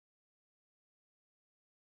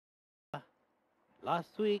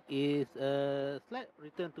Last week is a slight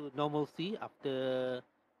return to normalcy after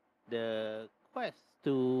the quest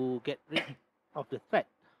to get rid of the threat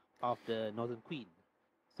of the Northern Queen.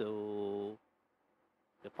 So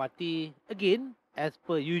the party, again, as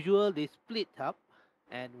per usual, they split up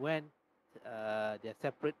and went their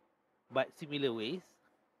separate but similar ways,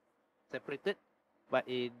 separated but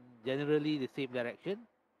in generally the same direction,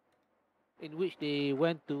 in which they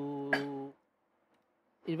went to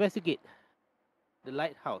investigate the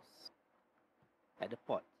lighthouse at the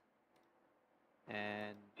port.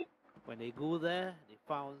 And when they go there, they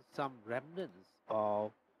found some remnants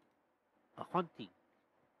of a haunting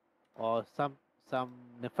or some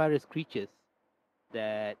nefarious creatures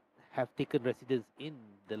that have taken residence in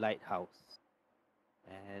the lighthouse.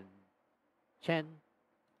 And Chen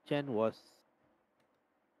Chen was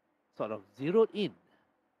sort of zeroed in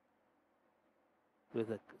with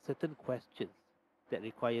a certain questions that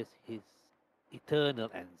requires his eternal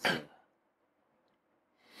answer.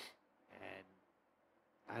 And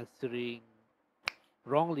answering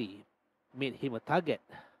wrongly made him a target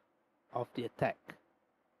of the attack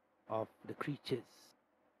of the creatures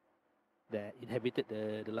that inhabited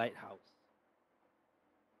the lighthouse.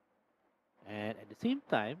 And at the same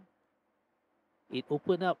time, it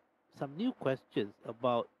opened up some new questions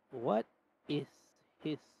about what is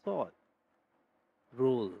his sword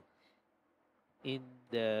role in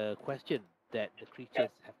the question that the creatures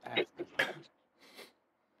have asked him.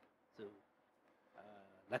 So,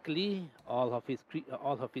 luckily, all of his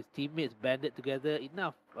teammates banded together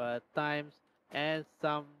enough times, and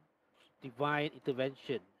some divine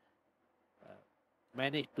intervention uh,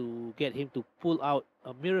 managed to get him to pull out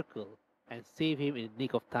a miracle and save him in the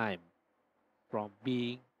nick of time from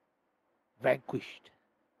being vanquished.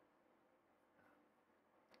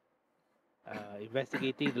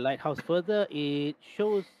 Investigating the lighthouse further, it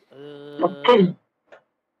shows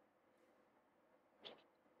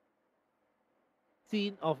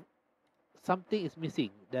scene of something is missing.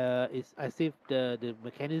 The is as if the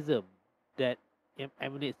mechanism that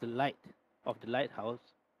emanates the light of the lighthouse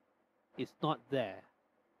is not there,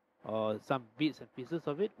 or some bits and pieces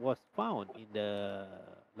of it was found in the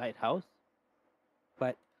lighthouse,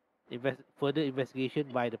 but further investigation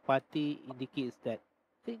by the party indicates that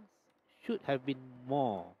things should have been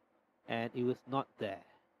more, and it was not there.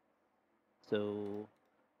 So,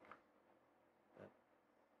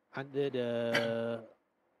 under the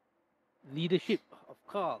leadership of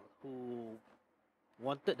Karl, who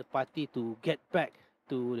wanted the party to get back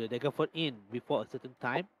to the Daggerford Inn before a certain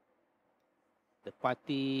time, the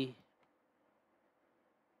party,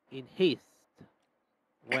 in haste,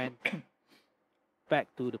 went back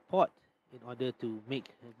to the port in order to make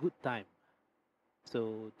a good time.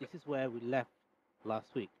 So this is where we left last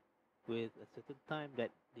week, with a certain time that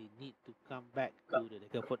they need to come back to the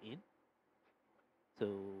Daggerford Inn. So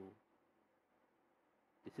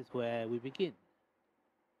this is where we begin.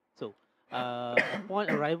 So upon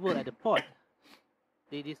arrival at the port,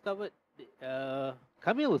 they discovered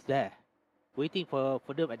Camille was there, waiting for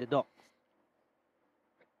them at the dock.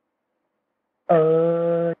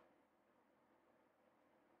 Uh,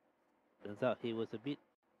 Turns out he was a bit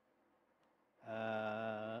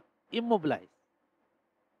immobilized.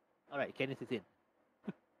 All right, Canis is in.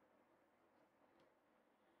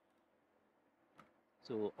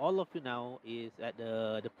 So all of you now is at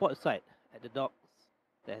the port side, at the docks,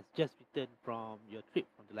 that has just returned from your trip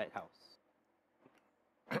from the lighthouse.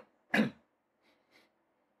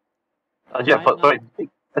 Yeah, Right sorry. now, I yeah.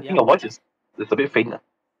 think your voice is a bit faint.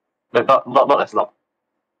 But not as loud.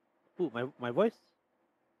 Who, my voice?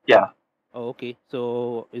 Yeah, Oh, okay.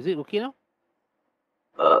 So is it okay now?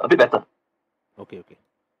 a bit better. Okay.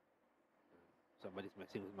 Somebody's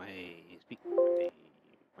messing with my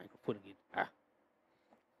microphone again.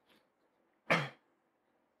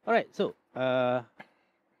 All right. So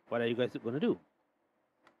what are you guys gonna do?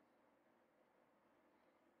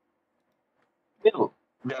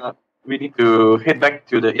 Yeah, we need to head back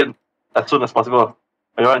to the inn as soon as possible.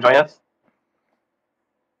 You want to join us?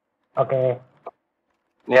 okay.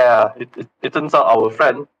 Yeah, it turns out our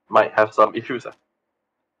friend might have some issues.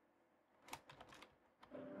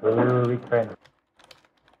 Which friend?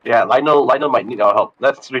 Yeah, Lionel might need our help.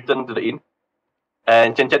 Let's return to the inn.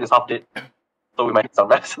 And Chen Chen is half dead, so we might need some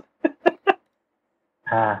rest.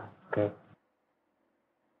 Okay.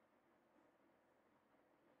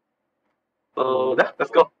 So yeah,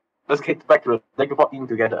 let's go. Let's get back to the Daggerford Inn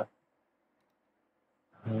together.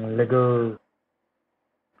 Let's go.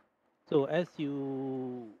 So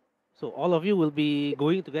so all of you will be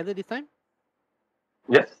going together this time.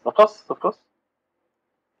 Yes, of course.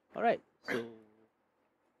 All right. So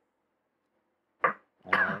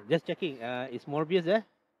Just checking. Is Morbius there?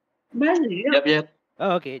 Yep, yep.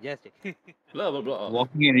 Oh, okay. Just checking. Blah blah blah.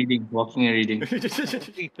 Walking and reading. Walking and reading.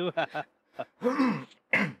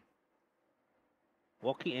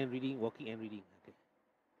 Walking and reading. Walking and reading. Okay.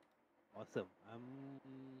 Awesome.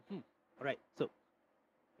 All right. So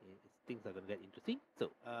things are gonna get interesting.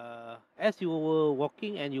 So as you were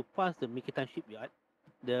walking and you pass the Mikitan shipyard,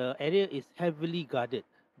 the area is heavily guarded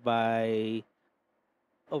by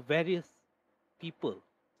various people.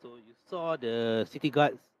 So you saw the city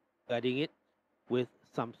guards guarding it with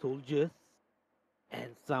some soldiers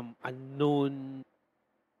and some unknown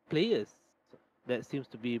players that seems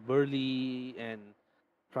to be burly and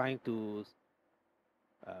trying to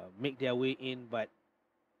make their way in, but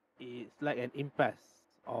it's like an impasse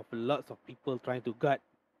of lots of people trying to guard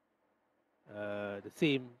the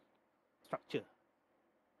same structure.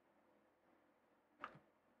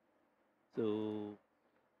 So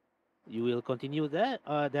you will continue that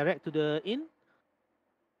direct to the inn.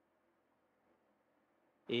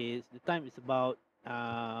 Is the time is about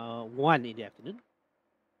 1 in the afternoon.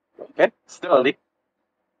 Okay, still early.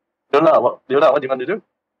 Leona, what do you want to do?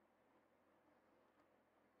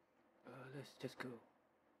 Let's just go.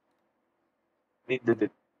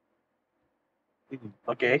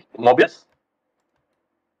 Okay, Morbius.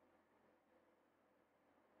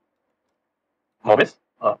 Morbius.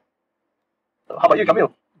 How about you,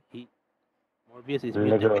 Camille? Morbius is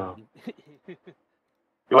Lega.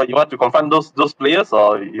 You want to confront those players,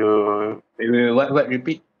 or you Wait, what?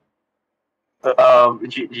 Repeat.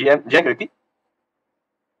 GM repeat?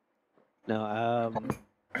 No.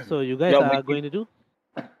 So you guys Yeah, are wait. going to do?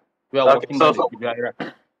 We are Okay, walking so- by the shipyard,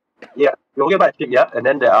 right? Yeah, you're walking by the shipyard, and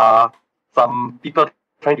then there are some people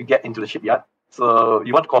trying to get into the shipyard. So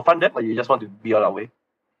you want to confront them, or you just want to be on our way?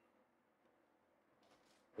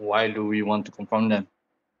 Why do we want to confront them?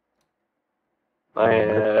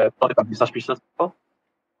 I thought they could be suspicious. Oh,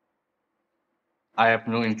 I have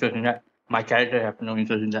no interest in that. My character have no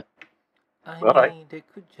interest in that. I Alright. mean, they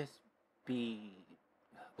could just be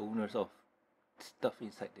owners of stuff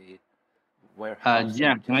inside the warehouse.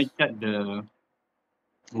 Yeah, and can I just- check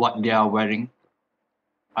what they are wearing?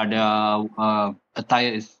 Are their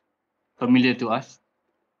attire is familiar to us?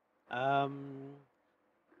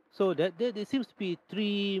 So there seems to be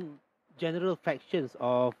 3 general factions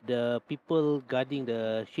of the people guarding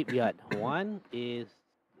the shipyard. One is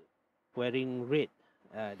wearing red.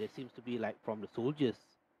 There seems to be like from the soldiers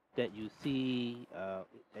that you see that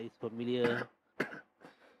is familiar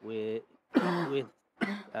with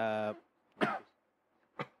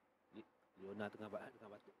Leona tengah batuk.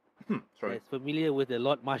 Sorry. That's familiar with the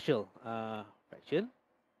Lord Marshal faction.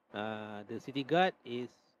 The city guard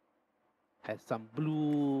has some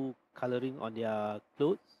blue coloring on their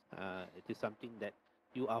clothes. It is something that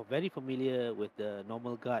you are very familiar with the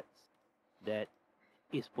normal guards that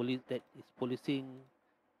is policing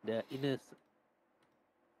the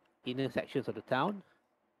inner sections of the town.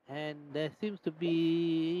 And there seems to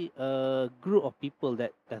be a group of people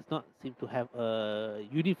that does not seem to have a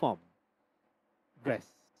uniform dress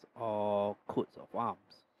or coats of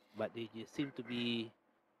arms, but they just seem to be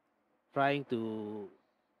trying to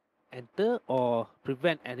enter or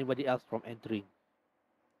prevent anybody else from entering.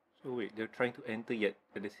 So wait, they're trying to enter yet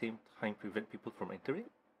at the same time prevent people from entering?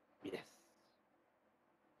 Yes.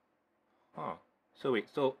 Huh. So wait,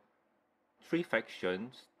 so 3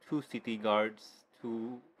 factions, 2 city guards,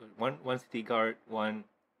 one city guard, one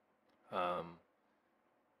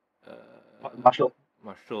Marshal.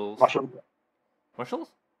 Marshals?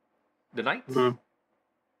 The knights? Mhm.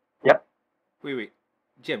 Yep. Wait.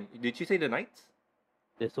 Jem, did you say the knights?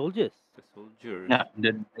 The soldiers. The soldiers. Yeah,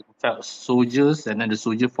 the soldiers, and then the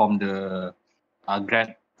soldier from the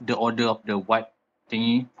the order of the white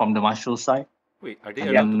thingy from the marshal side. Wait, are they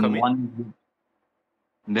And allowed to then come in? one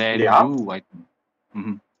they Yeah. do, I think.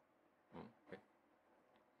 Mhm. Oh, okay.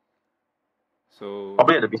 So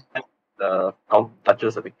Probably at the behind the count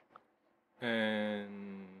touches, I think.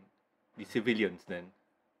 and the civilians then.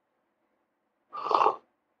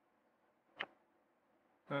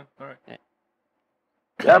 All right.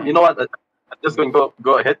 Yeah, you know what? I'm just going to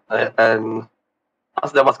go ahead and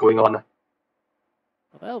ask them what's going on.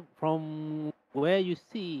 Well, from where you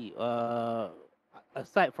see,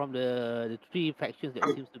 aside from the 3 factions that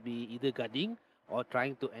seems to be either guarding or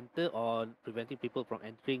trying to enter or preventing people from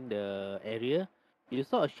entering the area, you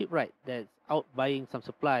saw a shipwright that's out buying some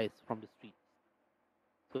supplies from the streets.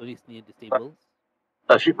 So it's near the stables.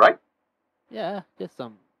 The ship, right? Yeah, just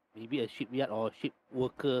some maybe a shipyard or a ship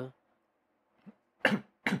worker.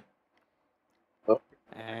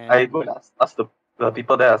 And I go and ask the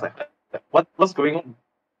people there. I was like, what's going on?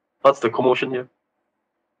 What's the commotion here?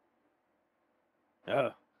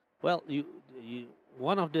 Well,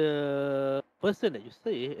 one of the person that you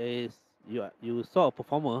say is you saw a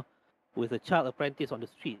performer with a child apprentice on the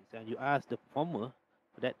streets, and you asked the performer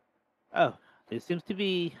that, oh, there seems to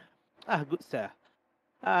be, good sir,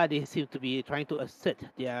 they seem to be trying to assert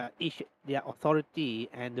their authority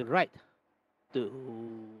and the right to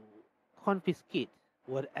confiscate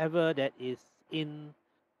whatever that is in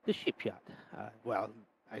the shipyard. Well,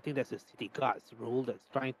 I think that's the city guard's role that's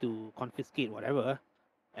trying to confiscate whatever,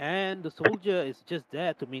 and the soldier is just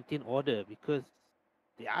there to maintain order because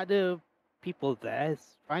the other people there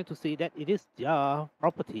is trying to say that it is their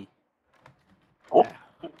property. Oh,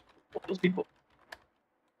 Uh, those people.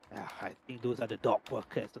 I think those are the dock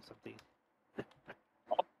workers or something.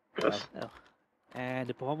 Yes. And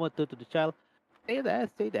the performer turned to the child, stay there,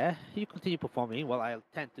 stay there. You continue performing while I'll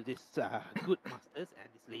tend to this good masters and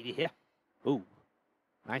this lady here. Oh,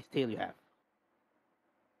 nice tail you have.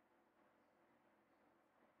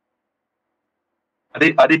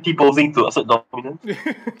 Are they T-posing to assert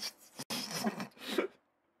dominance?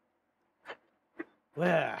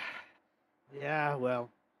 Well, yeah, well,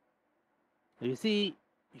 you see,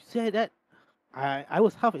 you said that I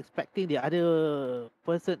was half expecting the other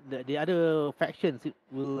person, the other factions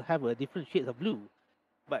will have a different shades of blue,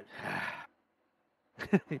 but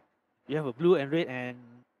you have a blue and red and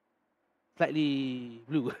slightly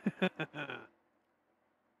blue. Well,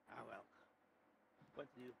 what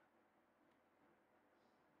do you?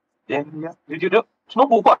 Yeah. Did you know?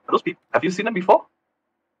 What those people? Have you seen them before?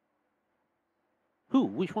 Who?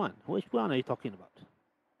 Which one? Which one are you talking about?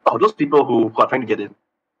 Oh, those people who are trying to get in.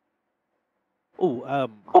 Oh,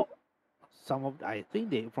 Oh. some of I think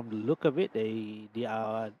they, from the look of it, they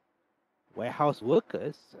are warehouse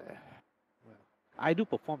workers. Well, I do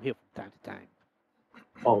perform here from time to time.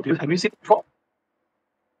 Oh, have you seen it before?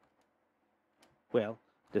 Well,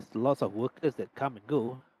 there's lots of workers that come and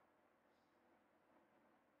go.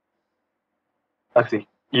 I see.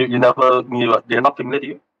 They're not familiar to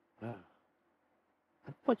you? Ah.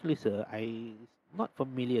 Unfortunately, sir, it's not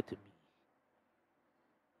familiar to me.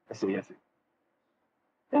 I see.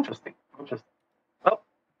 Interesting. Well,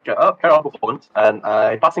 carry on performance, and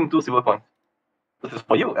I passing 2 silver coins. This is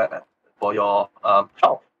for you, for your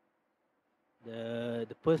child.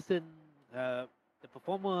 The person, the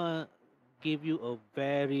performer gave you a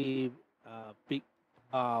very big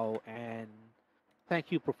bow and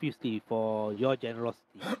thank you profusely for your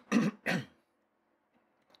generosity.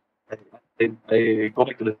 I go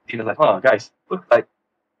back to the team and like, oh guys, look like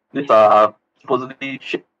these are supposedly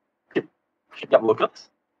shipyard workers.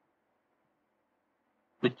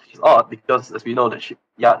 Which is odd because as we know the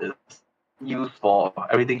shipyard is used for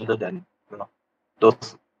everything other than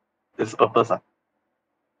those its purpose.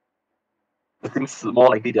 It seems more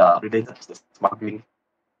likely they are related to the smuggling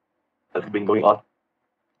that's been going on.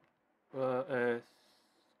 As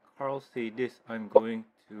Karl said this, I'm going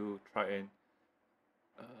to try and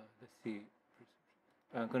let's see.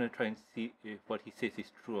 I'm gonna try and see if what he says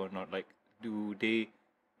is true or not. Like, do they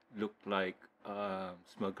look like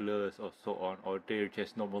smugglers or so on, or they're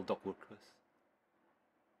just normal dock workers?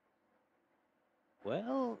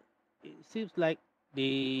 Well, it seems like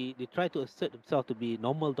they try to assert themselves to be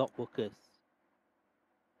normal dock workers,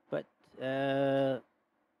 but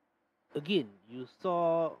again, you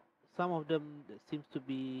saw some of them that seems to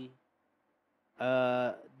be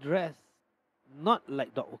dressed not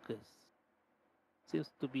like dock workers.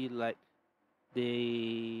 Seems to be like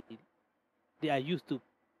they are used to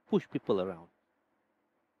push people around.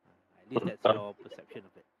 At least that's your perception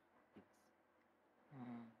of it.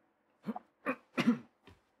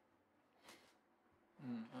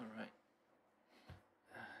 All right.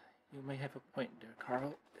 You may have a point there,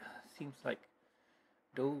 Karl. Seems like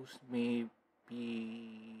those may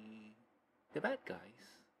be the bad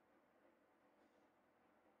guys.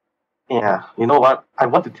 Yeah, you know what? I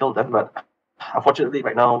want to tell them, but unfortunately,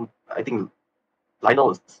 right now, I think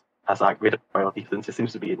Lionel has a greater priority since he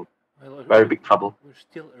seems to be in very big trouble. We're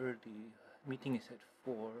still early. Meeting is at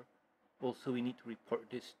 4. Also, we need to report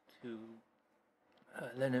this to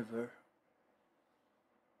Lenever.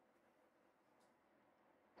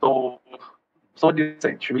 So what do you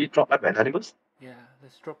say? Should we drop by Anonymous? Yeah,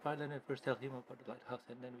 let's drop by Lenever, tell him about the lighthouse,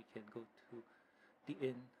 and then we can go to the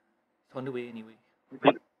inn. It's on the way anyway.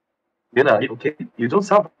 Leona, are you okay? You don't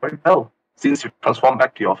sound very well since you transformed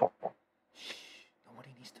back to your form. Shh,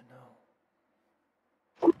 nobody needs to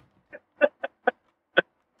know.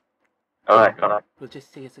 Alright. We'll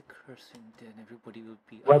just say it's a curse and then everybody will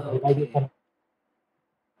be okay.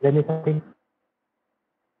 Let me something.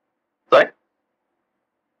 Sorry?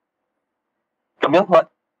 Camille,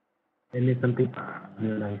 what? Let me something.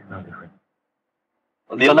 Leona is now different.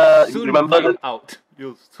 Leona, You'll soon remember find the out.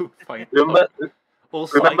 You'll soon find remember out.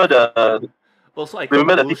 Also, remember I call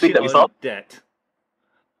remember the tiefling bullshit that we saw? on that.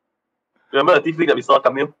 Remember the tiefling that we saw,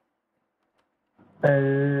 Camille?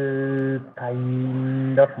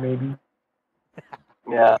 Kind of maybe.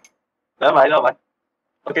 Yeah. Never mind, never mind.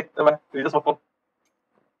 Okay, never mind. We just walk on.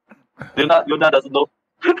 Leona doesn't know.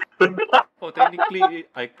 Oh, technically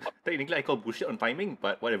I call bullshit on timing,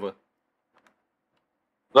 but whatever.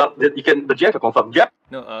 Well, you can. The GM can confirm. GM,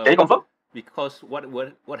 No, can you confirm? because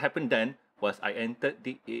what happened then was I entered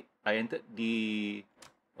the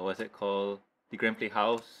what was it called, the Grand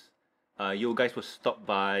Playhouse. You guys were stopped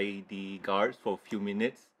by the guards for a few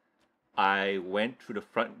minutes. I went through the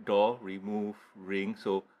front door, remove ring,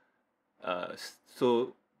 so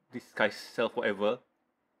disguise self, whatever.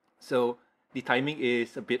 So the timing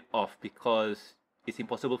is a bit off because it's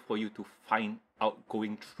impossible for you to find out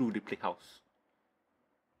going through the playhouse.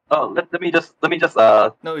 Oh, let me just No,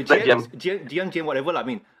 let GM, whatever lah. I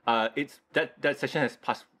mean, it's that session has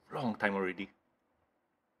passed long time already.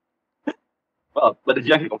 well, but the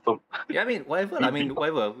GM can confirm. Yeah, I mean, whatever lah. I mean,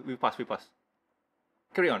 whatever. We pass.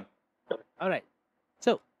 Carry on. All right.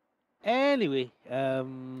 So, anyway,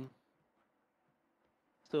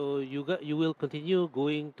 so you will continue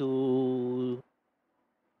going to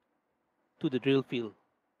the drill field,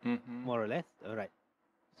 Mm-hmm. more or less. All right.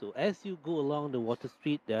 So as you go along the water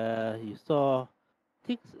street, you saw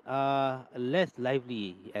things are less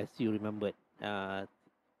lively as you remembered. There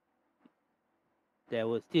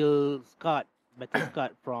was still battle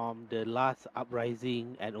scarred from the last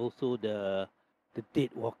uprising, and also the dead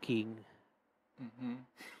walking Mm-hmm.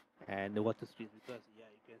 and the water street, because yeah,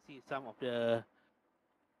 you can see some of the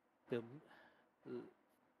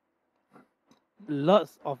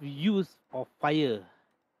lots of use of fire.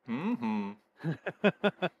 Mm-hmm.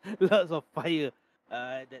 Lots of fire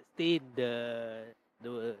that stain the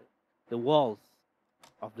walls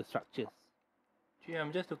of the structures. Gee,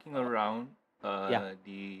 I'm just looking around Yeah.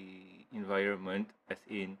 the environment, as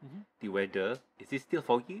in Mhm. the weather. Is it still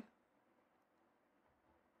foggy?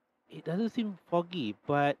 It doesn't seem foggy,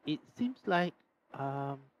 but it seems like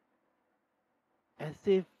as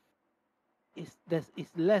if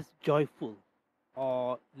it's less joyful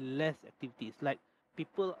or less activity. It's like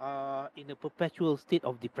people are in a perpetual state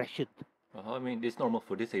of depression. I mean, it's normal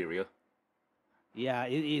for this area. Yeah,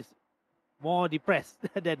 it is more depressed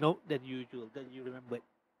than usual, than you remembered.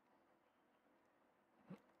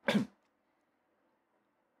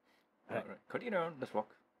 Right. Alright, continue on. Let's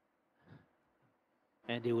walk.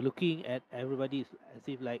 And they were looking at everybody as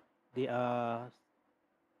if like they are.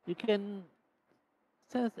 You can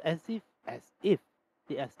sense as if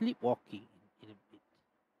they are sleepwalking in a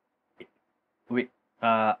bit. Wait,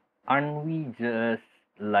 aren't we just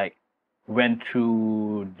like went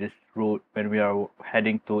through this road when we are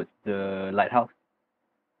heading towards the lighthouse,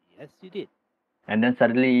 Yes, you did. and then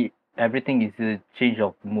suddenly everything is a change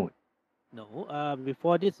of mood? No,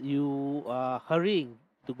 before this, you are hurrying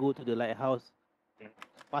to go to the lighthouse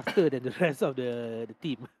faster than the rest of the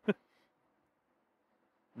team.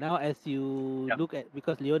 Now, as you Yep. look at,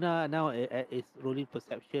 because Leona now is rolling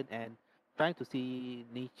perception and trying to see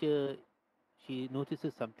nature, she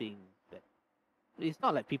notices something that it's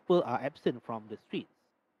not like people are absent from the streets.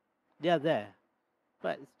 They are there,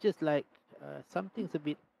 but it's just like something's a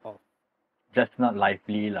bit off. Just not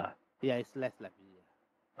lively lah. Yeah, it's less lively.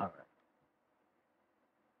 Alright.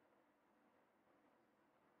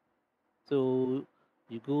 So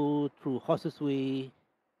you go through Horses Way,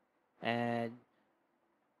 and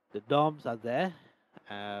the dorms are there.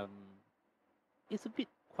 It's a bit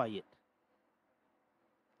quiet.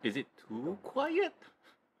 Is it too quiet?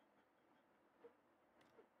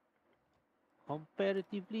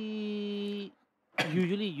 Comparatively,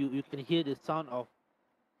 usually you can hear the sound of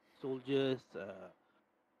soldiers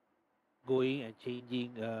going and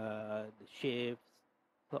changing the shifts,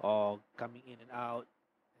 or coming in and out,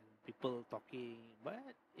 and people talking, but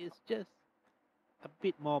it's just a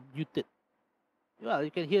bit more muted. Well,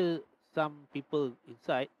 you can hear some people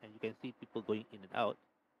inside, and you can see people going in and out.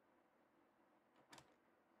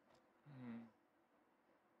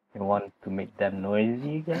 You want to make them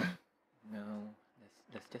noisy again? No,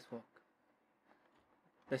 let's just walk.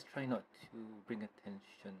 Let's try not to bring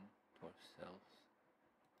attention to ourselves.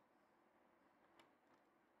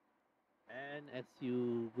 And as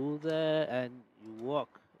you go there and you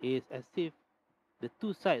walk, it's as if the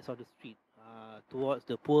two sides of the street, towards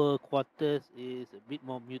the poor quarters, is a bit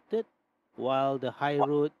more muted, while the high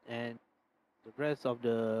road and the rest of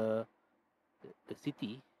the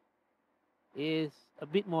city is a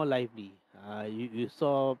bit more lively. You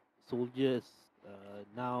saw soldiers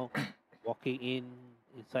now walking in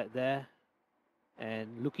inside there and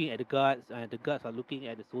looking at the guards, and the guards are looking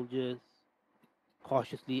at the soldiers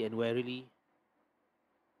cautiously and warily.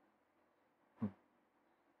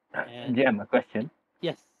 And GM, a question.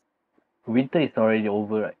 yes, Winter is already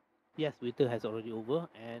over, right? yes, winter has already over,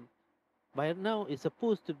 and by now it's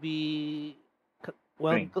supposed to be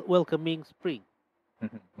Spring. welcoming spring.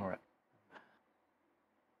 All right.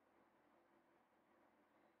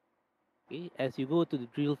 Okay, as you go to the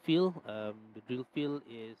drill field, the drill field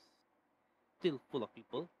is still full of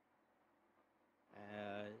people.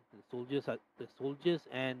 The soldiers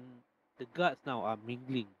and the guards now are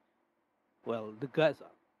mingling. Well, the guards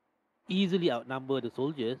easily outnumber the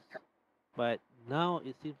soldiers, but now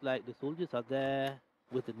it seems like the soldiers are there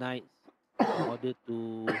with the knights in order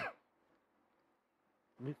to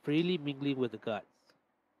freely mingling with the guards.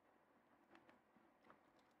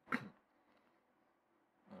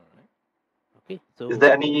 All right. Okay, so Is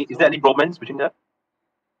there any romance between them?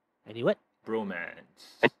 any what?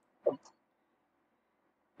 Bromance.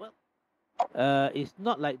 It's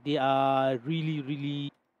not like they are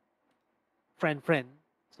really friend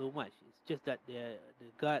so much. It's just that the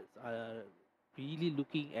guards are really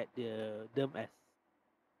looking at them as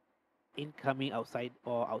incoming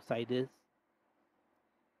outsiders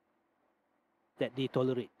that they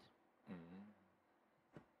tolerate. Mm.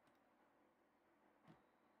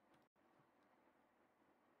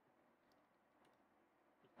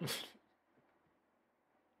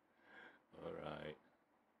 All right.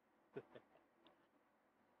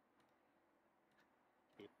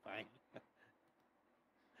 Okay, fine.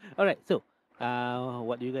 All right. So,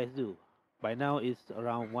 what do you guys do? By now it's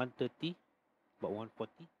around 1:30, about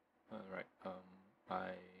 1:40. All right. I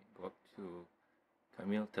go up to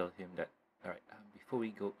Camille, tell him that. All right. Before we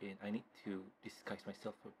go in, I need to disguise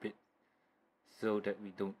myself a bit so that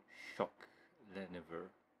we don't shock Leniver.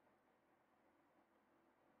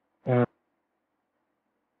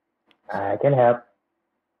 I can help.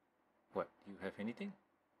 What? Do you have anything?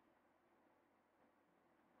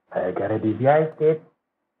 I got a DBI kit.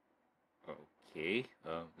 Okay.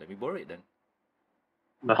 Let me borrow it then.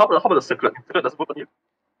 But how about the circlet? Circlet doesn't work on you.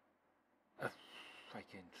 I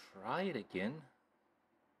can try it again.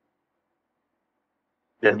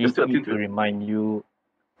 Yes, Need it's still me attuned to to it. remind you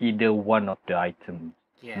either one of the items,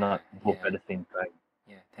 Yeah. not both yeah. at the same time.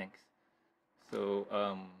 Yeah. Thanks. So,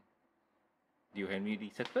 do you hand me the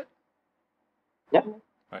circlet? Yeah.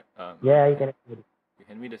 Right. Yeah, you can. You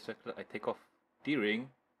hand me the circlet. I take off the ring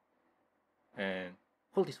and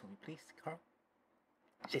hold this for me, please, Karl.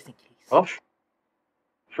 Just in case. Oh,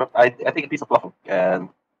 sure. I take a piece of cloth and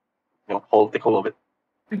take hold of it.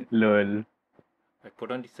 Lol. I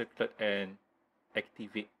put on the circlet and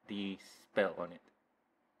activate the spell on it.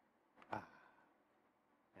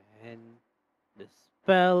 And the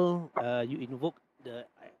spell, you invoke the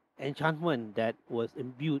enchantment that was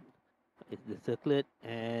imbued in the circlet.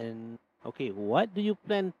 And okay, what do you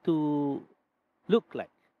plan to look like?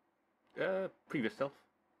 Previous self.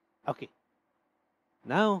 Okay,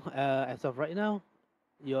 now as of right now,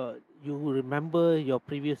 you remember your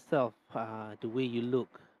previous self, the way you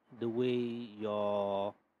look, the way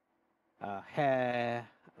your hair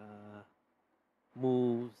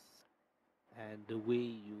moves, and the way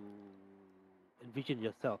you envision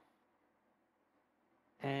yourself.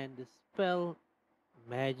 And the spell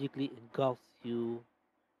magically engulfs you,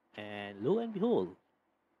 and lo and behold,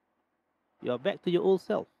 you're back to your old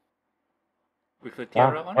self With a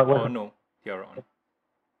tiara on? what was Or it? no? Tiara on.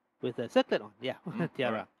 with a circlet on. Yeah,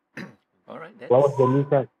 tiara. Alright, that's. What was the new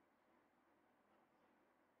self?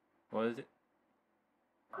 What is it?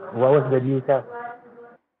 What was the new self?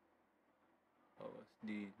 What was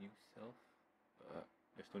the new self?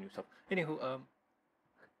 There's no new self. Anywho,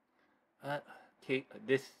 okay,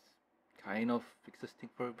 this kind of fixes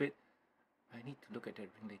things for a bit. I need to look at that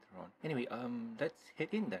ring later on. Anyway, let's head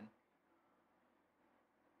in then.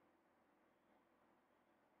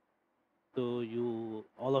 So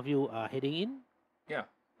all of you are heading in. Yeah,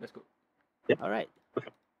 let's go. All right.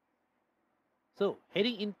 So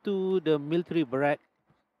heading into the military barrack,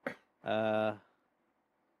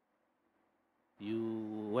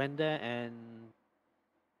 you went there and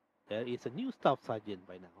there is a new staff sergeant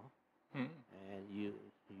by now, and you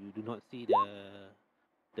do not see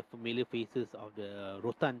the familiar faces of the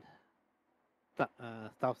rotund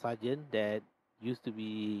staff sergeant that used to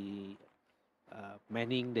be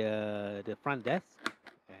manning the front desk,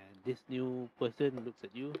 and this new person looks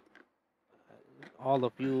at you, all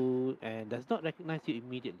of you, and does not recognize you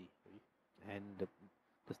immediately. And the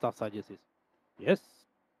staff sergeant says, "Yes,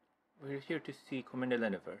 We're here to see Commander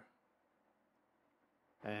Leniver.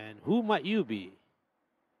 and who might you be?"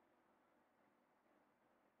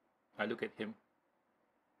 I look at him,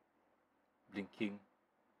 blinking.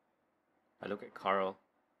 I look at Karl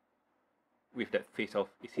with that face of,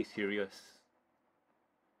 is he serious?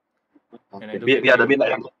 And I look We at are the you.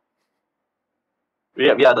 midnight hunters. We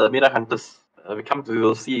are the midnight hunters. We come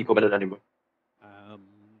to see Commander Animal.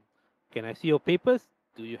 Can I see your papers?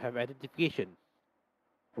 Do you have identification?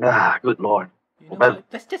 Ah, good lord. You know Well, what?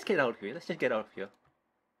 Let's just get out of here. Let's just get out of here.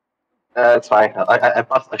 it's fine.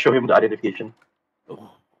 I show him the identification. Oh.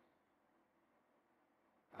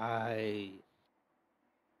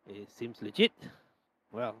 It seems legit.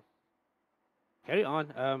 Well, carry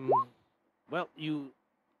on. Well,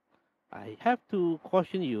 I have to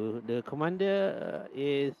caution you. The commander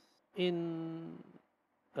is in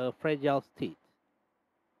a fragile state.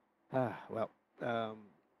 Well,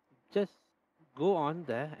 just go on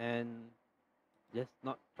there and just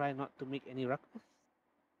try not to make any ruckus.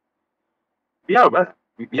 We are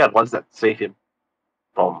the ones that save him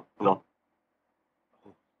from,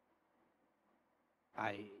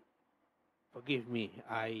 Forgive me.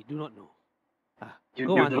 I do not know. You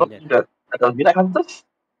Go do on in not then. the midnight hunters?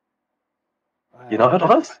 You not heard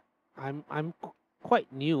of us? I'm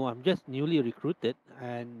quite new. I'm just newly recruited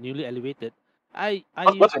and newly elevated. I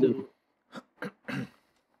What's used your to.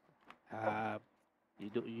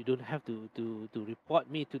 You don't have to report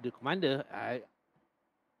me to the commander.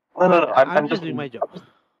 No. I'm just doing my job.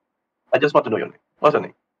 I just want to know your name. What's your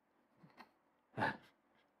name?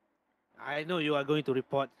 I know you are going to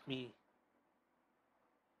report me.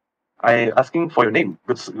 I asking for your name.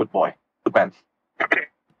 Good boy. Good man.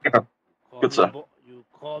 Good sir. You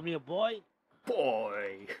call me a boy?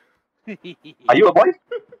 Boy. Are you a boy?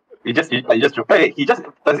 You just hey, he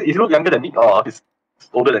look younger than me or he's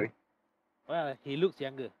older than me? Well, he looks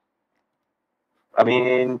younger. I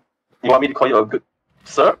mean, you want me to call you a good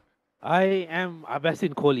sir? I am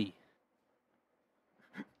Abbasin Kohli.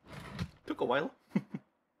 Took a while.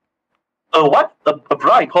 What? A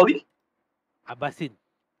bride, Holly? Abbasin.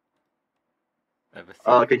 Ever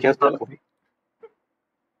seen? Okay, can you spell it for me?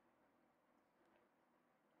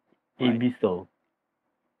 Ibiso.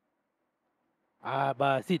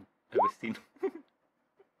 Abbasin. Ever seen?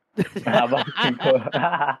 Abasin ko.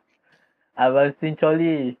 Abasin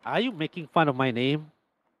Choli. Are you making fun of my name?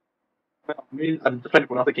 I mean, I'm just trying to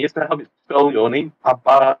pronounce it. Can you spell how you spell your name?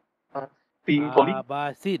 Holly?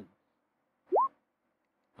 Abbasin.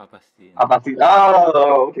 Apa seen? Abasi.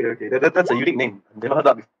 Oh, okay. That's a unique name. I've never heard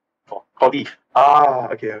that before. Holly.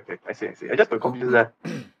 Okay. I see. I just got confused there.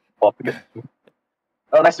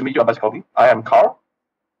 Nice to meet you, Abasi Holly. I am Karl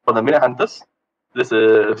from the Midnight Hunters. This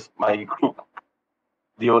is my crew.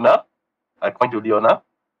 Leona. I point to Leona.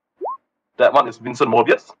 That one is Vincent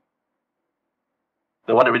Morbius.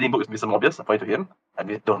 The one that reading book is Vincent Morbius. I point to him. I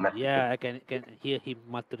mean, don't mess with him. Yeah, I can hear him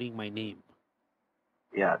muttering my name.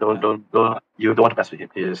 Yeah, don't. You don't want to mess with him.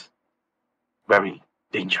 He is very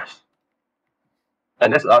dangerous.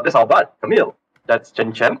 And that's our bud, Camille. That's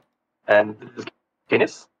Chen, and this is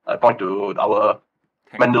Canis. I point to our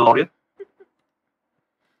Mandalorian.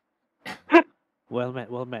 Well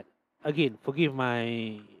met. Again, forgive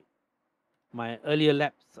my earlier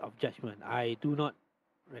lapse of judgment. I do not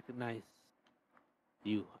recognize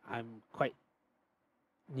you. I'm quite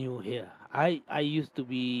new here. I used to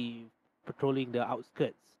be patrolling the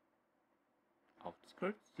outskirts.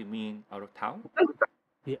 Outskirts? You mean out of town?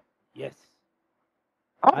 Yes.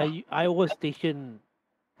 Oh, I was stationed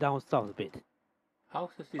down south a bit.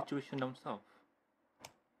 How's the situation down south?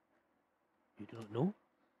 You don't know?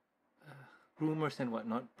 Rumors and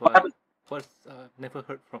whatnot, What but happened? what's never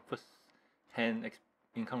heard from first-hand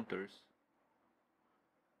encounters.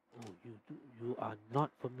 Oh, you are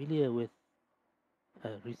not familiar with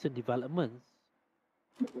recent developments.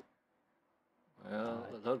 Well,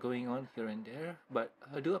 a lot going on here and there, but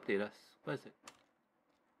do update us. What is it?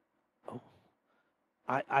 Oh,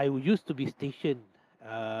 I used to be stationed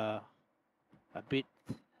a bit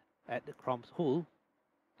at the Crom's Hole,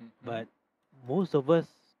 Mhm. but most of us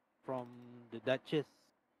from the Duchess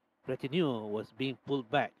retinue was being pulled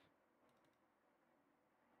back.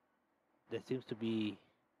 There seems to be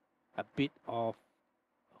a bit of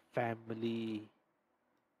a family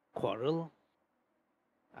quarrel.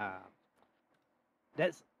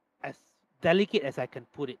 That's as delicate as I can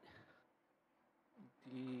put it.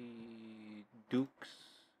 The Dukes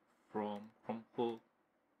from Hull.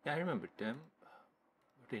 Yeah, I remember them.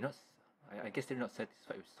 They're not. I guess they're not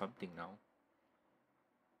satisfied with something now.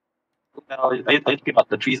 Are you talking about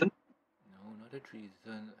the treason? No, not a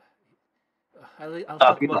treason. I'll Ah,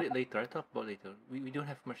 talk we about know. it later. I'll talk about it later. We don't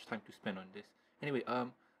have much time to spend on this. Anyway,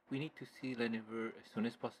 we need to see Leniver as soon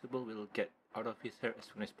as possible. We'll get out of his hair as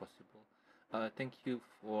soon as possible. Thank you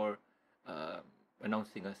for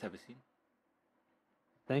announcing us have a scene.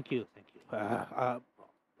 Thank you.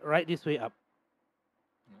 Right this way up.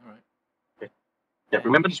 All right. Yeah,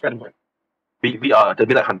 remember this, friend. We are the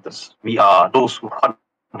midnight hunters. We are those who hunt.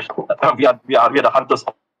 We are the hunters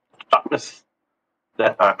of darkness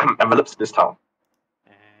that envelops this town.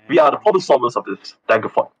 We are the And problem solvers of this dagger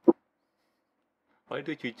fort. Why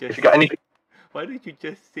don't you If just you got anything, Why don't you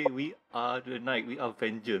just say we are the night, we are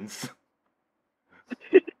vengeance?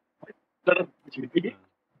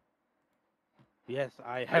 yes,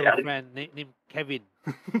 I have Yeah. a friend named Kevin.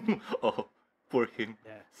 Oh, poor him.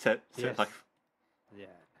 Yeah. Sad Yes. life. Yeah.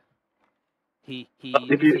 He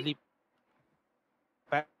if you- recently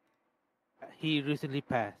he recently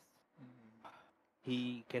passed.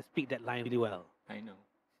 He can speak that line really well. I know.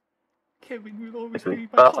 Kevin will always Okay. be in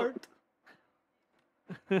my heart.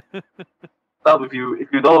 Well, if you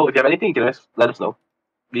have anything, you can let us know.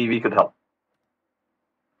 We could help.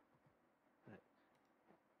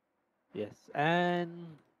 Yes,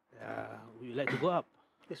 and would you like to go up?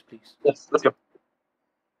 Yes, please. Yes, let's go.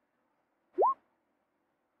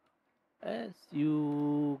 As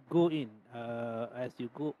you go in,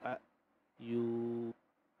 you.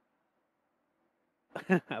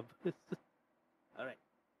 All right.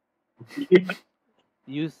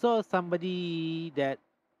 You saw somebody that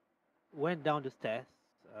went down the stairs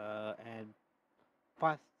and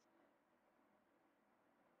passed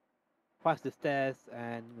the stairs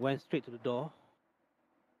and went straight to the door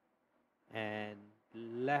and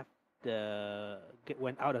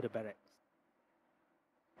went out of the barracks.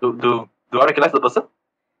 Do I recognize the person?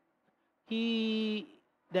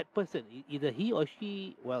 That person, either he or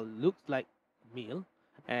she, well, looks like Camille,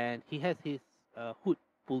 and he has his hood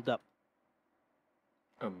pulled up.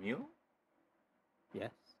 A meal?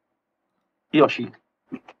 Yes. He or she?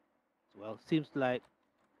 Well, seems like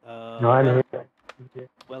No, I'm here.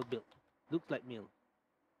 well built. Looks like Mill.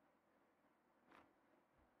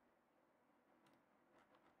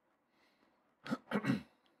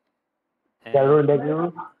 Jalur that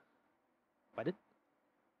you? Pardon?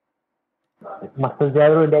 Master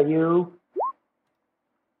Jalur that you?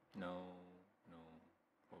 No,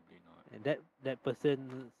 probably not. And that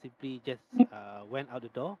person simply just went out the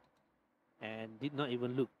door and did not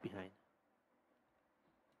even look behind.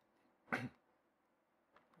 All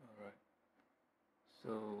right.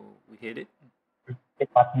 So we headed.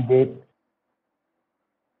 It's party date.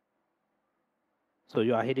 So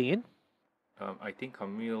you are heading in? I think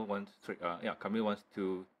Camille wants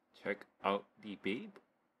to check out the babe.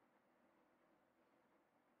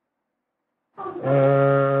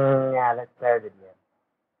 Yeah, let's start it again.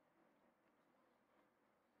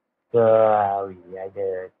 So we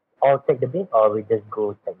either all take the bait or we just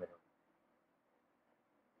go check the room.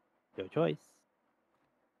 Your choice.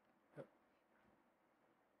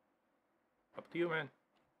 Up to you, man.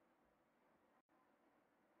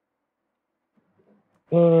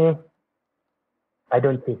 I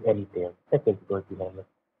don't think anything. Let's just go to number.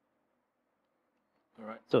 All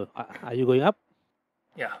right. So are you going up?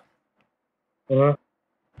 Yeah.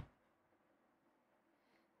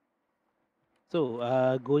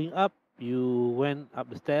 So going up, you went up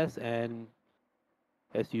the stairs, and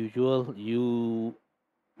as usual, you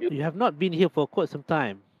have not been here for quite some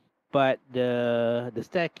time, but the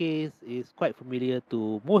staircase is quite familiar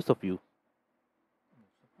to most of you.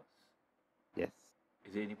 Yes.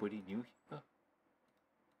 Is there anybody new here?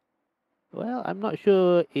 Well, I'm not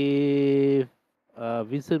sure if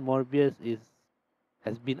Vincent Morbius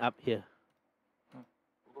has been up here.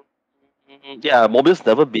 Yeah, Morbius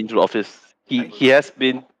never been to the office. He has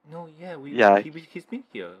been. No, yeah, Yeah. he's been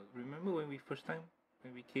here. Remember when we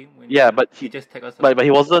came Yeah, but he just tagged us but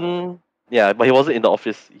he wasn't. Yeah, but he wasn't in the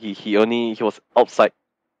office. He was outside.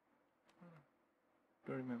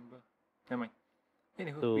 Don't remember. Never mind.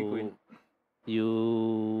 Anywho, So we go in.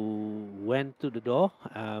 you went to the door.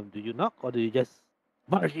 Do you knock or do you just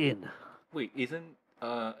barge in? Wait, isn't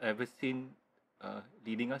Everseen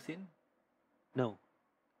leading us in? No.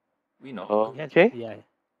 We knock. Oh, Yes, okay. yeah.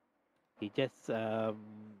 He just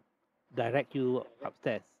direct you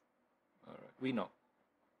upstairs, Alright, we knock.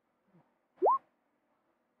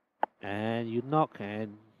 and you knock,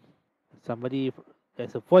 and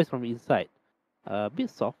there's a voice from inside, a bit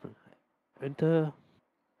soft. Enter,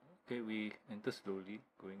 Okay, we enter slowly,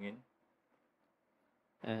 going in.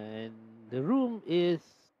 and the room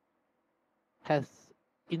has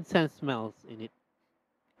incense smells in it,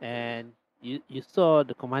 and you saw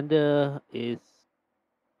the commander is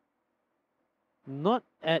not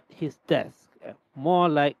at his desk, more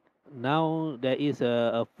like now there is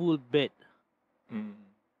a full bed Mm.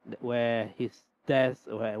 where his desk,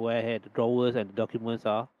 where the drawers and the documents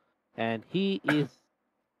are, and he is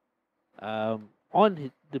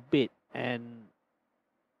on the bed, and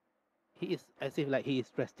he is as if like he is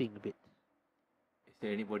resting a bit. Is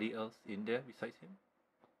there anybody else in there besides him?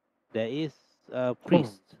 There is a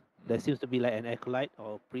priest. There seems to be like an acolyte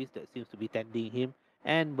or priest that seems to be tending him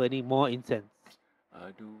and burning more incense.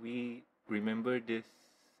 Do we remember this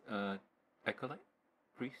acolyte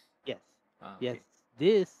priest? Yes. Okay. Yes.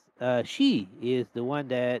 This she is the one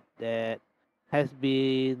that has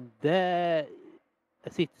been there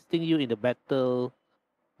assisting you in the battle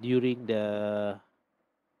during the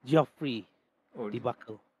Geoffrey Oh,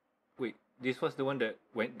 debacle. wait. This was the one that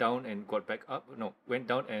went down and got back up. No, went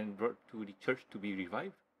down and brought to the church to be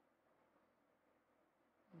revived.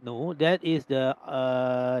 No, that is the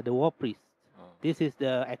war priest. Oh. This is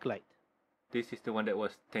the acolyte. This is the one that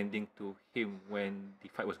was tending to him when the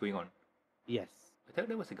fight was going on. Yes. I thought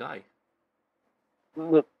that was a guy.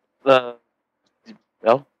 Well,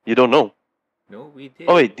 you don't know. No, we did.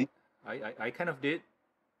 Oh wait, I kind of did.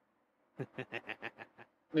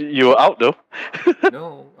 you were out though.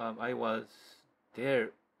 No, I was there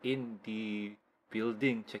in the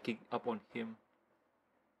building checking up on him.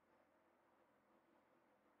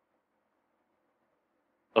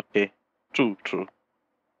 Okay, true. Oh,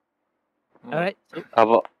 All right.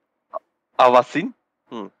 So, Avasin?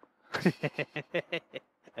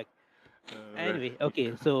 anyway,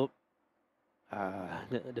 okay. So,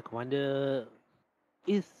 the commander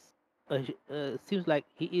is seems like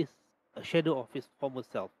he is a shadow of his former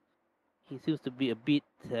self. He seems to be a bit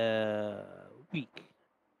weak,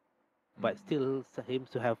 but still seems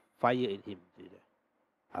to have fire in him.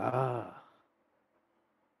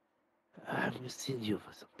 I've seen you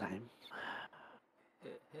for some time.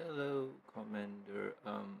 Hello, Commander.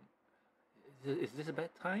 Is this a bad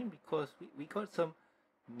time? Because we got some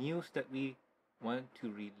news that we want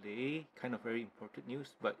to relay, kind of very important news.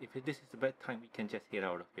 But if this is a bad time, we can just head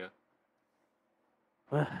out of here.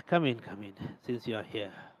 Well, come in. Since you are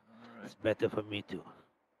here, All it's better for me too.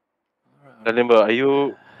 right. Lanimer,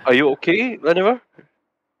 are you okay, Lanimer?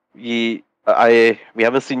 We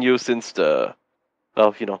haven't seen you since the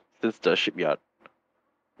since the shipyard.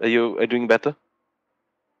 Are you doing better?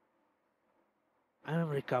 I'm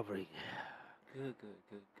recovering. Good.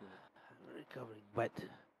 I'm recovering, but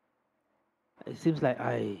it seems like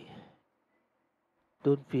I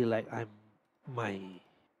don't feel like I'm my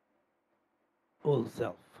old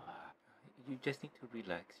self. You just need to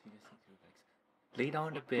relax. Lay down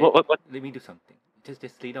on the bed. What Let me do something. Just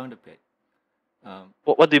lay down on the bed.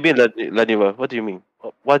 what do you mean, Lanimer? What do you mean?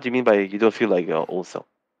 What do you mean by you don't feel like your old self?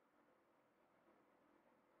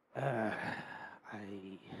 I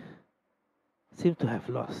seem to have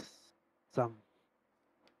lost some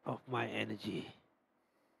of my energy.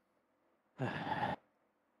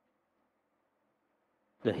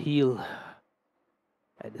 The heel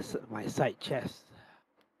at my side chest,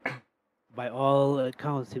 by all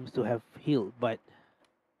accounts, seems to have healed, but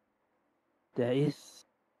there is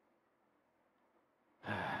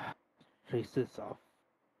traces of,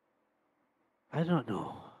 I don't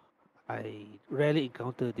know. I rarely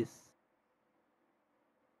encounter this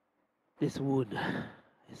wound.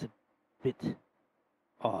 It's a bit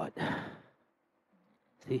odd.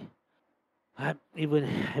 See, I'm even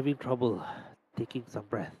having trouble taking some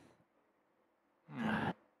breath.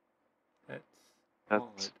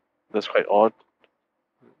 That's quite odd.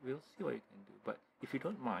 We'll see what you can do. But if you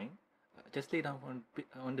don't mind, just lay down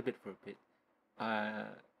on the bed for a bit. I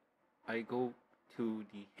go to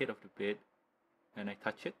the head of the bed and I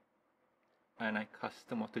touch it, and I cast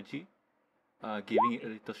the Motoji, giving it a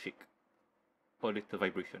little shake or a little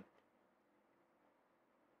vibration.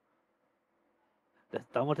 Does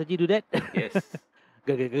Tamaji do that? Yes.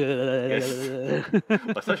 Yes.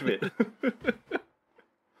 Massage bed.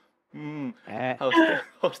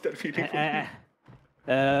 How's that feeling for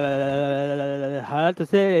you? Hard to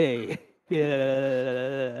say.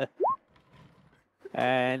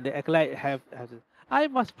 And the acolyte have I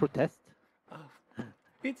must protest.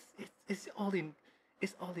 It's all in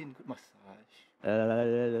good massage.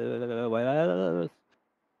 Well,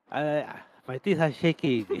 my teeth are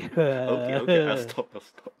shaking. Okay, I'll stop.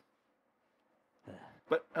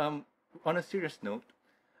 But on a serious note,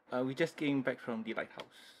 we just came back from the lighthouse.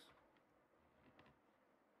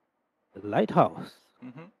 The lighthouse.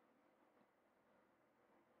 Mm-hmm.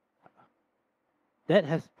 That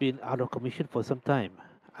has been out of commission for some time.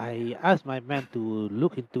 I asked my man to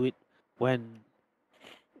look into it when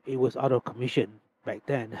it was out of commission back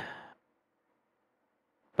then.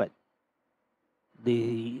 But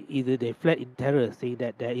they fled in terror, saying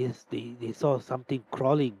that they saw something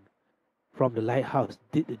crawling from the lighthouse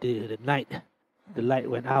the night the light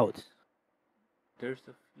went out. There's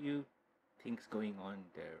a few things going on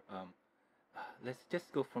there. Let's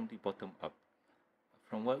just go from the bottom up.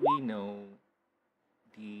 From what we know,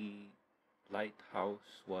 the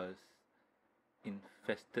lighthouse was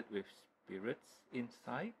infested with spirits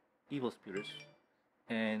inside, evil spirits,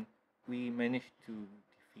 and we managed to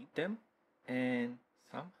defeat them. And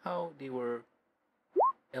somehow they were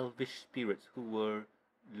elvish spirits who were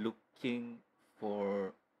looking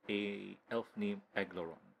for a elf named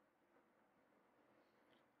Aglaron.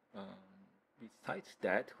 Besides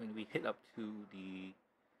that, when we head up to the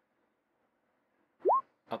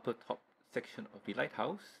upper top section of the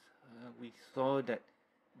lighthouse, we saw that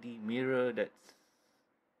the mirror that's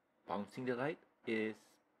bouncing the light is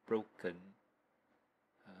broken.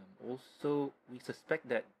 Also, we suspect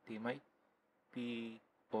that they might be,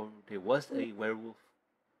 or there was a werewolf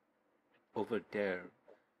over there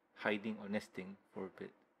hiding or nesting for a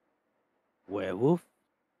bit. Werewolf?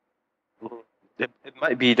 It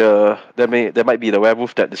might be there might be the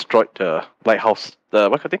werewolf that destroyed the lighthouse. The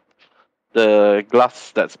what kind of thing? The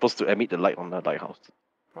glass that's supposed to emit the light on the lighthouse.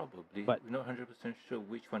 Probably, But- we're not 100% sure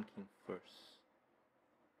which one came first.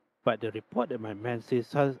 But the report that my man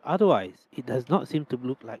says otherwise. It does not seem to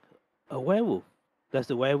look like a werewolf. Does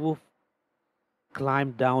the werewolf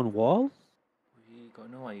climb down walls? We got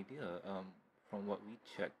no idea. From what we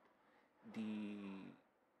checked, the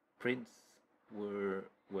prints were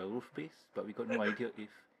werewolf based, but we got no idea if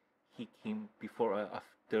he came before or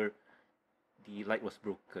after the light was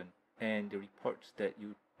broken. And the reports that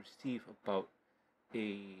you receive about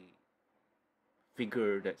a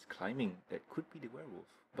figure that's climbing that could be the werewolf,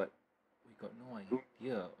 but we got no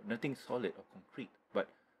idea. Nothing solid or concrete. But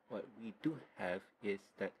what we do have is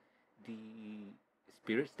that the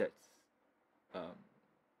spirits that's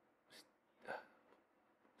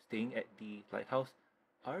staying at the lighthouse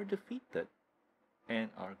are defeated and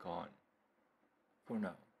are gone for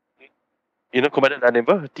now. You know, Commander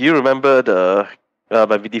Lanimber, do you remember the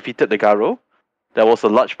when we defeated the Garo? There was a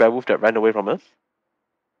large werewolf that ran away from us.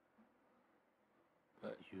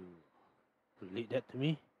 But you relate that to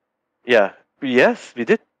me? Yeah. Yes, we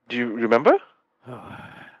did. Do you remember?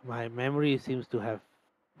 My memory seems to have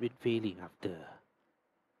been failing after.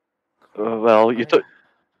 Well, you took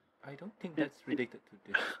I don't think that's related to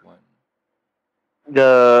this one.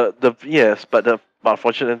 the yes, but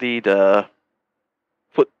unfortunately the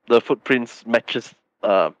footprints matches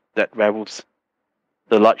that werewolf's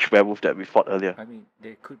the large werewolf that we fought earlier. I mean,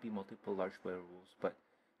 there could be multiple large werewolves, but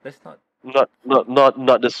let's not. Not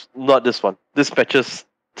this one. This matches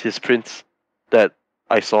his prints that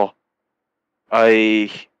I saw.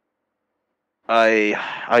 I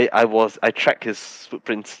tracked his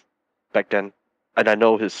footprints back then, and I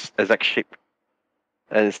know his exact shape,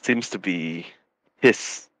 and it seems to be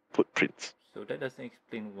his footprints. So that doesn't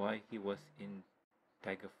explain why he was in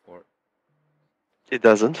Daggerford. It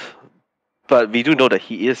doesn't, but we do know that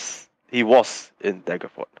he was in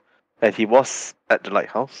Daggerford, and he was at the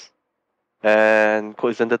lighthouse, and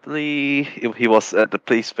coincidentally, he was at the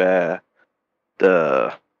place where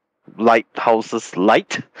the lighthouses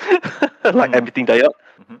light, like everything died out,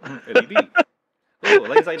 LED. Oh,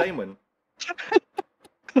 like inside diamond.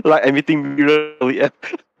 like everything mirror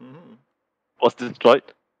Mhm. was destroyed.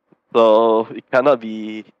 So it cannot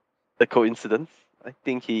be a coincidence. I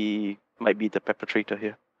think he might be the perpetrator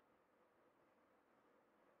here.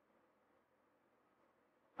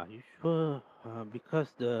 Are you sure?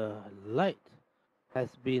 Because the light has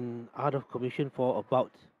been out of commission for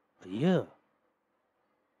about a year.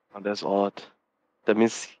 Oh, that's odd. That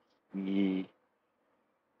means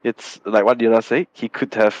it's like what Leona said, he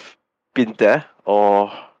could have been there,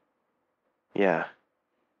 or yeah,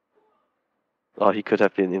 or he could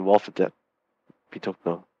have been involved with that. We don't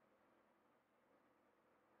know.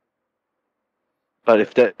 But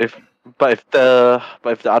if the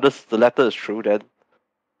latter is true, then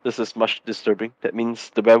this is much disturbing. That means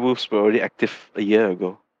the werewolves were already active a year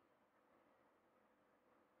ago.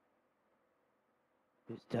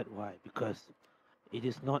 Is that why? Because it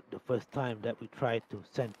is not the first time that we try to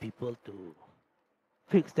send people to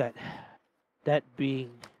fix that. That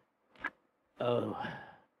being a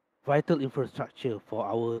vital infrastructure for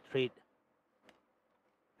our trade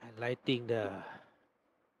and lighting the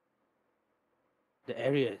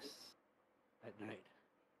areas at night.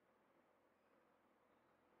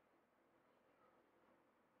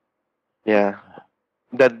 Yeah.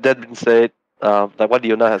 That being said, like what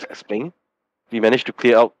Leona has explained, we managed to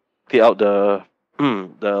clear out the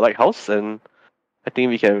the lighthouse, and I think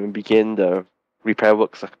we can begin the repair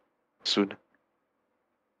works soon.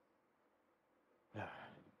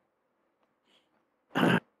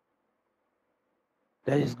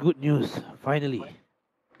 That is good news. Finally,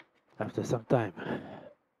 after some time,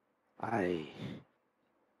 I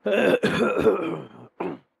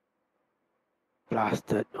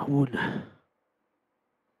blasted wound.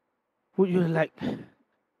 Would you like?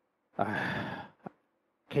 Uh,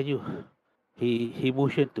 can you? He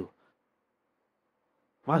motioned to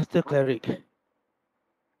Master Cleric.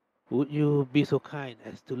 Would you be so kind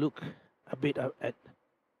as to look a bit at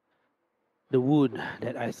the wound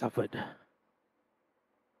that I suffered?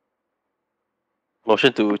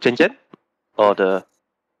 Motion to Chen Chen? Or the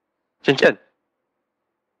Chen Chen?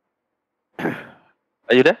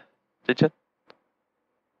 Are you there? Chen Chen?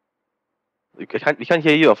 We can't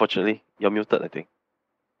hear you, unfortunately. You're muted, I think.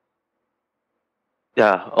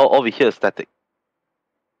 Yeah, all we hear is static.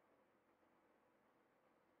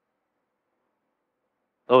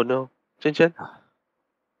 Oh no. Chen Chen?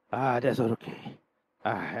 That's all okay.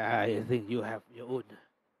 I think you have your own.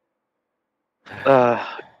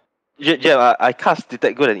 Yeah, I cast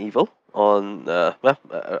Detect Good and Evil on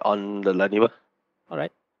on the animal. All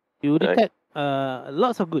right. You Right. detect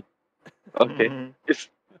lots of good. Okay. It's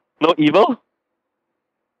no evil?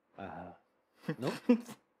 No.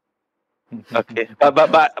 Okay.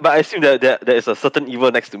 But I assume that there is a certain evil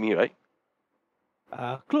next to me, right?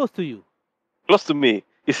 Close to you. Close to me.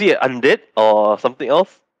 Is he an undead or something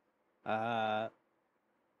else?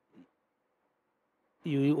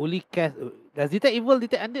 You only cast. Does detect evil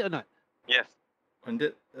detect undead or not? Yes.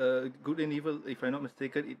 Undead, good and evil, if I'm not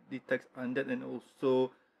mistaken, it detects undead and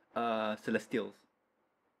also celestials.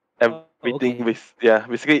 Everything okay. with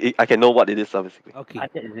basically I can know what it is, basically. Okay. I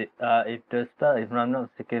think is it if the spell, if I'm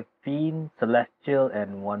not mistaken, fiend, celestial,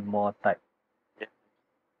 and one more type.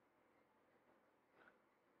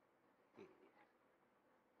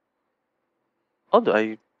 How do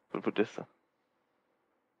I put this?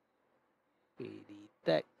 Okay,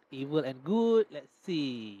 detect evil and good. Let's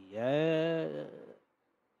see.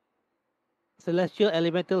 Celestial,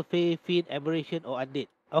 elemental, fey, fiend, aberration, or undead.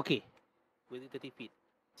 Okay, within 30 feet.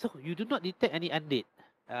 So you do not detect any undead.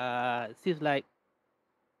 Seems like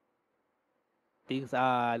things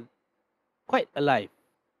are quite alive.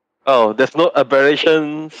 Oh, there's no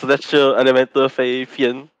aberration, celestial, elemental, fey,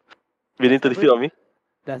 fiend within 30 feet of me?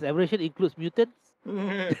 Does aberration includes mutants?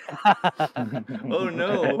 Oh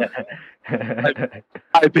no!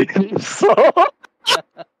 I believe so.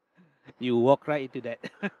 You walk right into that.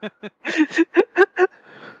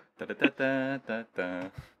 Ta ta ta ta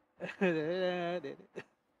ta.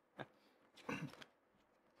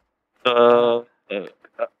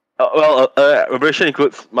 Aberration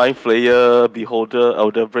includes Mind Flayer, Beholder,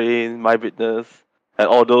 Elder Brain, My Witness, and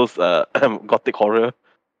all those gothic horror,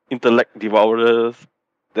 Intellect Devourers,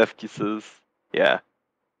 Death Kisses. Yeah.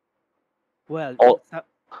 Well, All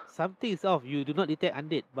something is off. You do not detect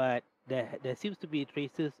undead, but there seems to be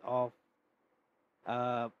traces of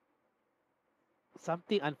uh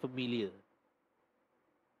something unfamiliar.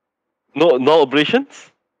 no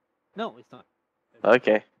aberrations? No, it's not.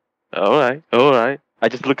 Okay. Alright. I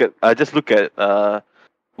just look at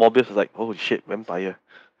Morbius is like, holy shit, vampire.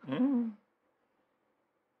 Mm.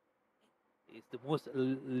 It's the most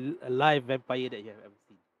alive vampire that you have ever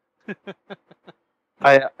seen.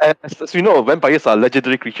 As we know, vampires are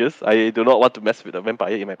legendary creatures. I do not want to mess with a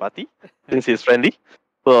vampire in my party since he's friendly.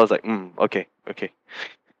 So I was like, okay.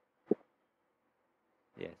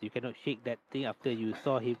 Yes, you cannot shake that thing after you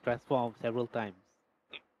saw him transform several times.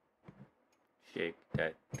 Shake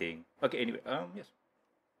that thing. Okay, anyway, yes.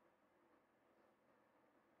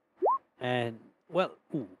 And well,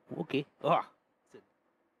 okay.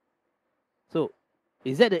 So,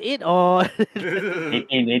 is that the 8 or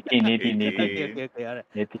 18. okay, all right.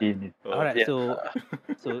 18. Oh. All right, Yeah. so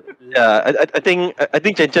Yeah, I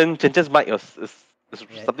think Chen Chen's mic is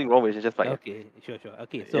Yeah. something wrong with Chen Chen's mic. Okay, sure.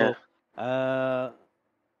 Okay, Yeah. so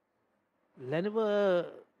Lenovo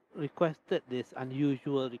requested this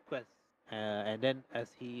unusual request, and then as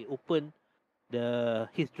he opened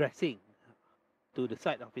his dressing to the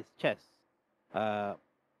side of his chest, uh,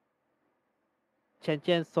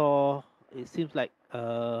 Chen saw it seems like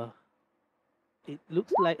it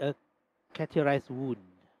looks like a cauterized wound.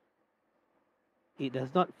 It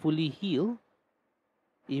does not fully heal,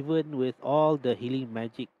 even with all the healing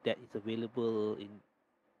magic that is available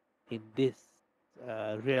in this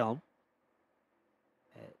realm.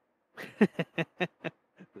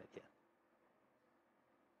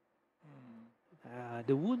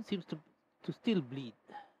 The wound seems to still bleed.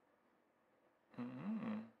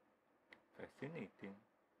 Fascinating.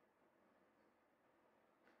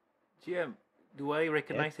 GM, do I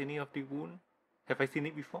recognize any of the wound? Have I seen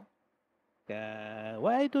it before?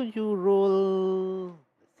 Why don't you roll?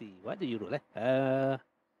 Let's see. What do you roll?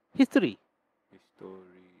 History.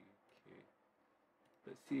 History. Okay.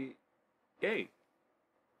 Let's see. Yay.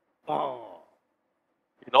 Oh.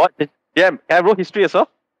 You know what? Yeah, can I roll history as well?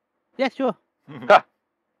 Yeah, sure. Ha!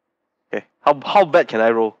 Okay. How bad can I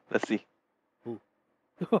roll? Let's see.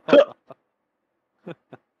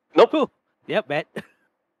 Nope. Ooh, yeah, bad.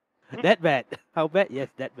 That bad. How bad? Yes,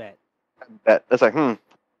 that bad. Bad. That's like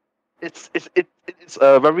It's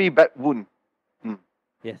a very bad wound.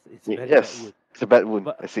 Yes, it's very Yes, bad wood. it's a bad wound.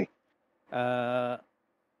 But I see.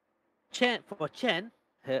 Chen,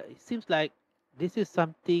 it seems like this is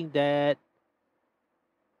something that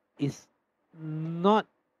is not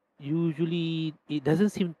usually. It doesn't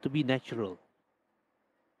seem to be natural,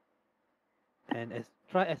 and as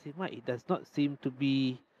try as it might, it does not seem to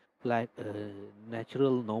be like a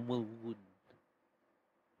natural, normal wound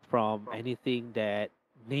from anything that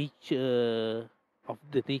the nature of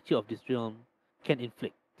this realm can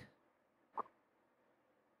inflict.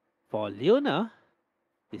 For Leona,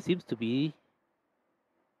 it seems to be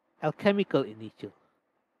alchemical in nature.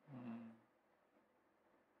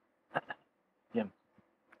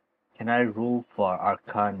 Can I roll for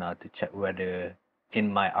Arcana to check whether,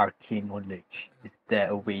 in my arcane knowledge, is there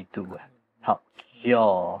a way to help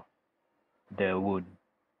cure the wound?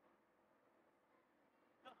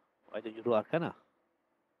 Why don't you roll Arcana?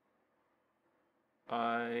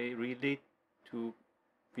 I relate to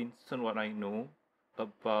Vincent what I know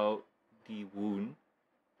about the wound,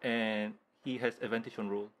 and he has advantage on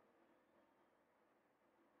roll.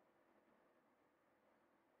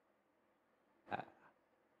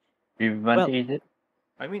 Advantage it?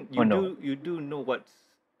 I mean, Oh, no. you do know what's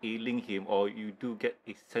ailing him, or you do get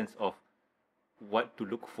a sense of what to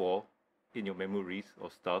look for in your memories or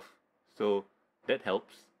stuff. So that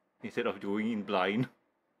helps instead of doing in blind.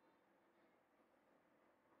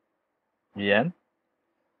 Yeah.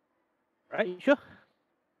 Right, sure.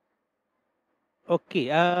 Okay,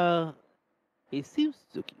 it seems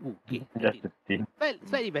okay. Just to see.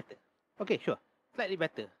 Slightly better. Okay, sure. Slightly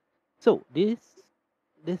better. So this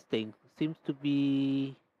thing seems to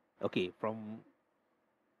be okay. From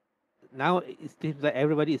now, it seems like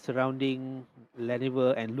everybody is surrounding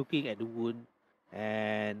Leniver and looking at the wound,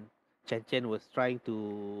 and Chen was trying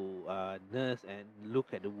to nurse and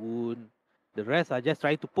look at the wound. The rest are just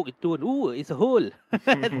trying to poke into it. Ooh, it's a hole.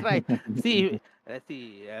 Try see. Let's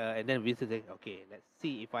see. And then Vincent said, "Okay, let's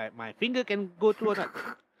see if my finger can go through or not."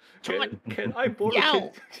 Can I borrow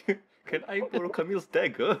Yow! can I borrow Camille's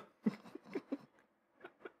dagger?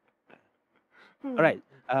 All right.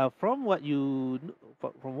 From what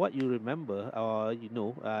from what you remember or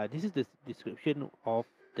this is the description of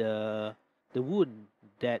the wound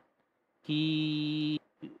that he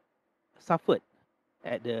suffered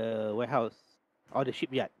at the warehouse or the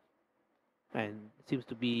shipyard, and seems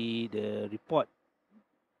to be the report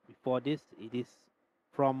before this. It is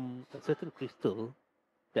from a certain crystal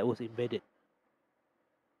that was embedded.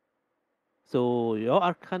 So your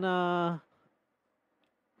Arcana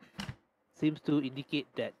seems to indicate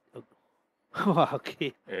that.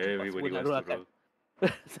 Okay. Everybody What's wants to roll.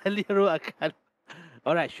 Suddenly roll Arcana.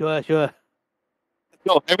 All right, sure.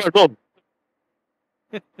 No, everyone roll.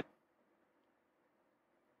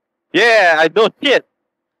 Yeah, I know shit.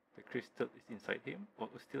 The crystal is inside him, or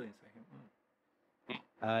still inside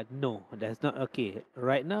him? No, that's not okay.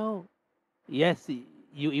 Right now, yes,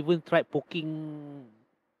 you even tried poking,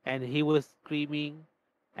 and he was screaming,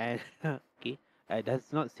 and okay,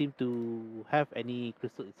 does not seem to have any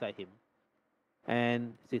crystal inside him,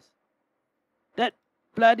 and says that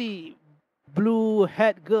bloody blue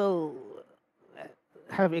hat girl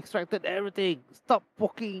have extracted everything. Stop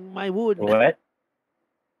poking my wound. What?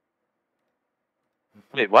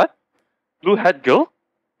 Wait, what? Blue hat girl?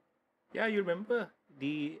 Yeah, you remember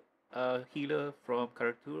the healer from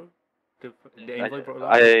Karatur? The envoy brought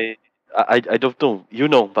along? I don't know. You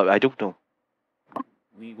know, but I don't know.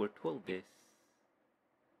 We were told this.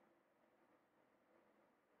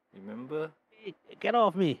 Remember? Hey, get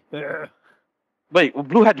off me. Wait,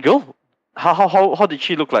 blue hat girl? How did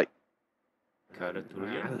she look like?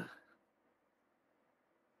 Karaturian?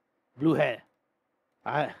 Blue hair.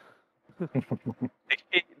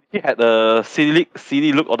 She had a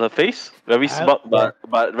silly look on her face, very smart but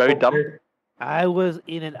very dumb. I was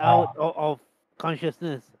in and out of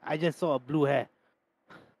consciousness. I just saw a blue hair,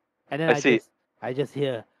 and then I see. I just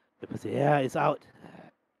hear the person. Yeah, it's out.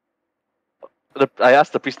 I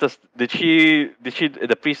asked the priestess, did she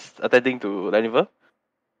the priest attending to Leniver?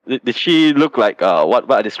 Did she look like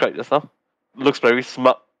what I described just now? Looks very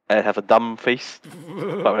smart and have a dumb face,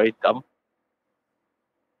 but very dumb.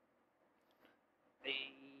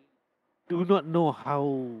 do not know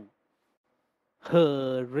how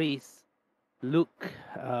her race look.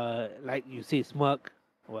 Like you say, smug.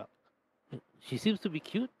 Well, she seems to be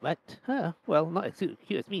cute, but well, not as cute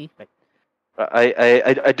as me. But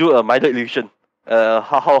I do a minor illusion.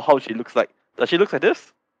 How she looks like? Does she look like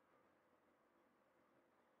this?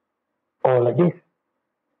 Oh, like this.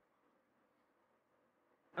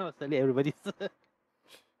 oh, suddenly everybody's.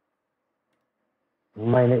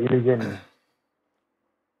 Minor illusion.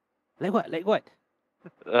 Like what? Like what?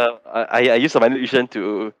 I use a minor illusion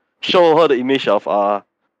to show her the image of of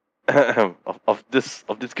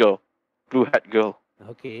this girl, blue hat girl.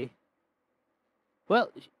 Okay. Well,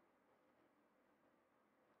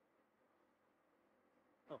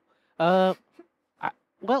 uh,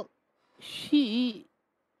 well, she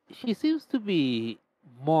seems to be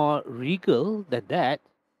more regal than that.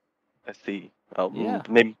 I see. Yeah.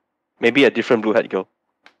 Maybe a different blue hat girl.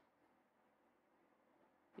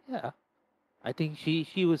 Yeah. I think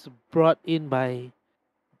she was brought in by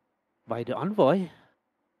the envoy.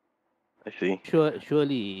 I see.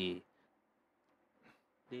 Surely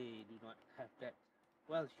they do not have that.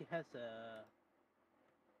 Well, she has a.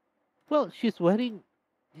 Well, she's wearing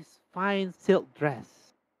this fine silk dress.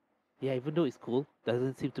 Yeah, even though it's cool,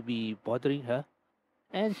 doesn't seem to be bothering her.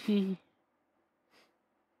 And she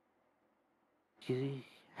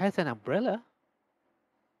has an umbrella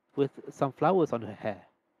with some flowers on her hair.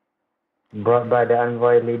 Brought by the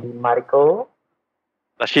envoy Lady Mariko.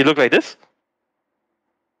 Does she look like this?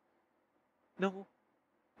 No.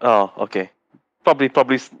 Oh, okay. Probably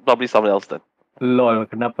someone else then. Lol,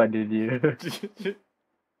 kenapa dia?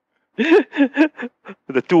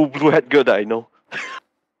 The two blue hat girl that I know.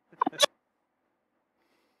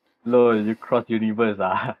 Lol, you cross universe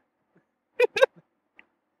ah.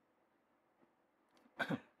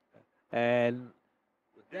 And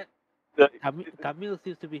that The- Camille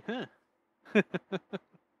seems to be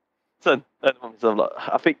Son,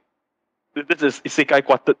 Afiq, this is Isekai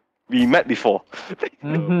Quartet. We met before.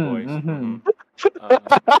 Boys. Mhm.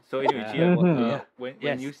 So anyway, Uh, Gian, yeah. when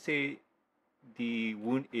Yes. you say the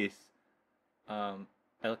wound is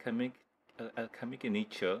alchemic in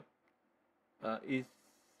nature, is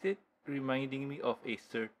it reminding me of a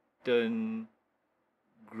certain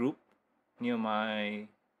group near my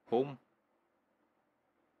home?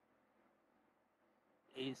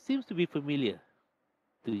 It seems to be familiar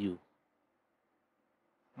to you.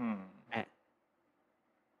 Eh.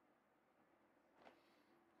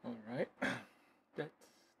 All right, that's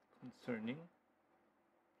concerning.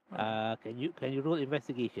 Can you roll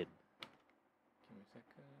investigation? Give me a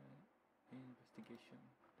second. Investigation.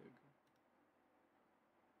 There we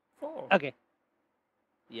go. 4. Okay.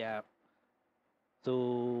 Yeah.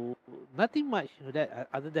 So nothing much that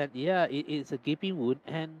other than it's a gaping wound,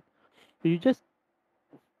 and you just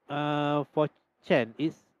for Chen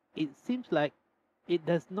it seems like it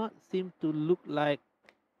does not seem to look like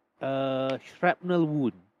a shrapnel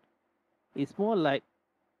wound. It's more like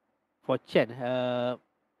for Chen.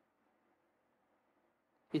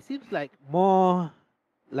 It seems like more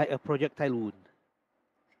like a projectile wound.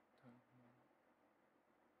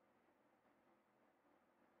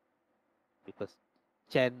 Because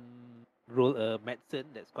Chen rolled a medicine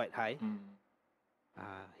that's quite high.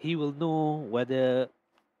 He will know whether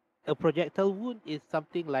a projectile wound is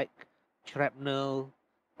something like shrapnel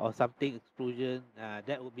or something explosion.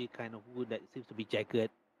 That would be kind of wound that seems to be jagged.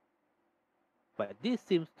 But this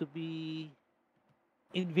seems to be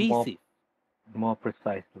invasive. More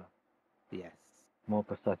precise lah. Yes. More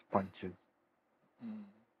precise punches.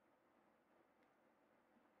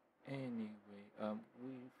 Anyway,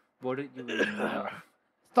 we've bothered you enough.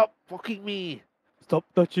 Stop poking me. Stop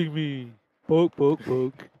touching me. Poke, poke,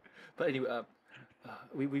 poke. But anyway,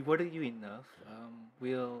 we bothered you enough.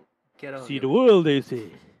 We'll get out. See of the your, world, they say.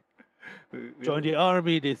 we- Join we'll, the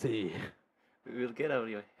army, they say. we'll get out of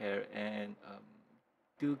your hair and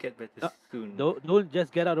do get better soon. Don't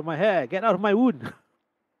just get out of my hair. Get out of my wound.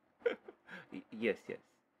 Yes.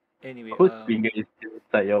 Anyway, Whose finger is still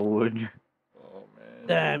inside your wound? oh man.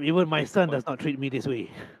 Damn, even my son Fun. does not treat me this way.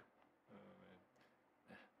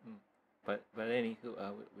 But anywho,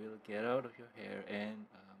 we'll get out of your hair and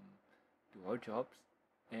do our jobs.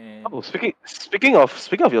 And Oh, speaking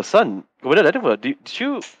of your son, did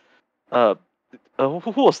you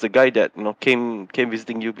who was the guy that came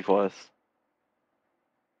visiting you before us?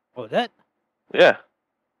 Oh, Yeah,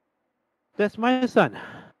 that's my son.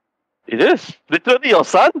 it is literally your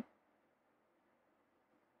son.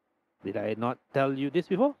 Did I not tell you this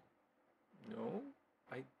before? no,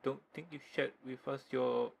 I don't think you shared with us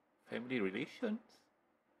your family relations.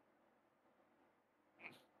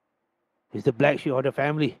 He's the black sheep of the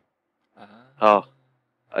family. Oh,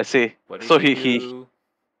 I see. What So did he do?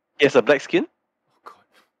 has a black skin. Oh God.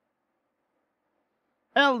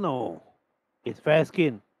 Hell no. It's fair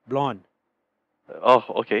skin, blonde. Oh,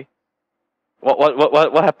 okay.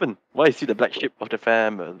 What happened? Why is he the black sheep of the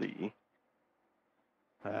family?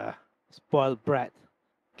 Spoiled brat.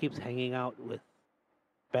 Keeps hanging out with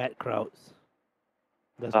bad crowds.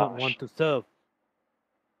 Does not Ah, want to serve.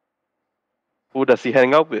 who does he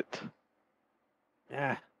hang out with?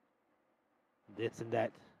 Ah, this and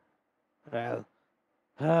that. Well,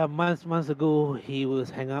 months ago, he was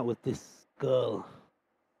hanging out with this girl.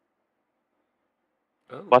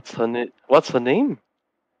 Oh. What's her name? What's her name?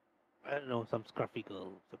 I don't know, some scruffy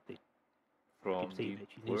girl or something. From Keep saying the that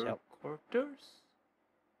she needs work help. quarters?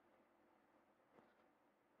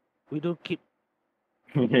 We don't keep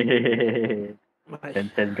Vincent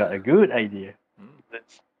much. got a good idea. Hmm.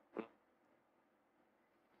 That's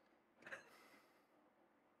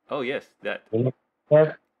Oh yes, that.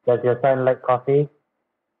 Yes. Does your son like coffee?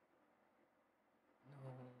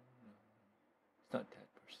 No, it's not that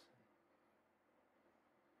person.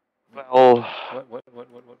 well,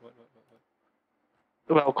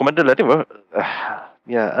 What? Commander Latimer.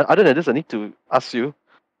 Yeah. Other than this, I need to ask you.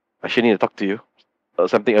 I actually need to talk to you.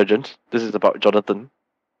 Something urgent. This is about Jonathan.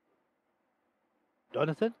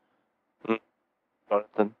 Jonathan?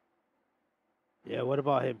 Jonathan. Yeah, what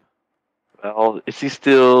about him? Well, is he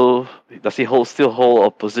still? Does he still hold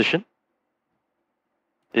a position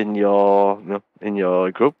in your in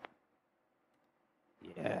your group?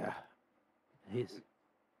 Yeah.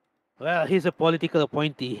 He's a political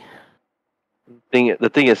appointee. The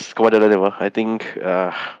thing is, Commander Latimer. I think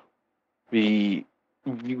we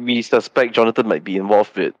suspect Jonathan might be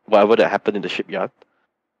involved with whatever that happened in the shipyard.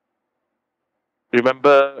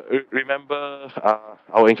 Remember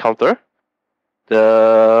our encounter?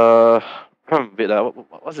 The wait,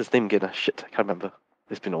 what's his name again? Shit, I can't remember.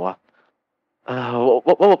 It's been a while.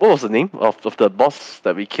 What was the name of the boss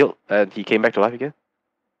that we killed and he came back to life again?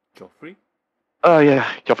 Joffrey? Oh yeah,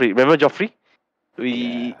 Joffrey. Remember Joffrey?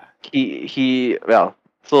 Yeah. He well.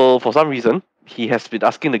 So for some reason he has been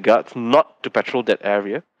asking the guards not to patrol that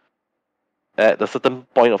area at a certain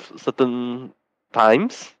point of certain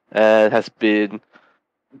times and has been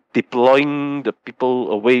deploying the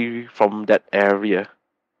people away from that area.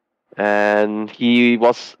 And he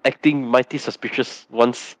was acting mighty suspicious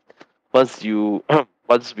once you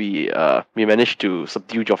once we managed to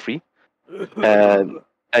subdue Joffrey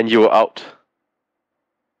and you were out.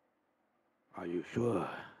 Are you sure?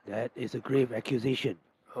 That is a grave accusation.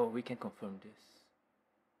 Oh, we can confirm this.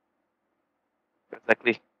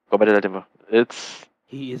 Exactly. Commander Latimer. It's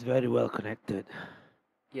He is very well connected.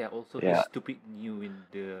 Yeah, also Yeah. he's stupid new in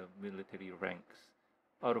the military ranks.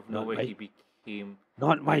 Out of Not nowhere my- he became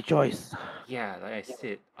Not my choice. yeah, like I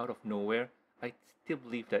said, out of nowhere, I still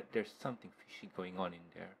believe that there's something fishy going on in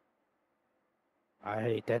there.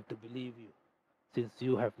 I tend to believe you, since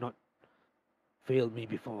you have not failed me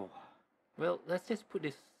before. Well, let's just put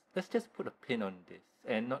a pin on this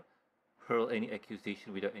and not hurl any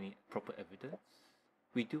accusation without any proper evidence.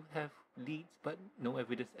 We do have leads, but no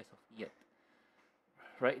evidence as of yet.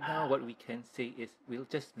 Right now, what we can say is we'll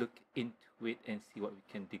just look into it and see what we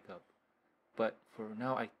can dig up. But for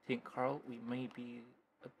now, I think, Karl, we may be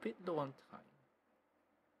a bit low on time.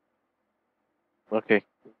 okay.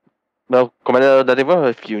 Well, Commander Latimer,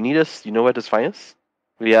 if you need us, you know where to find us.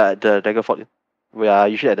 We are at the Daggerford Inn. We are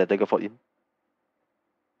usually at the Daggerford Inn.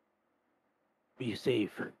 Be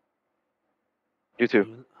safe. You too.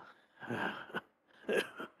 You-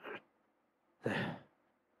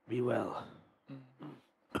 Be well.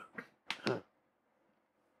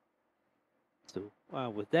 So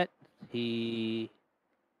with that, he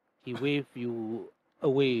waved you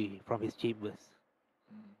away from his chambers.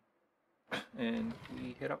 And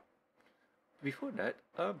we head out. Before that,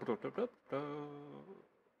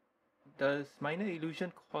 does minor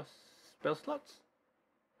illusion cost spell slots?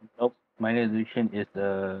 Nope. Minor illusion is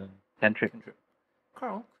a cantrip. Cantrip.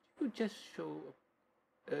 Karl, could you just show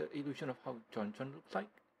illusion of how John looks like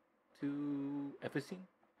to Everseen?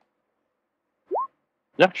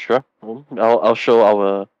 Yeah, sure. I'll show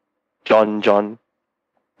our Jonathan.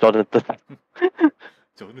 Jonathan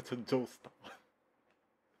Joestar.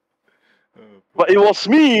 But it was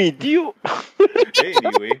me. Do you?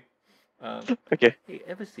 Anyway, Okay. hey,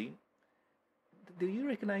 Everseen, do you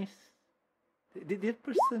recognize? Did that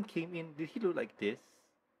person came in? Did he look like this?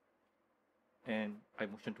 And I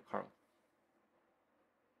motioned to Karl.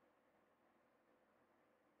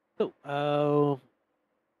 So,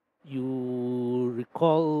 you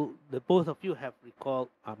recall the both of you have recalled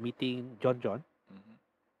meeting John. Mhm.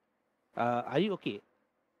 Are you okay?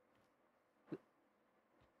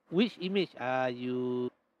 which image are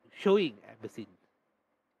you showing at the scene?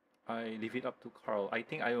 I leave it up to Karl. I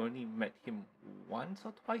think I only met him once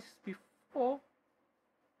or twice before.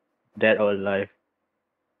 Dead or alive?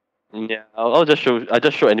 Yeah, I'll just show. I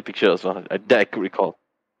just show any picture as well that I could recall.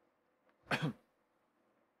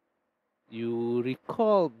 You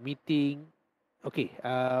recall meeting. Okay.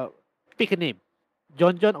 Pick a name.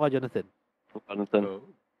 John or Jonathan. Jonathan. Oh.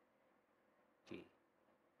 Okay.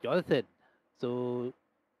 Jonathan. So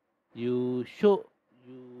you showed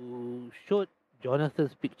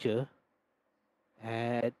Jonathan's picture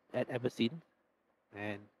at Aberdeen,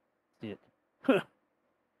 and said,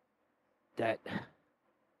 that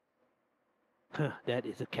that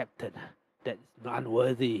is a captain that is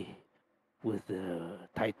unworthy with the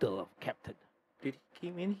title of captain. Did he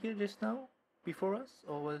came in here just now before us,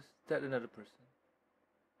 or was that another person?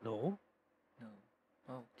 No, No.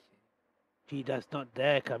 Okay. he does not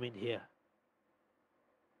dare come in here.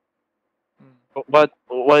 Hmm. What?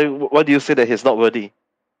 Why do you say that he's not worthy?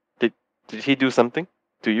 Did he do something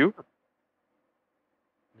to you?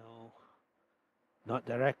 No, not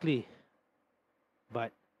directly,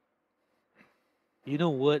 but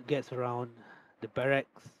word gets around the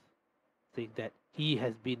barracks saying that he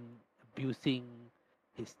has been abusing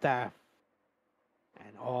his staff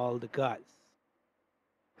and all the guards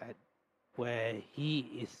at where he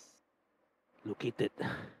is located.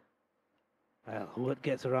 Well, word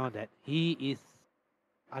gets around that he is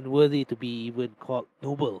unworthy to be even called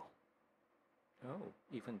noble. Oh,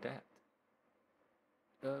 even that.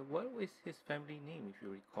 What was his family name, if you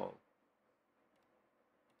recall?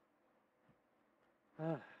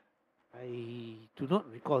 I do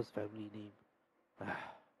not recall his family name.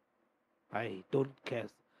 I don't care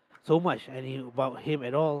so much about him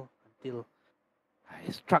at all until I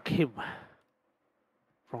struck him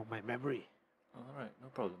from my memory. All right, no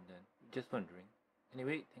problem then. Just wondering.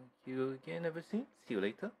 Anyway, thank you again, Everseen. See you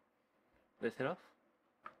later. Let's head off.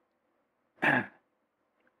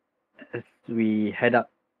 As we head up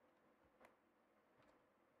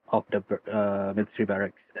of the military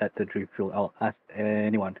barracks at the Driftfield, I'll ask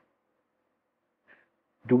anyone,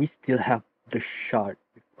 do we still have the shard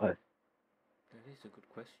with us? That is a good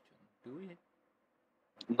question. Do we?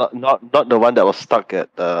 Not the one that was stuck at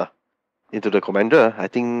into the commander. I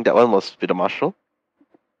think that one was with the marshal.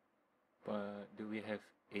 But do we have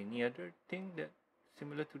any other thing that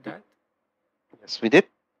similar to that? Yes, we did.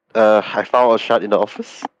 I found a shard in the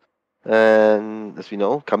office, and as we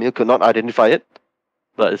know, Camille could not identify it,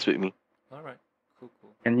 but it's with me. All right, cool.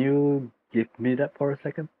 Can you give me that for a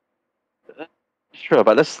second? Sure,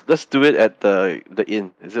 but let's do it at the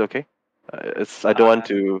inn. Is it okay? I don't want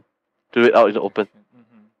to do it out in the open.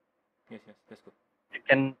 Mm-hmm. Yes, let's go. You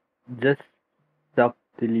can just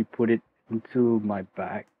subtly put it into my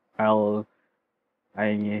bag. I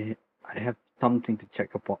have something to check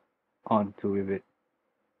onto with it.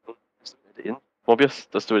 Let's do it at the inn. Morbius,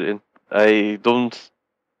 let's do it in. I don't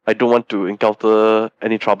want to encounter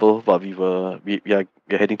any trouble while we're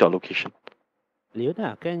heading to our location.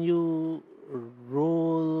 Leona, can you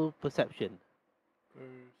roll perception?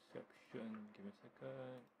 Perception. Give me a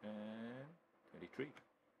second. And 23.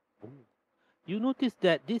 You notice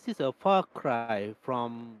that this is a far cry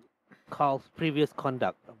from Karl's previous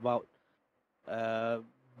conduct about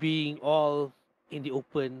being all in the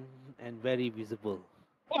open and very visible.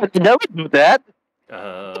 I never do that.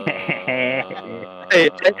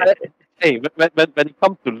 Hey, when it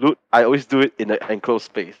comes to loot, I always do it in an enclosed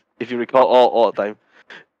space. If you recall, all the time.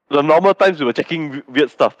 The normal times we were checking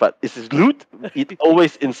weird stuff, but it's loot. It's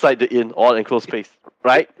always inside the inn or enclosed space,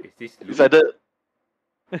 right? Is this It's loot? either.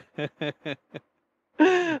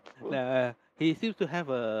 He seems to have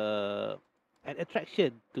an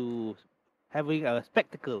attraction to having a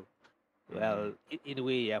spectacle. Well, in a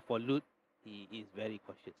way, yeah, for loot, he is very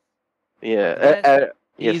cautious. Yeah.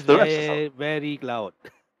 Yes, He's the rest is all. very loud.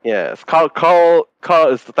 Yes, Carl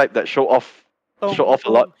is the type that show off a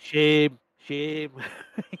lot. Shame. That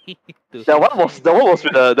one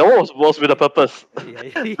was with a purpose.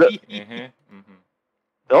 Yeah.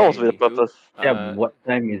 That was with a Anywho, purpose. Yeah, what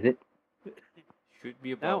time is it? Should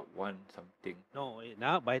be about one something. No,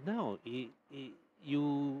 by now,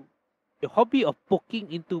 your hobby of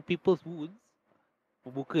poking into people's wounds,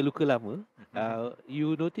 buka luka lama,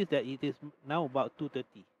 you notice that it is now about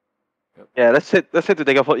 2:30. Yeah, let's head to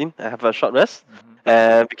Daggerford Inn. I have a short rest,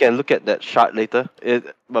 and we can look at that shard later.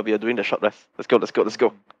 But we are doing the short rest. Let's go.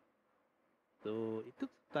 So it took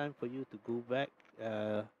time for you to go back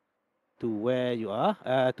to where you are,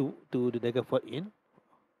 to the Daggerford Inn.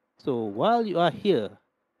 So while you are here,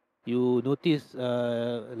 you notice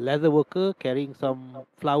a leather worker carrying some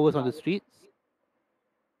flowers on the streets.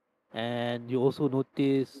 And you also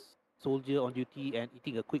notice soldier on duty and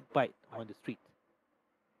eating a quick bite on the street.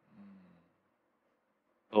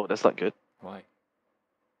 Oh, that's not good. Why?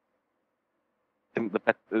 And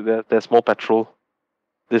there's more petrol.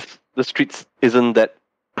 The streets isn't that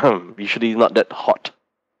usually not that hot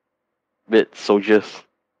with soldiers.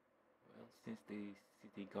 Well, since the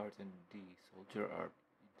city guards and the soldier are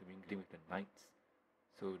intermingling with the knights,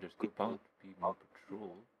 so there's bound to be more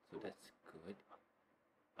patrol. So that's good.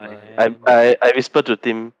 I whispered to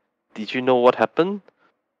Tim, did you know what happened?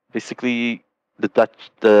 Basically,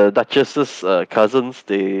 the Duchess's cousins,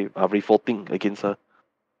 they are revolting against her.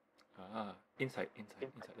 Inside.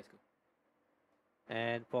 Let's go.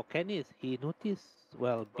 And for Canis, he noticed,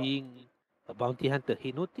 well, being a bounty hunter,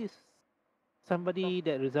 he noticed somebody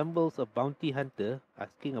that resembles a bounty hunter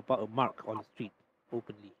asking about a mark on the street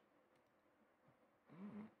openly.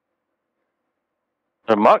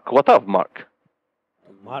 Mark? What type of mark?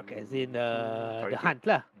 Mark as in the Target. hunt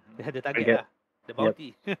lah, Mhm. the target Target. lah, the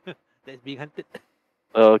bounty that's being hunted.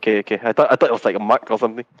 Oh, okay. I thought it was like a mark or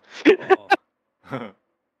something. Oh,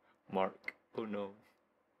 Mark. Oh no.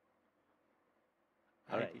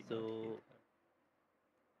 I alright, did not so hear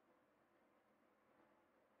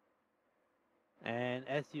and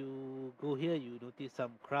as you go here, you notice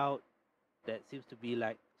some crowd that seems to be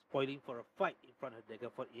like spoiling for a fight in front of the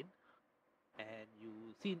Daggerford Inn, and you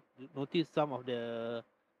notice some of the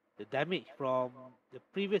damage from the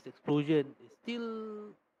previous explosion is still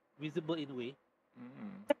visible in a way.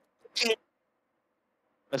 that.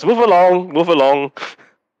 Let's move along.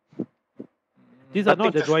 These I are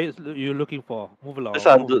not think the this- droids you're looking for. Move along.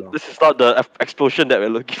 This is not the explosion that we're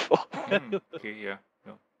looking for. Okay, yeah.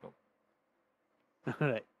 No.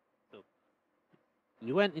 Alright. So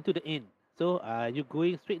you went into the inn. So are you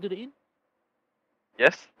going straight to the inn?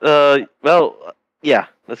 Yes. Yeah.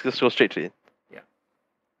 Let's just go straight to it.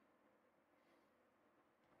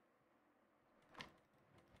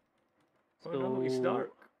 Oh no, it's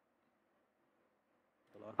dark.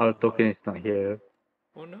 Our token is not here.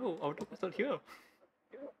 Oh no, our token's not here.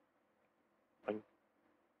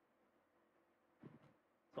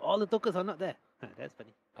 So all the tokens are not there. That's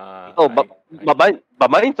funny. Oh, but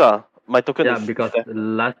mine my token Yeah, is because there.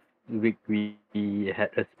 last week we had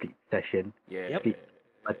a split session, Yeah. Yep. split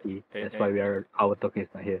party. And- That's why our token is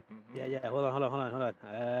not here. Mhm. Yeah. Hold on.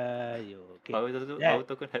 Okay. Our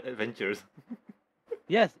token had adventures.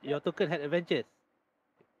 Yes, your token had adventures.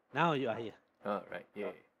 Now you are here. Alright,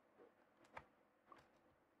 yeah.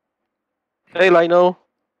 Hey, Lionel.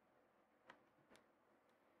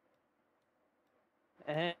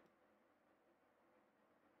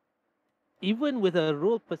 Even with a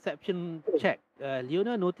roll perception check,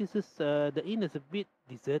 Leona notices the inn is a bit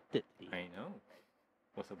deserted. I know.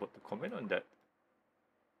 Was about to comment on that.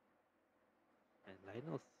 And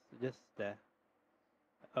Lionel's just there.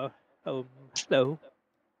 Hello. Hello,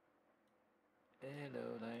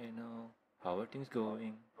 Lionel. How are things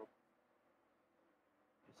going?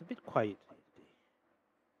 It's a bit quiet today.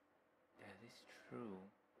 That is true.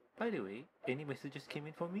 By the way, any messages came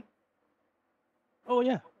in for me? Oh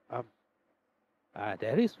yeah.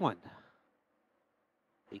 There is one.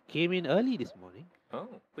 It came in early this morning. Oh,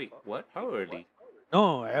 wait, what? How early?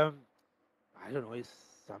 No, I don't know. It's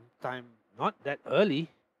sometime not that early.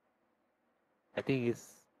 I think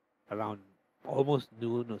it's around almost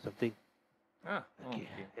noon or something. Okay.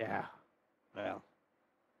 Yeah. Well.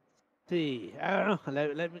 See, I don't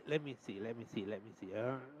know. Let me see.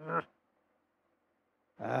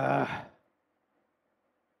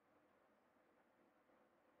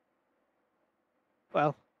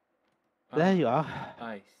 Well, there you are.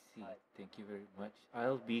 I see. Thank you very much.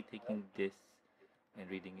 I'll be taking this and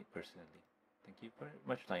reading it personally. Thank you very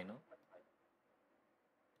much, Lionel.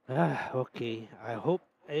 Okay. I hope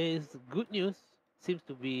it's good news. Seems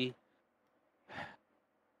to be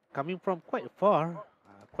coming from quite far,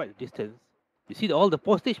 quite a distance. You see all the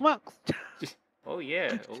postage marks? Oh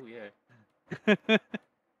yeah.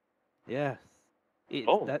 Yes.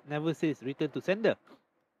 Oh. That never says return to sender.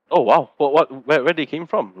 Oh wow. Where they came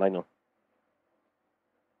from, Lionel?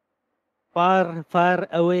 Far, far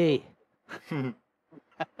away. You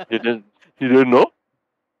didn't know?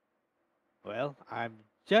 Well, I'm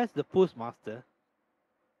just the postmaster.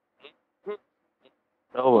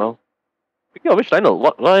 Oh well. Speaking of which, Lionel,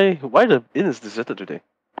 why the inn is deserted today?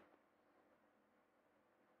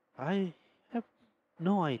 I have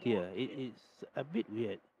no idea. It's a bit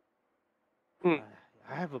weird. Hmm.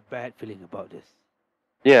 I have a bad feeling about this.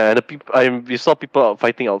 Yeah, and we saw people out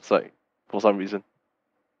fighting outside for some reason.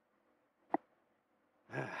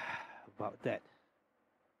 About that.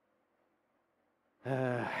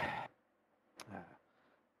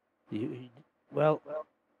 Well,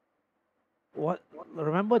 what?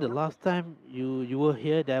 Remember the last time you were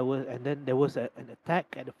here? There was an attack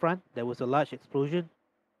at the front. There was a large explosion.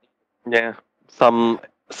 Yeah. Some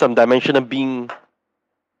dimensional being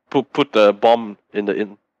put the bomb in the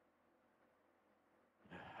inn.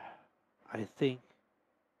 I think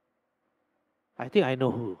I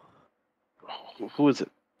know who. Who is it?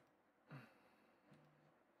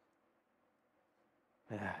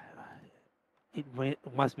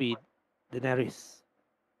 Must be Daenerys.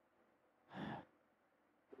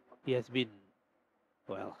 He has been,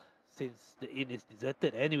 well, since the inn is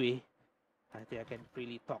deserted anyway. I think I can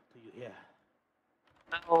freely talk to you here.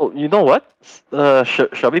 Oh, you know what?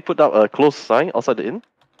 Shall we put up a close sign outside the inn?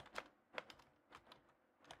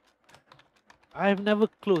 I've never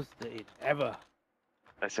closed the inn ever,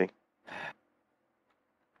 I see.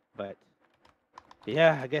 but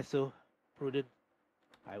yeah, I guess so. Prudent.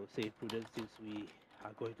 I would say prudent since we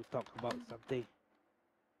are going to talk about something.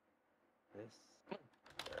 Yes.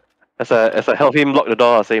 As I help him lock the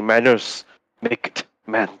door, I say manners make it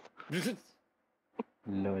man.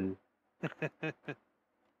 Lol.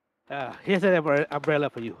 Here's an umbrella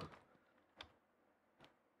for you.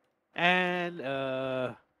 And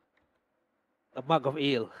a mug of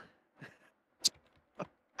ale.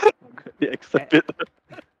 He accept it.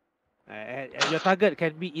 And your target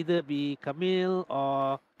can either be Camille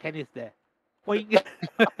or Canis there. Boing.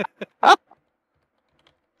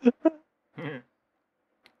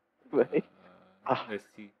 Let's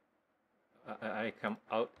see. I come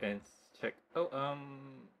out and check. Oh,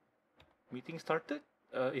 meeting started.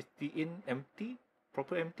 Is the inn empty?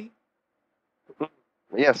 Proper empty?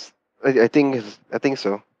 Yes, I think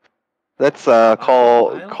so. Let's I'll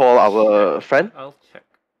call our check. friend. I'll check.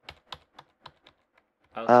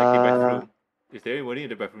 I'll check the bathroom. Is there anybody in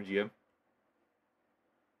the bathroom, GM?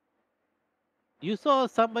 You saw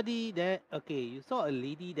somebody there. Okay, you saw a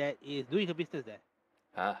lady that is doing her business there,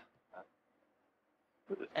 Ah,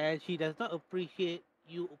 and she does not appreciate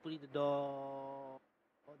you opening the door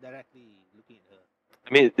directly looking at her.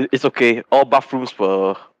 I mean, it's okay. All bathrooms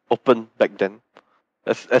were open back then,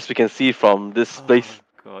 as we can see from this place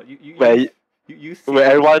God, where you say where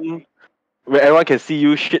everyone can see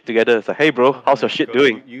you shit together. It's like, hey bro, oh how's my your shit God,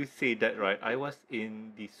 doing? You say that right. I was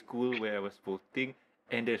in the school where I was voting,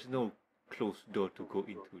 and there's no closed door to go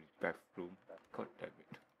into the bathroom. God damn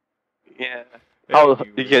it. Yeah. How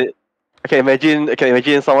Anyway. I can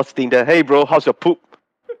imagine someone sitting there. Hey bro, how's your poop?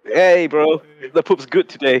 Hey bro, the poop's good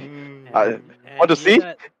today. And Want to see?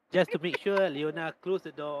 Leona, just to make sure, Leona closed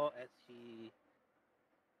the door as she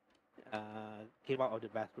came out of the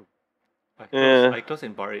bathroom. I close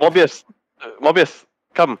and bar it. Morbius,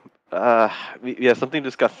 come. We have something to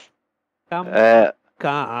discuss. Come,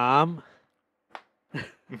 come.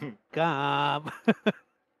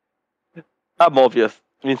 Morbius,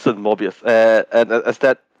 Vincent Morbius. And as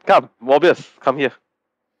that, come, Morbius, come here.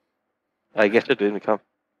 I guess you didn't come.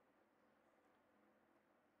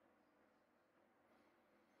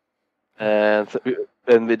 And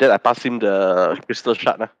with that, I pass him the crystal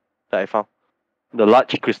shard that I found. The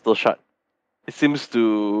large crystal shard. It seems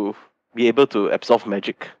to be able to absorb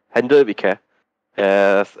magic. Handle it with care.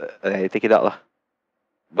 Yes, I take it out lah.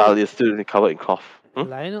 While it's still covered in cloth.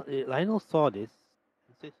 Lionel saw this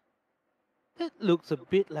and says, "That looks a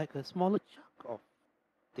bit like a smaller chunk of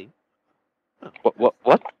thing." Huh,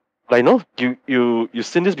 What? Lionel, you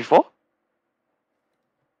seen this before?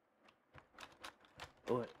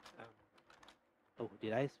 Oh,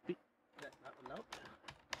 did I speak that out loud?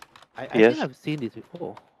 I Yes. think I've seen this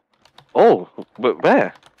before. Oh, but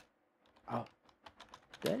where?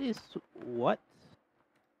 That is what?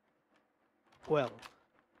 Well,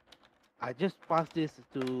 I just passed this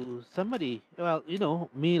to somebody. Well,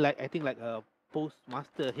 me, like I think like a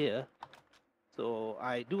postmaster here. So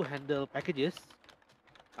I do handle packages.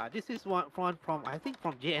 This is one from I think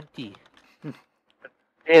from JNT.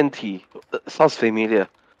 JNT. Sounds familiar.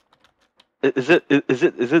 Is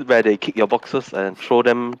it where they kick your boxes and throw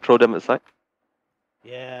them aside?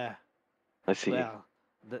 Yeah. I see. Well,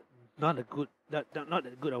 not a good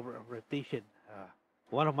of a reputation.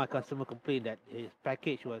 One of my customer complained that his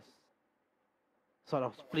package was sort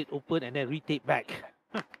of split open and then retaped back.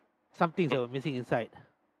 Some things that were missing inside.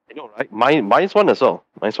 I know, right? Mine's one as well.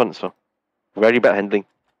 Very bad handling.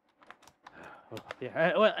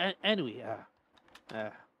 Yeah. Well, anyway.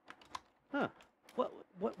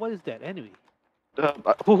 What is that anyway?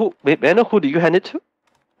 May I know who do you hand it to?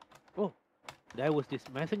 Oh, that was this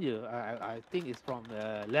messenger. I think it's from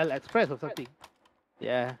Lel Express or something.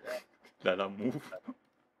 Yeah. Dalam move.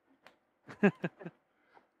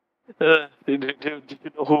 Do you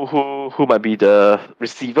know who might be the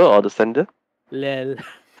receiver or the sender? Lel.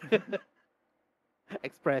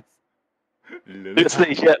 Express.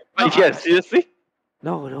 Seriously, yeah, No, seriously.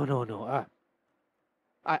 no.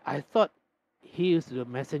 I thought he is the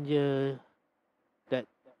messenger that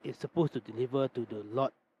is supposed to deliver to the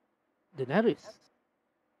Lord Daenerys.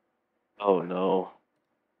 Oh no.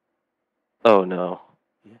 Oh no.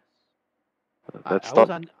 Yes. That's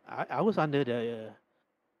not. I was under the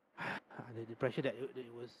under the impression that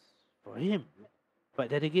it was for him. But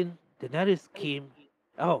then again, Daenerys came.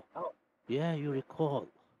 Oh, yeah, you recall.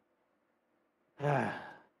 Ah,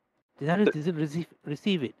 Daenerys didn't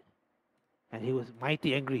receive it, and he was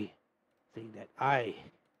mighty angry, saying that I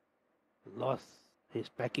lost his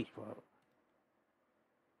package for.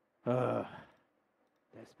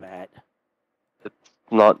 That's bad.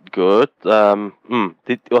 Not good.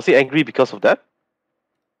 Was he angry because of that?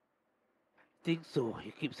 Think so.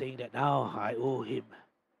 He keeps saying that now I owe him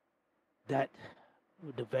that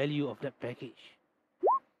the value of that package.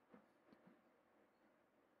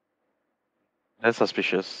 That's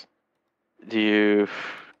suspicious. Do you?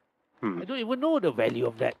 I don't even know the value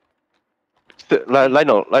of that.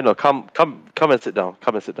 Lionel, come and sit down.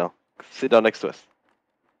 Come and sit down. Sit down next to us.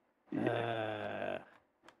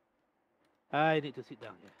 I need to sit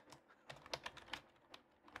down here.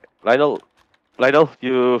 Lionel,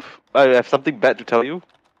 I have something bad to tell you.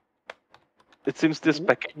 It seems this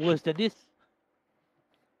package, Worse than this.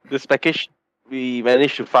 we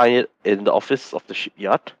managed to find it in the office of the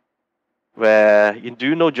shipyard. Where do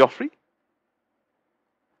you know Joffrey?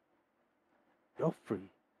 Joffrey.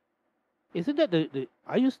 Isn't that the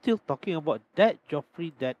are you still talking about that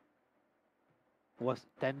Joffrey that was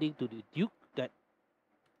tending to the Duke, that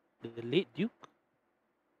the late Duke,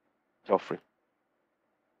 Joffrey.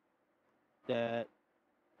 the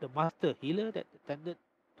master healer that tended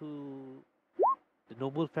to the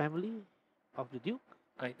noble family of the Duke?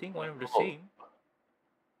 I think one of the same.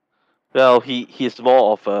 Well, he's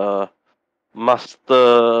more of a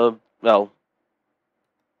master. Well,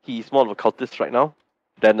 he's more of a cultist right now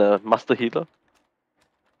than a master healer.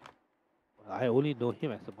 I only know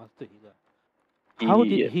him as a master healer. How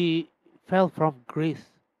did he fell from grace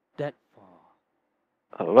that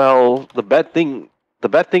far? Well, the bad thing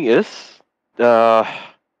is,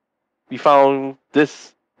 we found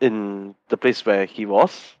this in the place where he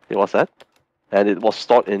was at, and it was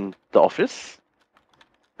stored in the office.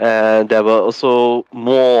 And there were also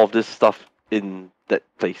more of this stuff in that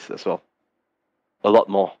place as well. A lot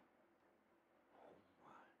more.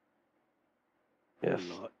 Yes.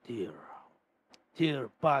 Oh Lord, dear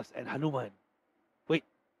Bas and Hanuman. Wait,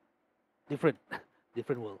 different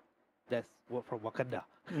world. That's what from Wakanda.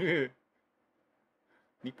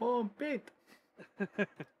 Nippon Pit.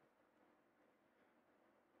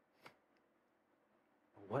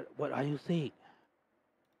 What are you saying?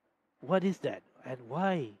 What is that? And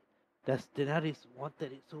why does Daenerys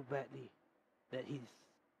wanted it so badly that he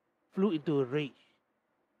flew into a rage?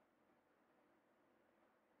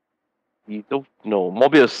 You don't know.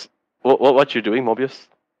 Morbius. What you doing, Morbius?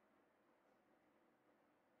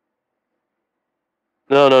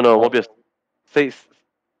 No, Morbius. Say.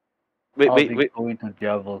 I'll be Wait. going to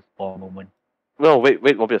Devils for a moment. No, wait,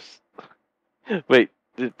 Morbius. Wait.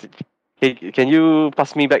 Can you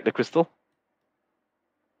pass me back the crystal?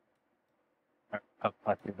 I'll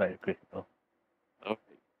pass it back to Crystal. Okay.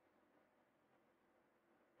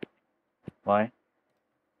 Why?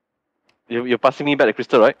 You're passing me back the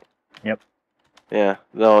crystal, right? Yep. Yeah.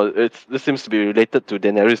 No, this seems to be related to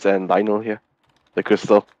Daenerys and Lionel here. The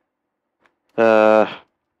crystal.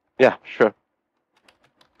 Yeah, sure.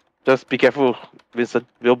 Just be careful, Vincent.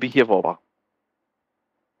 We'll be here for a while.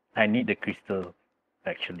 I need the crystal,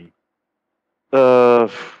 actually.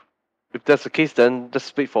 If that's the case, then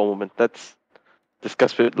just wait for a moment. Let's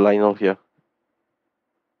discuss with Lionel here.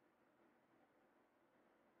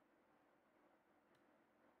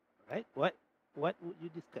 Right? What would you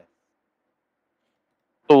discuss?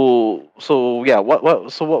 So yeah,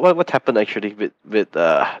 what happened actually with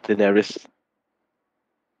Daenerys?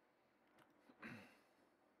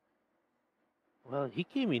 Well, he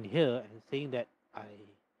came in here and saying that I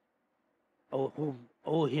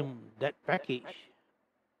owe him that package,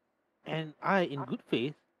 and I, in good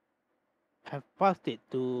faith, have passed it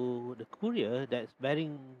to the courier that's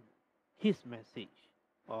bearing his message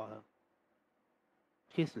or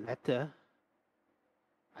his letter.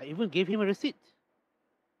 I even gave him a receipt.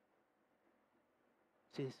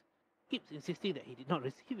 Since keeps insisting that he did not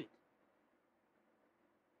receive it.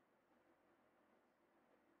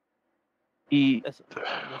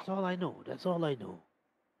 That's all I know.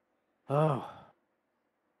 Oh,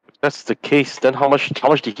 that's the case, then how much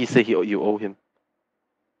did he say you owe him?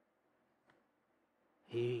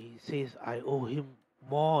 He says I owe him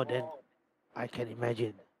more than I can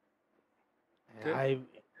imagine. And That,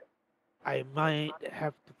 I might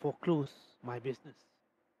have to foreclose my business.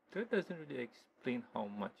 that doesn't really explain how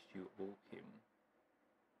much you owe him.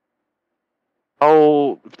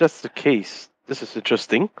 Oh, if that's the case, this is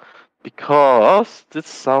interesting, because this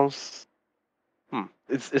sounds.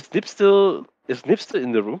 Is Nip still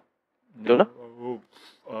in the room? Leona?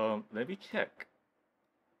 Let me check.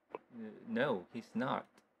 No, he's not.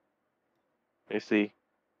 I see.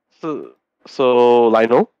 So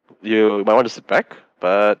Lionel, you might want to sit back,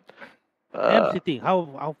 but I am sitting.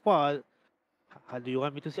 How far? How do you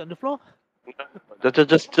want me to sit on the floor?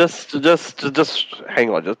 just hang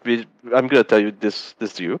on. I'm gonna tell you this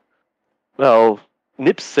to you. Well,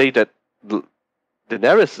 Nips say that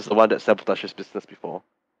Daenerys is the one that sabotaged his business before,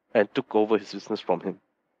 and took over his business from him.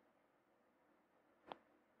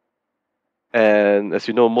 And as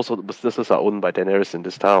you know, most of the businesses are owned by Daenerys in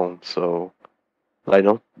this town. So,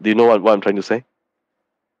 Lionel, do you know what I'm trying to say?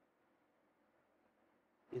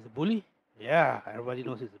 He's a bully. Yeah, everybody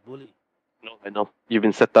knows he's a bully. No, I know. You've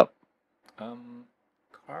been set up.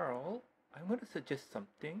 Karl, I'm going to suggest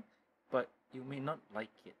something, but you may not like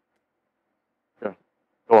it.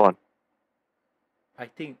 Go on. I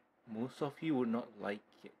think most of you would not like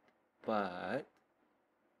it, but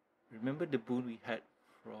remember the boon we had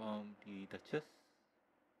from the Duchess?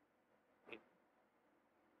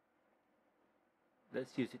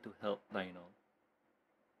 Let's use it to help Lionel.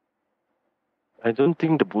 I don't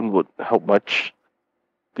think the boon would help much,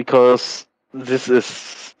 because this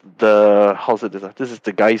is this is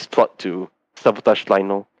the guy's plot to sabotage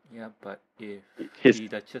Lionel. Yeah, but if His the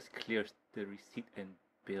Duchess clears the receipt and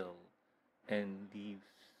bill and leaves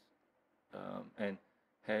and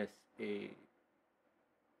has a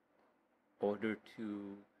order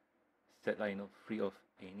to set Lionel free of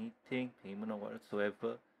anything, payment or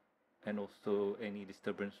whatsoever, and also any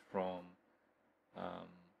disturbance from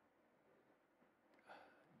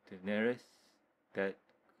Daenerys, that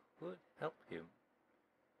could help him.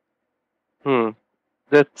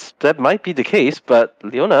 that might be the case, but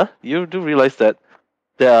Leona, you do realize that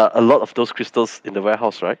there are a lot of those crystals in the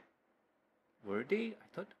warehouse, right? Were they?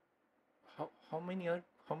 I thought. How many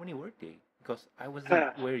were they? Because I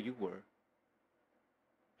wasn't where you were.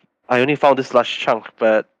 I only found this large chunk,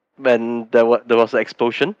 but when there was an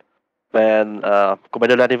explosion, when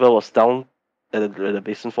Commander Laniver was down at the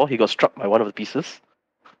basement floor, he got struck by one of the pieces.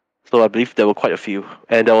 So I believe there were quite a few,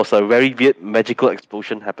 and there was a very weird magical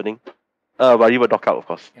explosion happening. While you were knocked out, of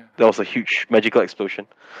course. Yeah. There was a huge magical explosion.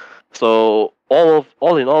 So all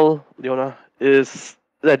in all, Leona,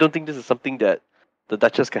 I don't think this is something that the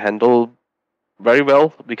Duchess can handle very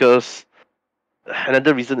well, because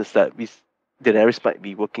another reason is that Daenerys might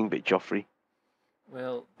be working with Joffrey.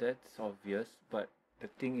 Well, that's obvious, but the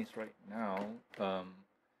thing is, right now,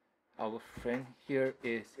 our friend here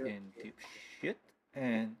is in deep shit,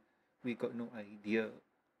 and we got no idea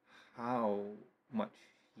how much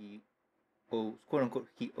he owes, quote unquote,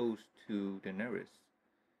 he owes to Daenerys.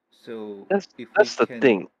 So That's if that's we the can,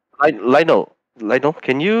 thing. Lionel,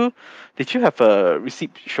 did you have a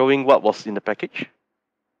receipt showing what was in the package?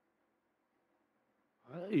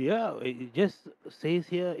 Yeah, it just says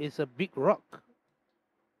here it's a big rock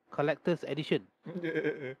collector's edition.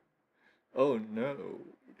 oh no,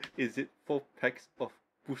 is it 4 packs of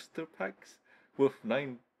booster packs worth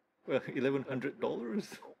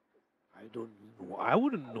 $1,100? I don't know. I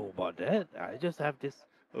wouldn't know about that. I just have this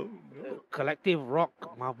Oh no. collective rock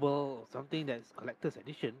marble, something that's collector's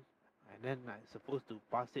edition, and then I'm supposed to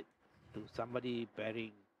pass it to somebody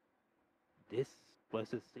bearing this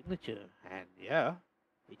person's signature, and yeah,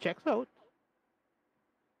 it checks out.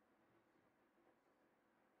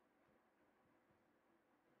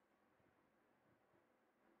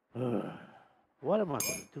 What am I going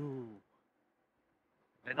to do?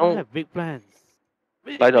 I I don't. have big plans.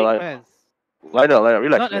 Big Lionel, plans. Lionel, relax.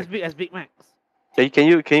 Not relax. as big as Big Macs.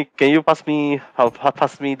 Can you pass me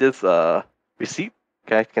this receipt?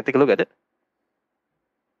 Can I take a look at it?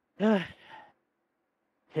 Yeah.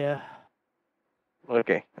 Yeah.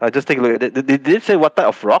 Okay, I'll just take a look at it. Did it say what type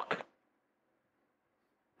of rock?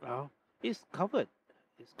 Well, it's covered.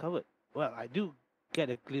 It's covered. Well, I do get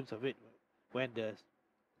a glimpse of it when the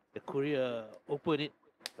courier opened it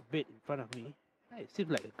a bit in front of me. It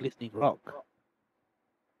seems like a glistening rock.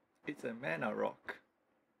 It's a mana rock.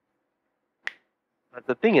 But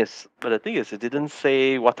the thing is, it didn't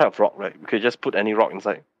say what type of rock, right? We could just put any rock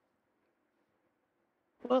inside.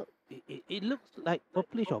 Well, it looks like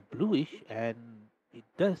purplish or bluish, and it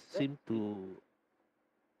does seem to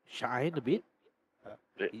shine a bit.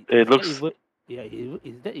 It Is that looks. even, yeah,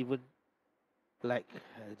 is that even like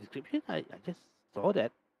a description? I just saw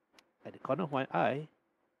that at the corner of my eye.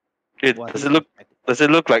 while Does he it look? was at it. Does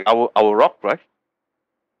it look like our rock, right?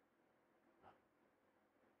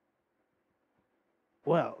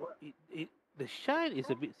 Well, the shine is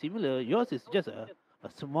a bit similar. Yours is just a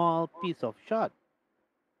small piece of shot.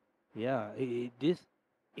 Yeah, this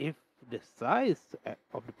if the size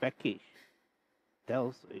of the package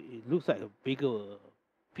tells, it looks like a bigger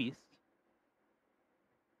piece.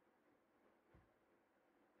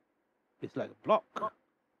 It's like a block.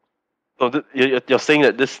 So you're saying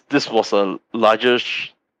that this was a larger.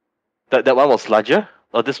 That one was larger,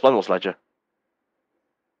 or this one was larger?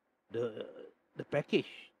 The the package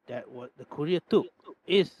that what the courier took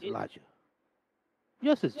is larger.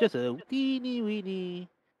 Yours is just a teeny weeny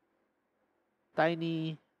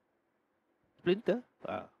tiny splinter.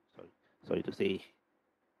 Sorry to say.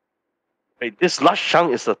 Wait, this large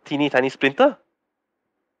chunk is a teeny tiny splinter.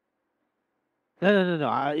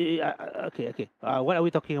 No. Okay. What are we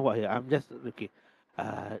talking about here? I'm just okay.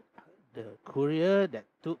 Uh, the courier that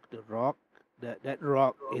took the rock, that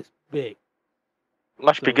rock is big.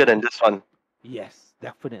 Much bigger So than this one. yes,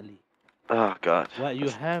 definitely. Oh god. What you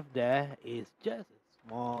have there is just a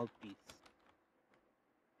small piece.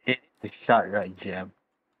 It's a shard, right, Jam?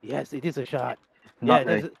 Yes, it is a shard. It's not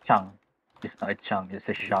that's a chunk. It's not a chunk. It's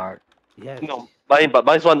a shard. yes. No, but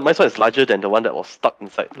my one is larger than the one that was stuck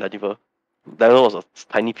inside Ladiver. That one was a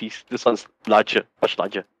tiny piece. This one's larger, much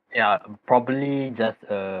larger. Yeah, probably just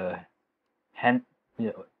a hand.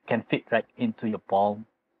 Can fit right into your palm.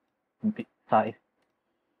 Big size.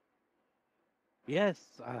 Yes,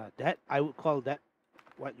 that I would call that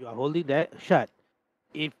what you are holding there a shard.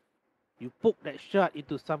 If you poke that shard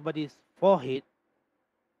into somebody's forehead,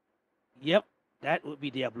 yep, that would be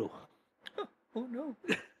Diablo. Oh no.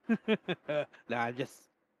 Nah,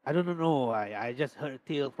 I don't know. I just heard a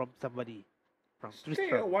tale from somebody from Stay a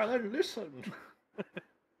Tristram. while and listen.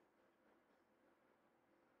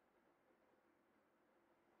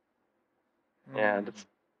 Yeah, Hmm.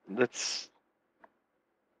 that's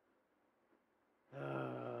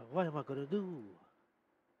What am I gonna do?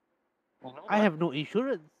 you know I what? have no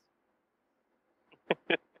insurance.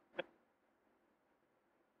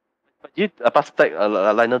 But you pass back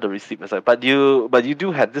Lionel the receipt. It's like, but you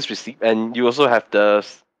do have this receipt, and you also have the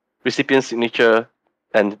recipient signature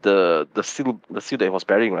and the seal that he was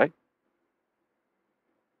bearing, right?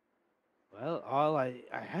 Well, all I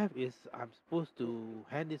have is I'm supposed to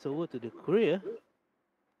hand this over to the courier,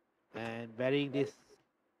 and bearing this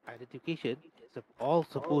identification, it's all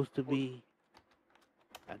supposed to be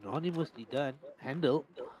anonymously handled.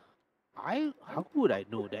 How would I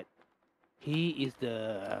know that he is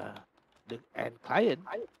the end client?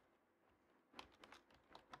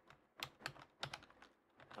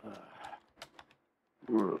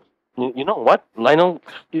 Uh, You know what, Lionel?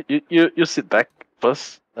 You sit back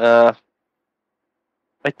first.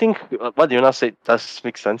 I think what Leona said does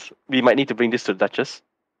make sense. We might need to bring this to the Duchess.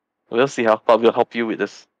 We'll see how we'll help you with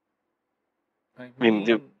this. I mean,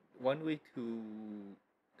 mean, one way to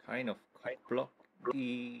kind of block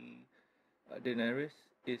the Daenerys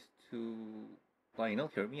is to, Lionel,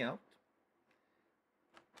 hear me out.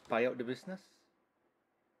 Buy out the business.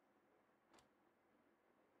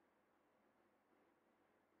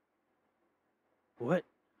 what?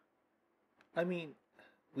 I mean,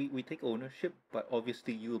 we take ownership, but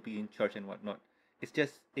obviously you will be in charge and whatnot. It's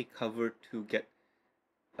just a cover to get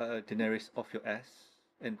Daenerys off your ass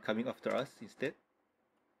and coming after us instead.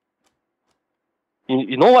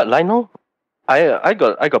 You know what, Lionel? I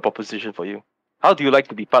got a proposition for you. How do you like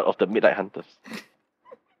to be part of the Midnight Hunters?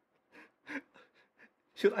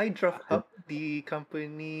 Should I draft up the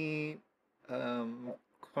company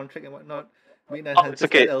contract and whatnot? Midnight Oh, Hunters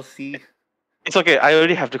it's okay. LLC. It's okay. I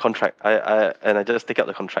already have the contract. I just take out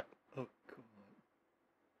the contract. Oh god.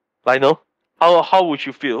 Lionel, how would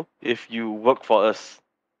you feel if you work for us?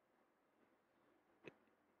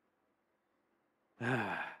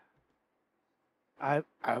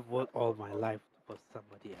 I've worked all my life for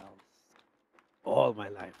somebody else. All my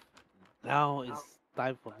life. Now it's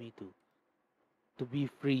time for me to be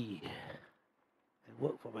free and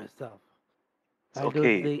work for myself. It's I don't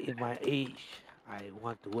okay. think in my age I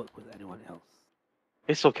want to work with anyone else.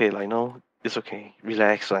 It's okay, Lionel. It's okay.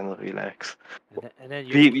 Relax, Lionel. Relax. And then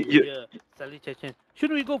We- you we- will you- hear suddenly Chen,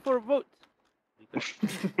 shouldn't we go for a vote?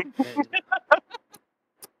 Then-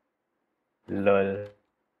 Lol.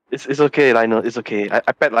 It's okay, Lionel. It's okay.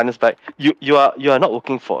 I pat Lionel's back. You are not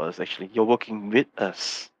working for us actually. You're working with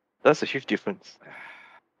us. That's a huge difference.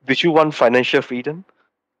 Did you want financial freedom?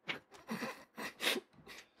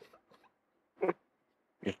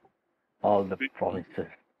 All the promises.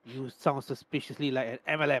 You sound suspiciously like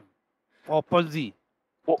an MLM or Ponzi.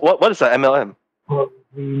 What is an MLM? Oh,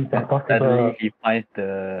 it's impossible. Suddenly he finds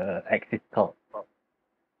the exit code,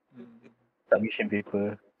 Mm. submission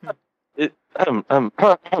paper. It,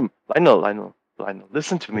 Lionel,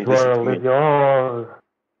 listen to me, The listen to world me. is yours.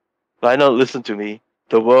 Lionel, listen to me.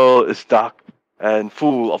 The world is dark and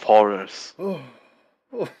full of horrors. Oh.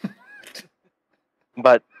 Oh.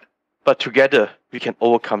 But together we can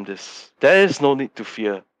overcome this. There is no need to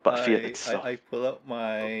fear, but fear itself. I pull out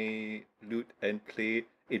my lute and play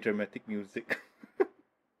a dramatic music.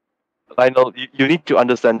 Lionel, you need to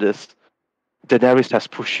understand this. Daenerys has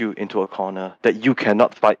pushed you into a corner that you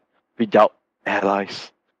cannot fight without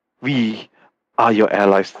allies. We are your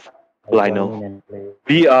allies, I Lionel. join in and play.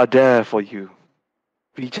 We are there for you.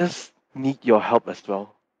 We just need your help as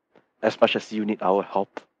well, as much as you need our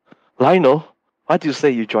help. Lionel, why do you say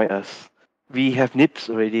you join us? We have nips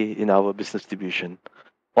already in our business division.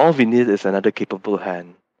 All we need is another capable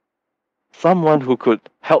hand. Someone who could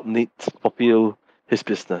help Nips fulfill his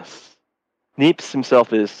business. Nips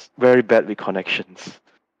himself is very bad with connections.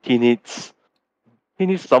 He needs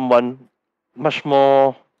someone much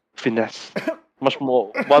more finesse.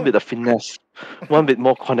 One bit of finesse. One bit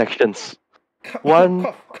more connections. One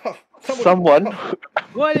someone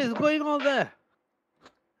What is going on there?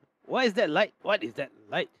 What is that light? What is that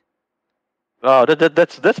light?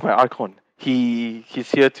 that's my icon.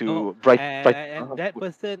 He's here to No, bright and that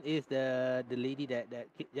person is the lady that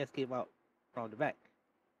just came out from the back.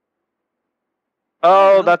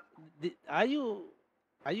 Oh, Lionel, that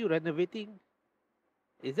are you renovating?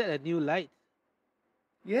 Is that a new light?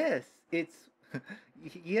 Yes, it's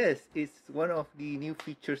it's one of the new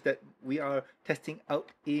features that we are testing out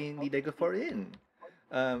in the Daggerford Inn.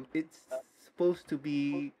 It's supposed to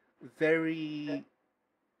be very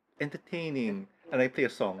entertaining, and I play a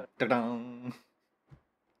song. Ta-dang!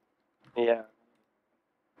 yeah.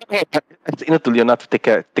 It's enough to Leona to take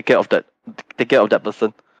care of that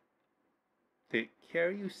person. Take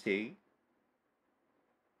care, you say?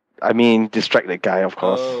 I mean, distract that guy, of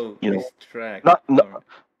course. Oh, You know, distract. not Alright.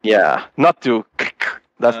 yeah, not to.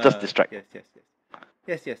 That's just distract.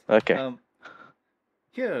 Yes. Okay.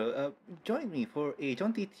 Here, join me for a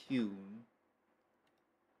jaunty tune.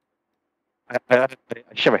 I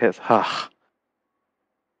shake my head.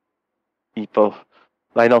 People,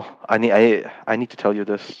 Lionel, I need to tell you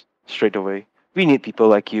this straight away. We need people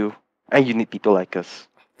like you, and you need people like us.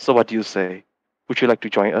 So what do you say? Would you like to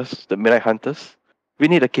join us, the Midnight Hunters? We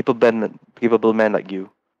need a capable man like you,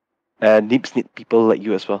 and Nips need people like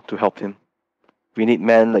you as well to help him. We need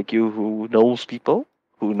men like you who knows people,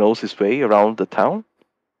 who knows his way around the town,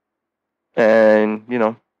 and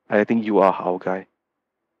I think you are our guy.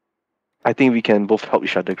 I think we can both help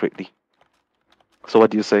each other greatly. So what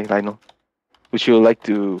do you say, Lionel? Would you like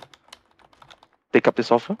to take up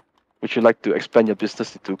this offer? Would you like to expand your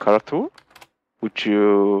business into Karatur? Would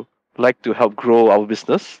you like to help grow our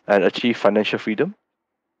business and achieve financial freedom?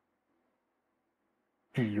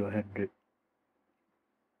 100.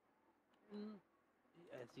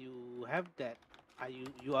 As you have that,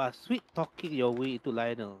 you are sweet talking your way to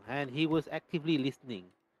Lionel, and he was actively listening.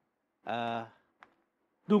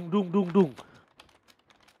 Doom, doom, doom, doom.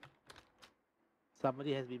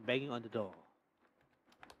 Somebody has been banging on the door.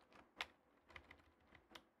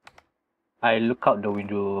 I look out the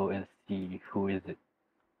window and see who is it.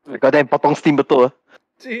 Goddamn potong steam betul ah.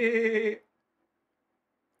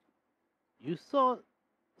 You saw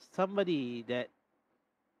somebody that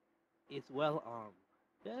is well armed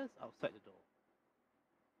just outside the door.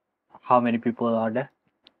 How many people are there?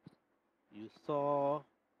 You saw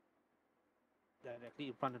directly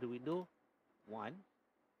in front of the window one,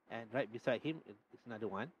 and right beside him is another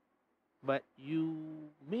one. But you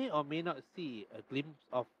may or may not see a glimpse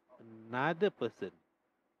of another person.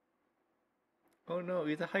 Oh no,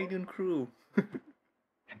 it's a High Noon crew.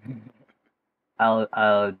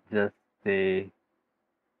 I'll just say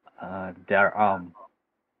there are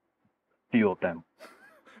few of them.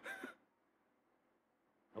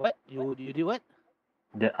 What? You did what?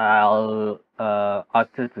 I'll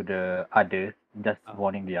utter to the others, just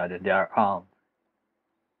warning the others. They are armed,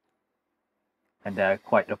 and there are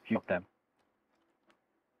quite a few of them.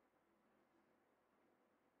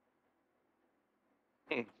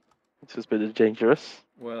 This is a bit dangerous.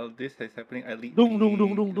 Well, this is happening. I lead Dum, the dum,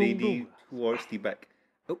 dum, dum, dum, lady dum. towards the back.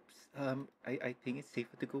 Oops. I think it's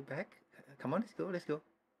safer to go back. Come on, let's go.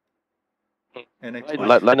 And I push,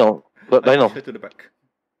 Lionel, I Lionel, push her to the back.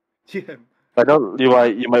 GM. Lionel,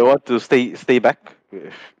 you might want to stay back.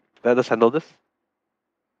 Let us handle this.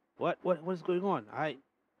 What's going on?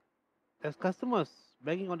 There's customers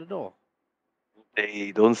banging on the door.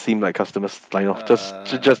 They don't seem like customers, Lionel. Uh,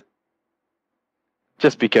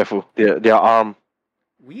 Just be careful. They are armed.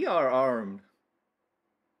 We are armed.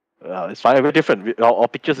 It's fine. We're different. Our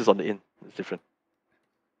pictures is on the in. It's different.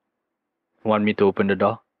 Want me to open the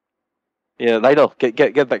door? Yeah, Lionel, get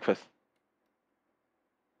back first.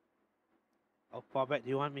 How far back do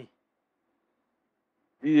you want me?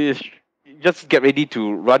 Yes. Just get ready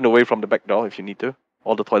to run away from the back door if you need to,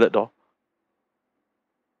 or the toilet door.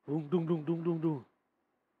 Doom, doom, doom, doom, doom, doom.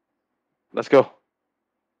 Let's go.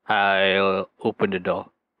 I'll open the door.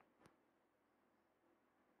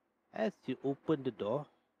 As you open the door,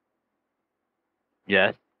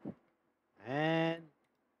 Yes. and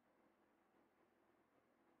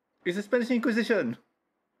It's the Spanish Inquisition.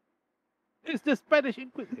 it's the Spanish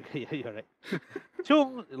Inquisition. Yeah, you're right.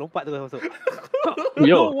 Chung, lompat tu masuk.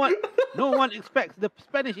 Yo. No one expects the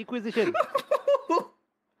Spanish Inquisition.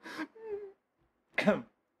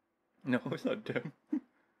 No, it's not them.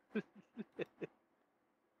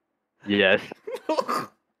 Yes.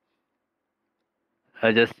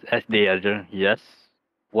 I just as they adjourn. Yes.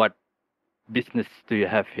 What business do you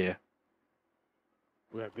have here?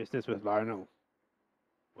 We have business with Lionel.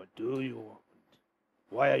 What do you want?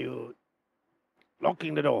 Why are you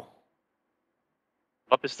locking the door?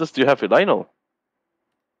 What business do you have with Lionel?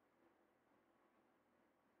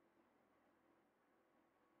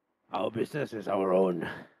 Our business is our own.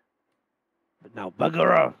 But now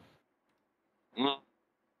bugger off.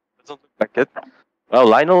 Doesn't look like it. Well,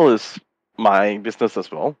 Lionel is my business as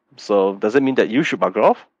well. So does it mean that you should bugger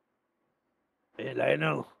off? Hey,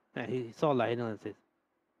 Lionel. And he saw Lionel and says,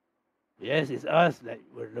 yes, it's us that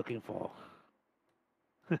we're looking for.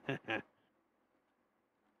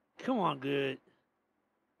 Come on, good.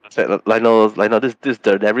 Said Lionel, this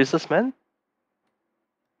the Darius man?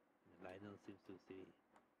 Lionel seems to say,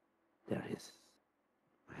 there is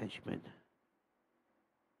henchman.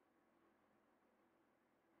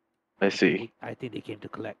 I see. I think they came to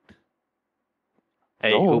collect. I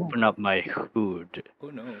No. open up my hood. Oh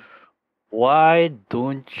no. Why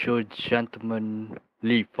don't you gentlemen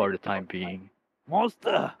leave for the time being?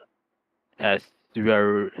 Monster! As we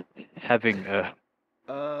are having a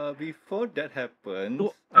Before that happens,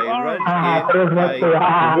 Oh, I run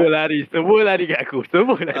in. semua lari kat aku.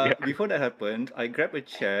 Before that happens, I grab a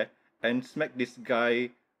chair and smack this guy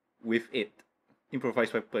with it.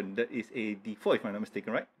 Improvised weapon. That is a D4 if I'm not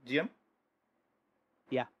mistaken, right? GM?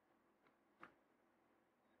 Yeah.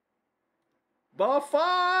 Bar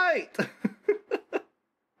fight!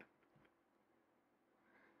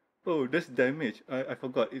 Oh, that's damage. I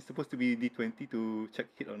forgot. It's supposed to be D20 to check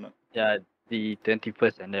hit or not. Yeah, the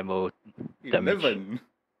 21st and then we'll damage. 11.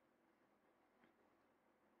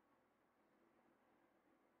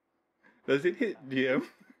 Does it hit, GM?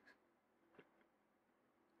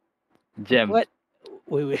 Gem. What?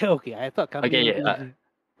 Wait, okay. I thought Camille Okay,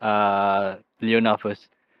 Leona first.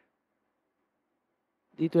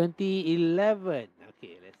 D20 11.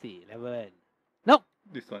 Okay, let's see. 11. Nope.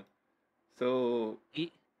 This one. So,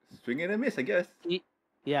 He, swing and a miss, I guess.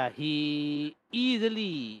 yeah, he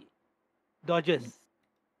easily dodges.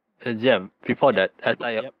 Gem, before that, as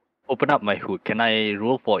I Yep. open up my hood, can I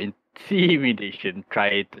roll for intimidation?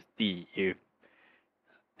 Try to see if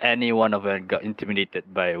any one of them got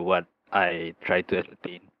intimidated by what I tried to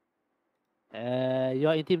ascertain.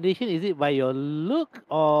 Your intimidation, is it by your look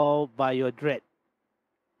or by your dread?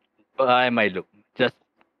 By my look, just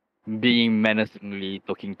being menacingly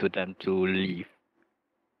talking to them to leave.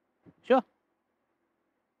 Sure.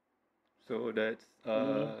 So that's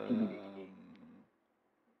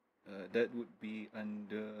that would be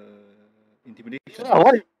under intimidation.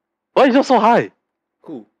 Yeah, why is yours so high?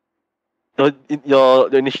 Cool.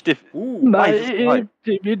 Your initiative. Ooh. Why My is it so high?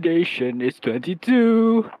 intimidation is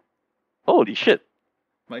 22. Holy shit!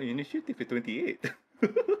 My initiative is 28.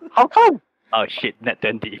 How come? Oh shit, not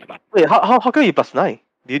 20. Wait, how come you +9?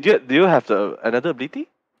 Do you have another ability?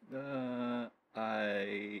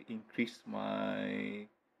 I increased my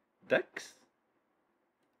dex.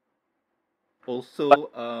 Also,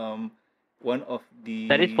 one of the.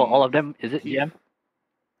 That is for all of them, is it, thief- GM?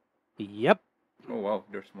 Yep. Oh wow,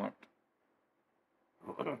 they're smart.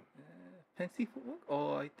 Fancy footwork,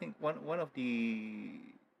 or I think one of the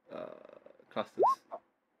classes.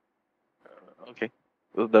 Okay,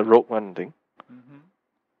 the rogue one thing. Mm-hmm.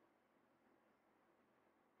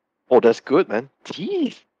 Oh, that's good, man.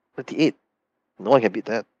 Jeez, 28. No one can beat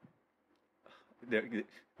that.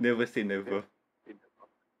 Never say never.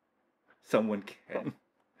 Someone can.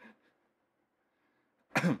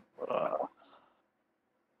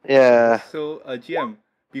 Yeah. So, GM,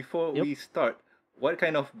 before Yep. we start, what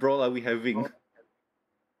kind of brawl are we having?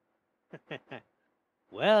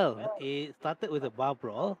 Well, it started with a bar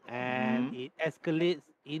brawl and Mhm. it escalates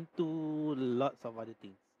into lots of other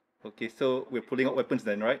things. Okay, so we're pulling out weapons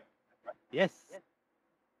then, right? Yes.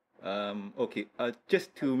 Okay.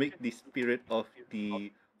 Just to make the spirit of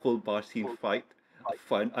the whole bar scene fight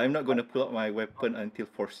fun, I'm not gonna pull out my weapon until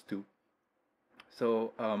forced to.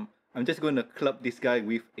 So I'm just gonna club this guy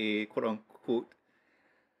with a quote unquote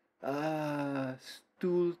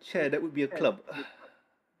stool chair. That would be a club.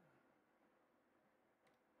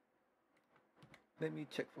 Let me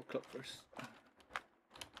check for club first.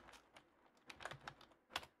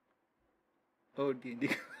 Oh, D&D.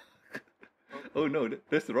 Oh no,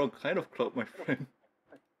 that's the wrong kind of club, my friend.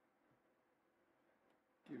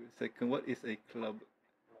 Give me a second. What is a club?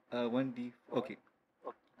 1D. Okay.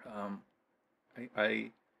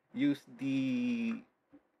 I use the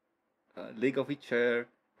leg of a chair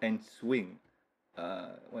and swing.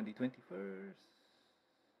 1D20 first.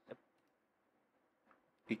 Yep.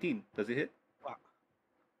 18. Does it hit? Wow.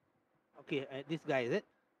 Okay, this guy is it?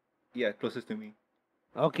 Yeah, closest to me.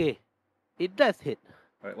 Okay, it does hit.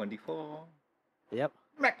 Alright, 1D4. Yep.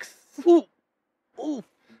 Max! Ooh, ooh.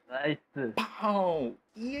 Nice. Pow!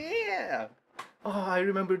 Yeah! Oh, I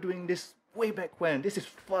remember doing this way back when. This is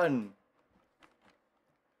fun.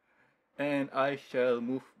 And I shall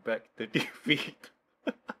move back 30 feet.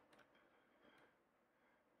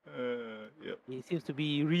 Yep. He seems to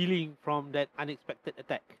be reeling from that unexpected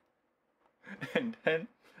attack. And then,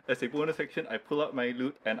 as a bonus action, I pull out my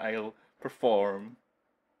loot and I'll perform.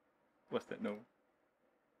 What's that? No.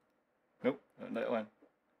 Nope, not that one.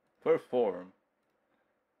 Perform.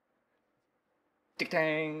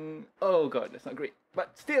 Tick-tang! Oh god, that's not great.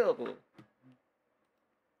 But still!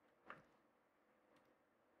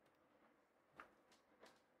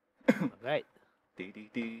 Right.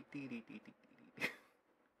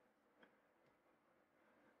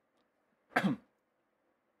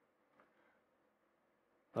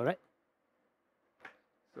 All right.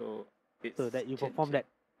 So it's So that you Chen. perform that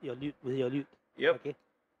your lute with your lute. Yep. Okay.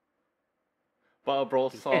 Bar Brawl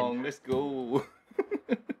Okay, song, let's go.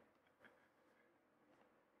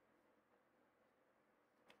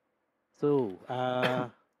 So,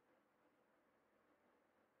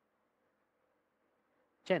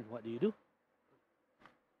 Chen, what do you do?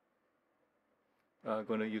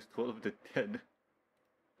 Gonna use 12 of the Dead.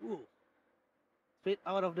 Ooh. Straight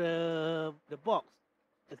out of the box.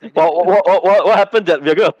 It's like What happened that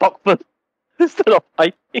we're gonna talk first instead of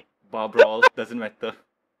fighting? Bar Brawl, doesn't matter.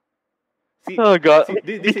 See, Oh god. see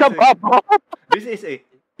this Become is a, bro. this is a,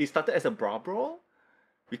 it started as a bar brawl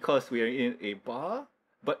because we are in a bar,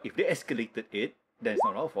 but if they escalated it, then it's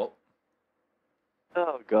not our fault.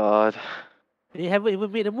 Oh god. They haven't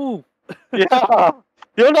even made a move. Yeah.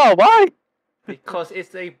 You know why? Because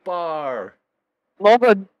it's a bar.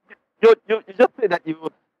 Norman, you just said that you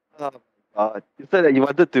oh my god. You said that you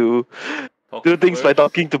wanted to Talk do things by first.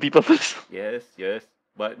 talking to people first. Yes, yes.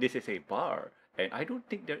 But this is a bar, and I don't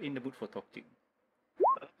think they're in the mood for talking.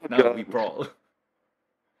 Now God. we brawl.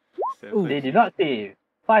 Ooh. They did not say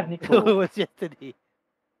 5 It Nico. was yesterday.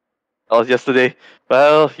 That was yesterday.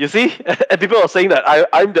 Well, you see, and people are saying that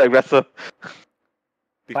I'm the aggressor.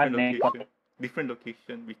 Different Fine, location. Different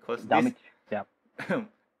location because Damage. Yeah. this.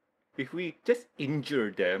 If we just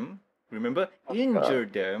injure them, remember, injure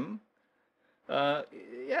them.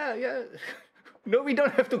 Yeah. No, we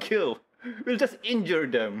don't have to kill. We'll just injure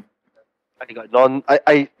them. I got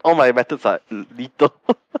all my methods are lethal.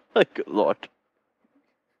 Good lord.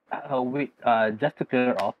 Wait, just to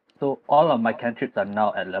clear off. So all of my cantrips are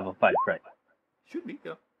now at level 5, right? Should be,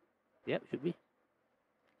 yeah. Yep, should be.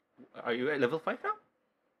 Are you at level 5 now?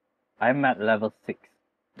 I'm at level 6.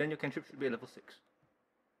 Then your cantrip should be at level 6.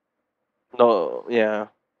 No, yeah.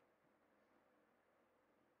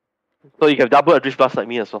 So you have double adrift blast like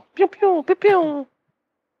me as well. Pew pew pew pew.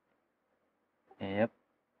 Yep.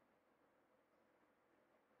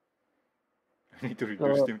 I need to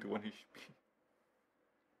reduce So- them to 1 HP.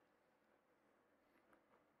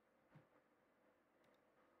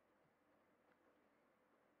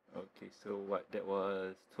 Okay, so what? That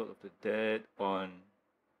was Toll of the Dead on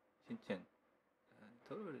Chen.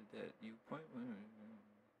 Toll of the Dead, you point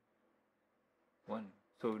one.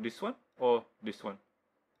 So this one or this one?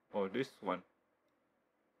 Or this one?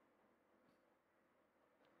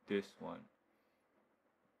 This one.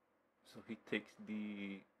 So he takes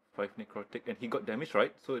the 5 necrotic and he got damage,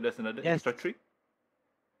 right? So that's another Yes. extra 3.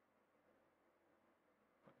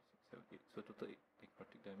 5, 6, 7, 8. So total 8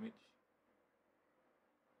 necrotic damage.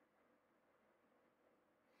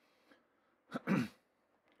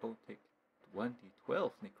 Oh, take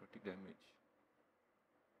 1d12 necrotic damage.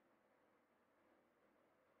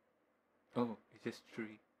 Oh, is It's just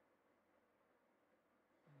 3.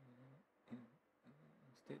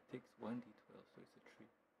 Instead, it takes 1d12, so it's a 3.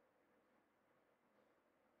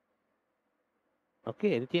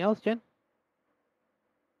 Okay, anything else, Chen?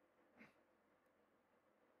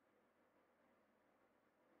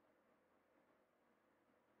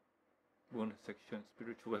 Bonus section,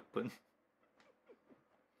 spiritual weapon.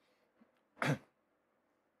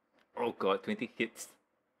 Oh god, 20 hits.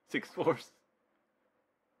 6 force.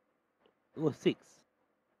 Oh, 6.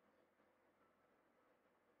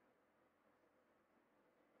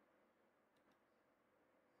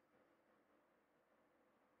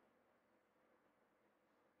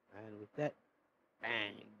 And with that,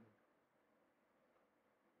 bang.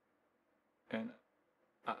 And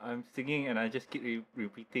I'm singing and I just keep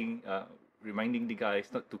repeating, reminding the guys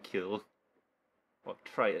not to kill. Or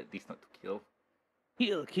try at least not to kill.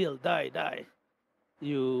 Kill, kill, die, die.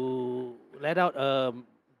 You let out a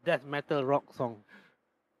death metal rock song.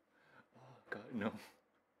 Oh god, no.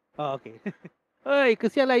 Oh, okay. Oi,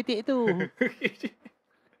 kesian lah itik tu.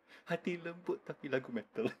 Hati lembut tapi lagu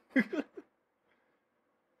metal.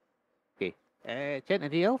 Okay. Chen,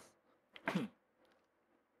 anything else? Chen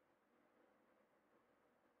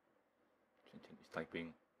is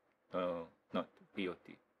typing. Not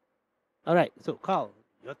POT. Alright, so Karl,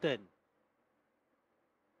 your turn.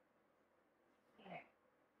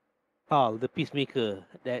 Karl, the peacemaker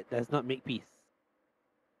that does not make peace.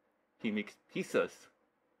 He makes pieces.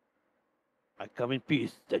 I come in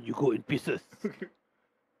peace, then you go in pieces.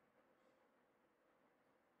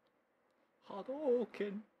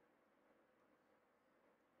 Hadouken.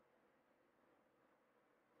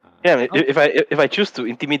 Yeah, if I choose to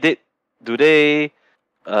intimidate, do I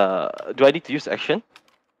need to use action?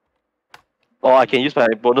 Or I can use my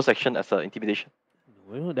bonus action as an intimidation.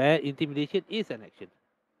 No, that intimidation is an action.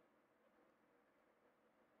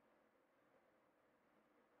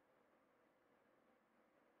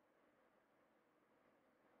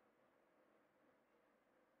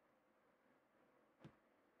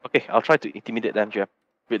 Okay, I'll try to intimidate them, Jeff,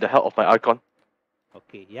 with the help of my Archon.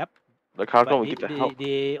 Okay, yep. The Archon But will give the help.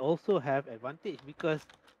 they also have advantage because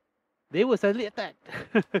they were suddenly attacked.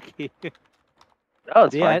 Okay. Oh,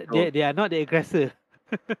 it's fine. They are not the aggressor.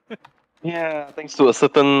 Yeah, thanks to a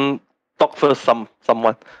certain talk first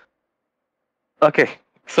someone. Okay,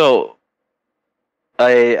 so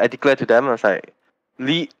I declare to them, I was like,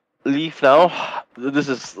 leave now. This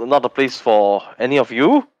is not a place for any of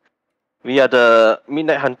you. We are the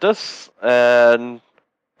Midnight Hunters, and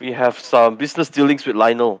we have some business dealings with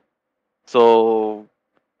Lionel. So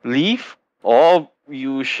leave, or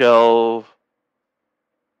you shall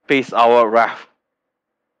face our wrath.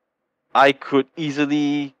 I could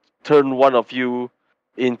easily turn one of you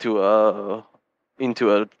into a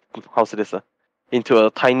how's this into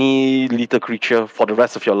a tiny little creature for the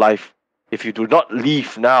rest of your life if you do not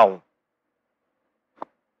leave now.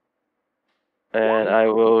 And I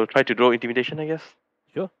will try to draw intimidation, I guess.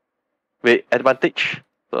 Sure. With advantage.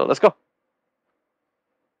 So let's go.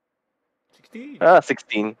 16.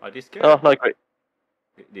 16. Are they scared? Oh, not great.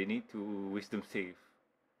 They need to wisdom save.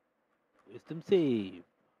 Wisdom save.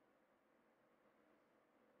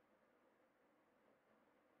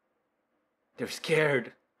 They're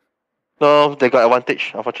scared. No, they got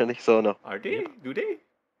advantage, unfortunately, so no. Are they? Do they?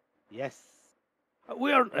 Yes.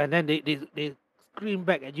 We are, and then they scream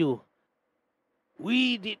back at you.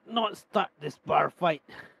 We did not start this bar fight.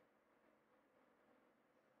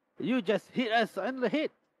 You just hit us on the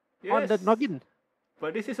head, on the Yes. noggin.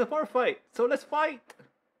 But this is a bar fight, so let's fight.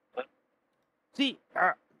 See,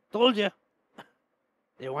 told you.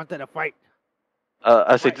 They wanted a fight.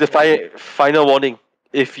 I say the final warning.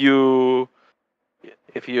 If you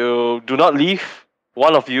do not leave,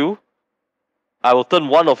 one of you, I will turn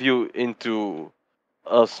one of you into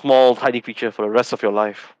a small tiny creature for the rest of your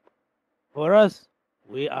life. For us,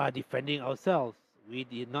 we are defending ourselves. We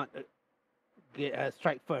did not get a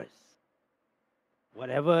strike first.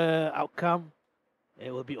 Whatever outcome,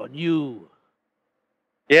 it will be on you.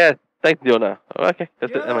 Yeah, thanks, Leona. Okay,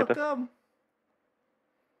 that's You're it. My turn. welcome.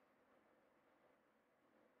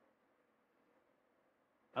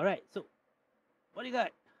 All right, so what do you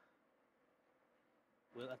got?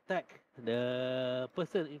 We'll attack the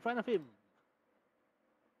person in front of him.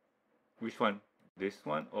 Which one? This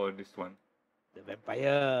one or this one? The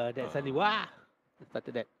vampire that suddenly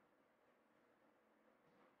started that.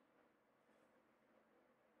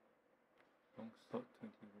 Long sword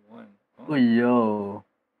 21. Oh, yo.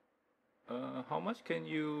 How much can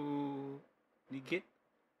you negate?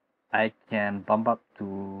 I can bump up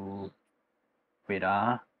to... Wait,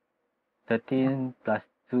 13 plus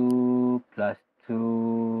 2 plus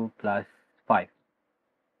 2 plus 5.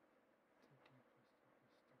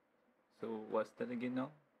 what's that again now?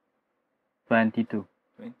 22.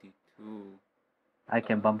 22. I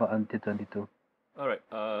can bump up until 22. Alright,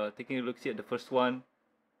 taking a look see at the first one.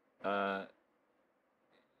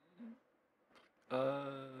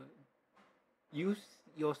 Use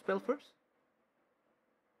your spell first.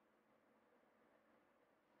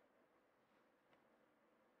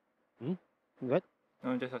 What?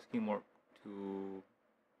 No, I'm just asking more to...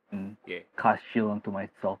 Mm. Yeah. Cast shield onto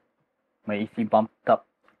myself. My AC bumped up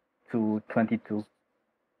to 22.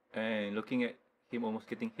 And looking at him almost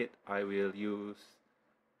getting hit, I will use...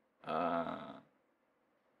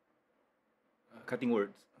 cutting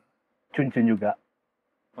words. Cun-cun juga.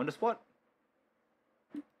 On the spot?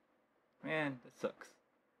 Man, that sucks.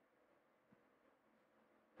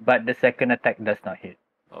 But the second attack does not hit.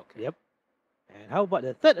 Okay. Yep. And how about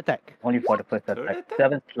the third attack? Only for the first Third attack. attack?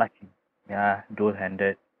 7 slashing. Yeah,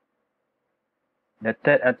 dual-handed. The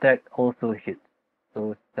third attack also hits.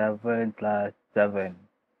 So 7 plus 7.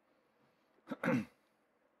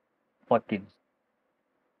 14.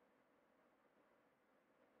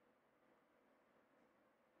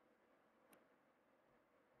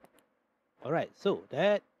 All right, so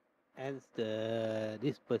that ends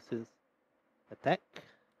this person's attack.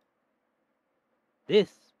 This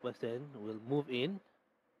person will move in.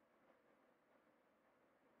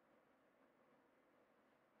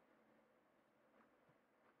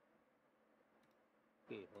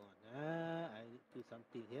 Okay, hold on. I need to do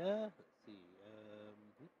something here. Let's see.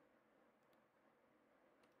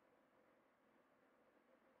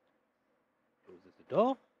 Closes the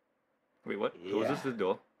door. Wait, what? Yeah. Closes the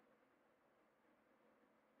door?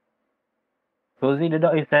 Closing the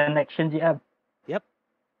door is an action, GM. Yep.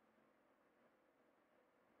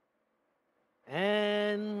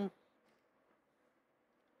 And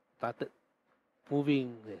started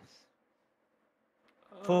moving this.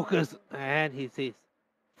 Focus, and he says,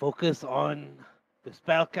 focus on the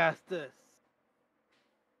spellcasters.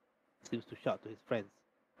 Seems to shout to his friends.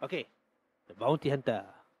 Okay, the bounty hunter.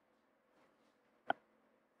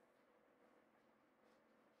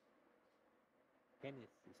 Canis,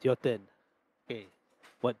 it's your turn. Okay,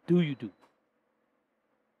 what do you do?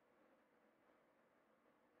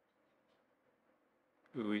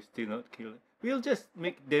 We still not kill. We'll just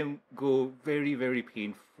make them go very, very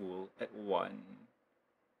painful at one.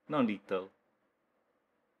 Non-lethal.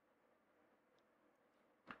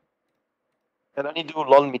 Can only do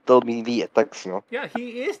non-lethal melee attacks, you know. Yeah,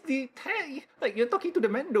 he is the like you're talking to the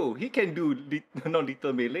Mando. He can do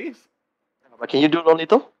non-lethal melees. But can you do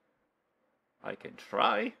non-lethal? I can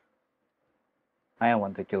try. I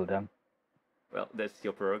want to kill them. Well, that's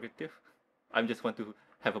your prerogative. I just want to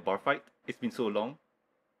have a bar fight. It's been so long.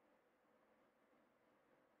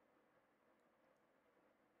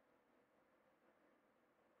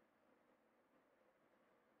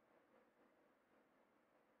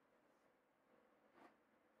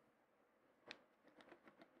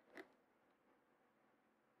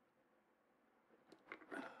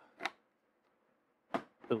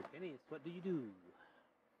 So, Canis, what do you do?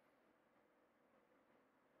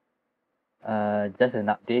 Just an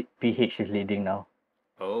update. PH is leading now.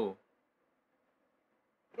 Oh,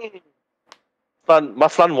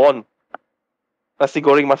 Maslan won. Nasi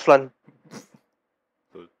goreng Maslan.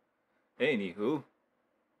 so anywho,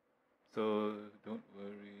 so don't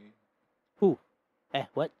worry. Who?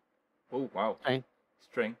 What? Oh wow,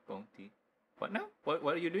 Strength. bounty. What now? What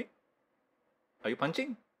are you doing? Are you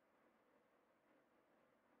punching?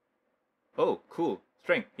 Oh, cool.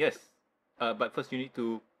 Strength, yes. But first you need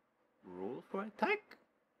to roll for attack.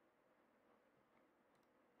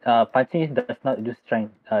 Punching does not do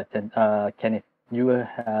strength, Kenneth.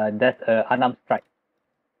 That's an unarmed strike.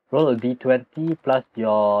 Roll a d20 plus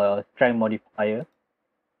your strength modifier.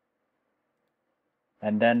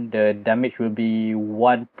 And then the damage will be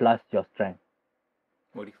 1 plus your strength.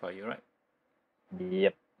 Modifier, right?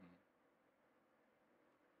 Yep.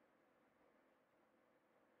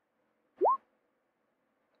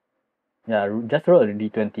 Yeah, just roll a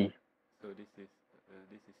d20. So this is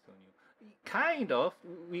so new. Kind of.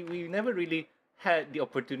 We never really had the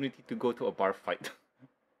opportunity to go to a bar fight.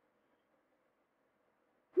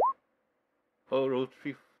 Oh, roll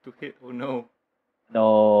 3 to hit. Oh no.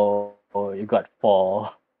 No, you got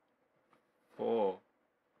 4. 4.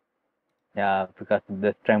 Yeah, because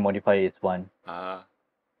the strength modifier is 1. Ah.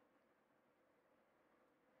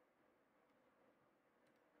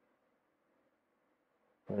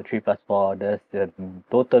 So 3 plus 4, that's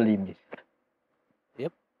totally missed.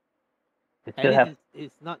 Yep. You still And have,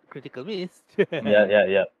 it's not critical miss.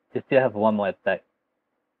 yeah. You still have 1 more attack.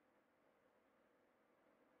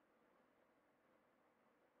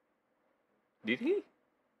 Did he?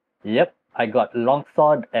 Yep, I got long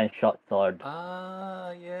sword and short sword.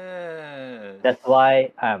 Ah, yes. That's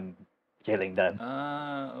why I'm killing them.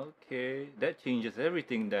 Ah, okay. That changes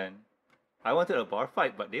everything then. I wanted a bar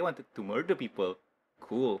fight, but they wanted to murder people.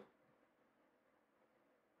 Cool.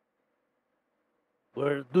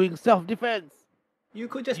 We're doing self-defense. You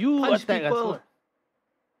could just You punch attack us people. first.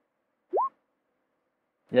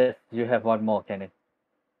 Yes, you have one more, Canis.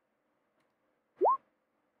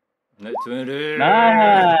 Not 20.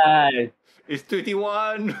 Nice! It's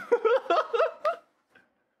 21.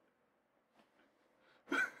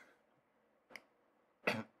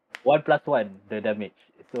 1 plus 1, the damage.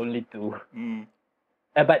 It's only 2. Mm.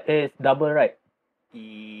 But it's double, right?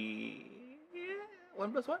 Yeah.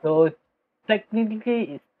 1 plus 1? So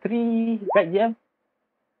technically it's 3, right, Jam?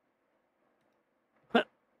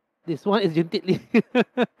 This one is Juntit Lee.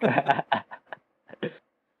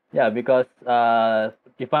 Yeah, because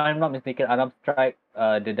if I'm not mistaken, unarmed strike,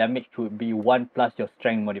 the damage would be 1 plus your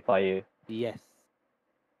strength modifier. Yes.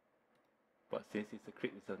 But since it's a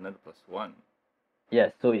crit, it's another plus 1.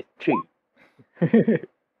 Yes, so it's 3.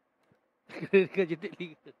 Critical Juntit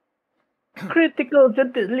Lee. Critical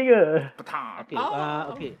Justice League. Okay,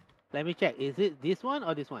 okay. Let me check. Is it this one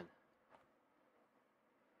or this one?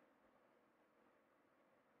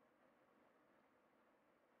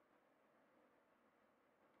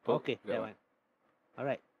 Oh, Okay, that one.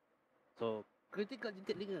 Alright. So, critical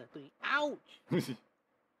Juntit Lee. Ouch!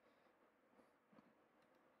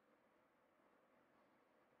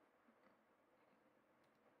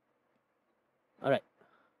 Alright.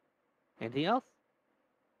 Anything else?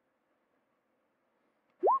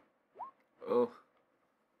 Oh.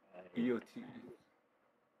 EOT.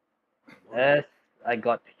 Yes, I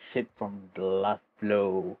got hit from the last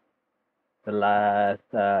blow. The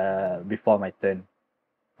last, before my turn.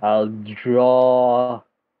 I'll draw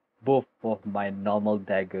both of my normal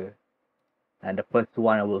dagger. And the first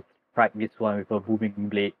one, I will strike this one with a booming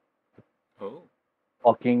blade. Oh.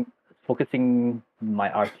 Focusing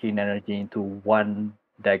my arcane energy into one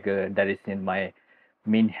dagger that is in my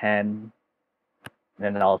main hand.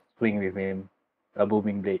 Then I'll swing with him. A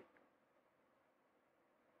booming blade.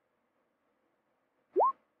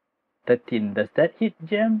 13. Does that hit,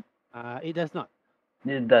 Gem? It does not.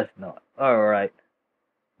 It does not. Alright.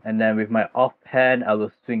 And then with my offhand, I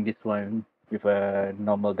will swing this one with a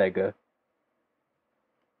normal dagger.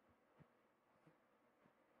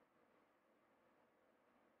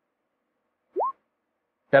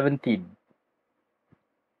 $17.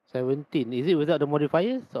 17. Is it without the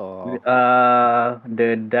modifiers or?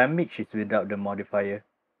 The damage is without the modifier.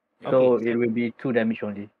 Yeah. So Okay, it will be 2 damage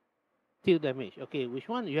only. 2 damage. Okay, which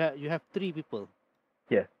one? You have 3 people.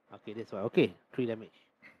 Yeah. Okay, this one. Okay, 3 damage.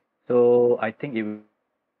 So I think it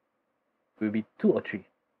will be 2 or 3.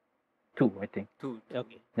 2, I think. 2.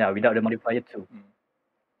 Okay. Yeah, without the modifier 2. Mm.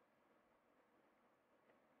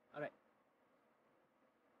 Alright.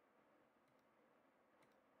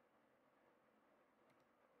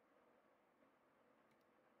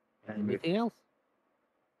 And with Anything else?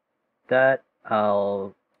 that,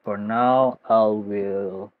 for now, I'll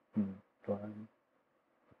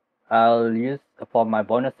use, for my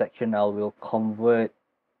bonus section, I will convert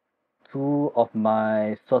 2 of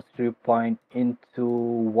my sorcery point into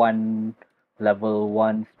 1 level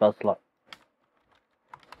 1 spell slot.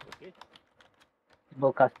 Okay.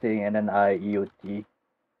 Spell casting, and then I EOT.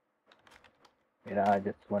 And I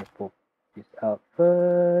just want to poke this out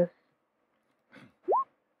first.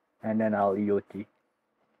 And then I'll EOT.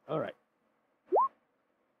 Alright.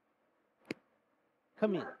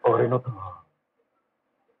 Camille. Orinoto.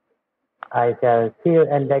 I shall shield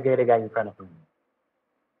and dagger the guy in front of me.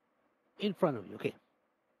 In front of you. Okay.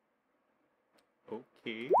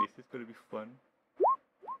 Okay, this is gonna be fun.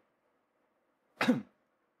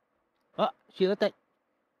 Shield attack.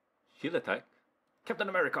 Shield attack. Captain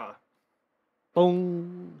America.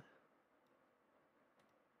 Boom.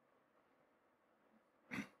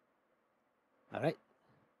 Alright.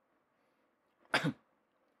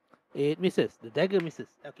 It misses. The dagger misses.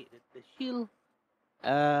 Okay, the shield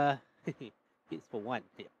hits for 1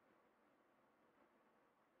 here.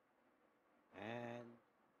 And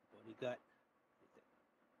what we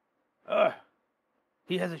got?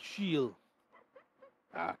 He has a shield.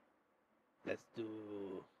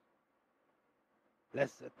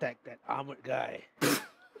 Let's attack that armored guy.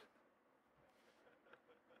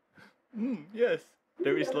 Yes.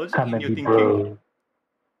 There is logic Come in and your be thinking. brave. And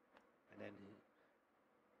then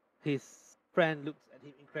his friend looks at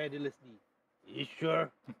him incredulously. You sure?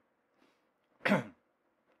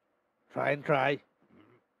 Try and try.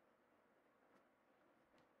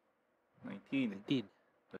 19. 19.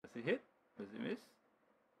 Does it hit? Does it miss?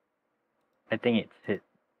 I think it's hit.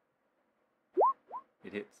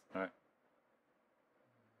 It hits. All right.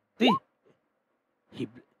 See,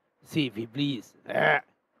 see if he bleeds. Ah.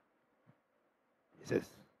 He says,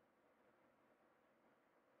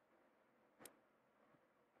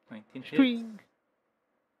 19 hits. string.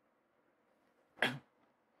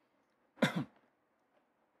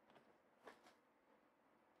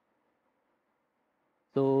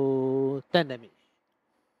 So 10 damage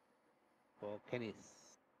for Canis.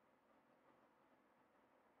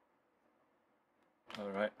 All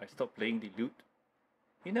right. I stopped playing the lute.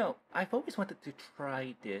 You know, I've always wanted to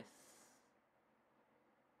try this,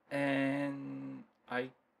 and I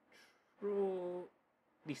threw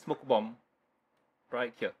the smoke bomb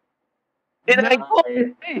right here. In an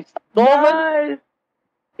enclosed space! Norman! Nice!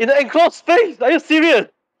 In an enclosed space! Are you serious?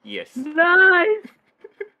 Yes. Nice!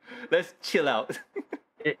 Let's chill out.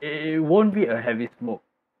 It won't be a heavy smoke.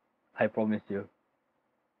 I promise you.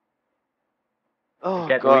 Oh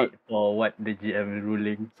Can't god. wait for what the GM is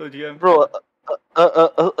ruling. So GM. Bro,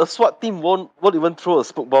 a SWAT team won't even throw a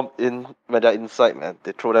smoke bomb in when they're inside, man.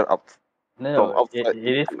 They throw them out from No, outside.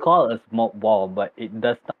 it is called a smoke bomb, but it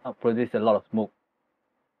does not produce a lot of smoke.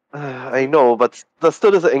 I know, but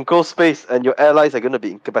still there's an enclosed space and your allies are gonna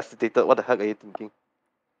be incapacitated. What the heck are you thinking?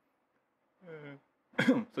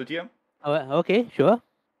 So GM, Okay, sure.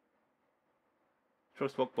 throw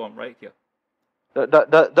smoke bomb right here.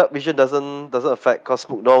 That vision doesn't affect because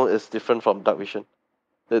smoke down is different from dark vision.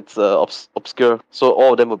 It's obscure, so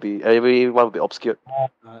all of them everyone will be obscured.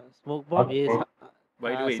 Smoke bomb is. Okay.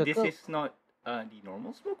 By the way, circle. this is not the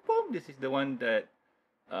normal smoke bomb. This is the one that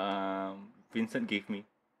Vincent gave me.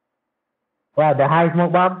 Well, the high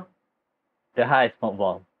smoke bomb. The high smoke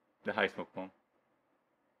bomb. The high smoke bomb.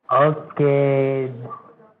 Okay.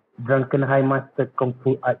 Drunken High Master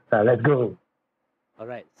Complete Arta. Let's go. All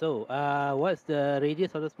right. So, what's the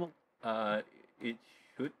radius of the smoke? It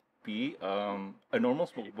should be a normal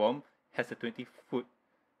smoke bomb has a 20-foot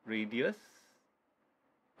radius.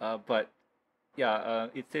 But yeah,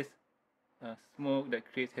 it says smoke that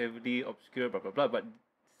creates heavily obscure blah blah blah. But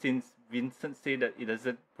since Vincent said that it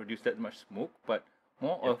doesn't produce that much smoke, but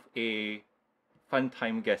more of a fun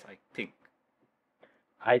time gas, I think.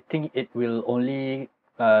 I think it will only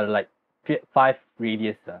like 5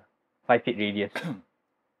 radius, 5 feet radius,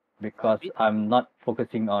 because feet? I'm not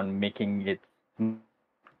focusing on making it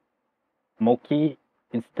smoky.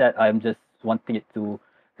 Instead, I'm just wanting it to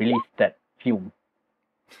release that fume.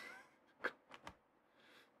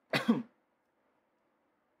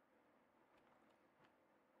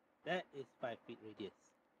 That is 5 feet radius.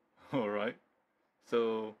 All right.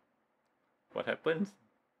 So, what happens?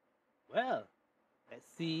 Well, let's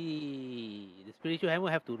see. The spiritual hammer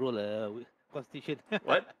have to roll a constitution.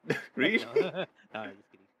 What? Really? No, I'm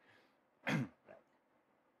just kidding. Right.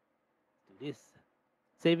 Do this.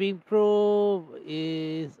 Saving throw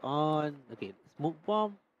is on. Okay, smoke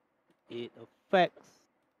bomb. It affects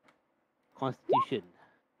constitution.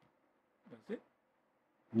 That's it.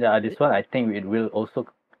 Yeah, this one I think it will also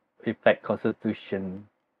affect constitution.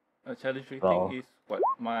 Challenge rating Well. is what?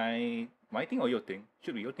 My thing or your thing?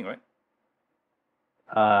 Should be your thing, right?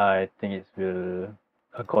 I think it will,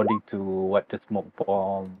 according to what the smoke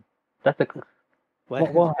bomb. Does the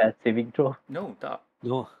smoke bomb has saving throw? No, tak.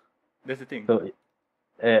 No. That's the thing. So,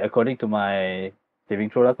 according to my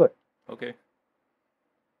saving throw lah kot. Okay.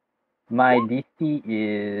 My DC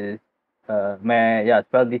is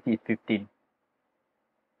spell DC is 15.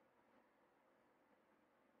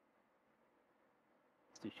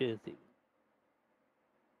 Constitution saving.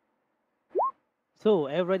 So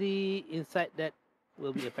everybody inside that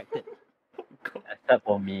will be affected. Oh god. Except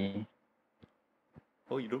for me.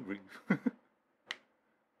 Oh, you don't breathe.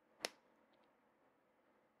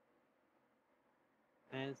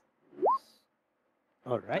 And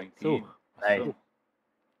all right. 19. So Nice. Awesome.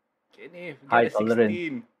 Kenneth, High get a tolerance.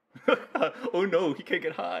 16. Oh no, he can't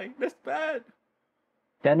get high. That's bad.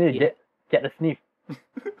 Can Yeah. get a sniff?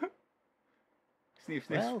 Sniff,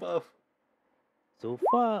 sniff, Well. puff. so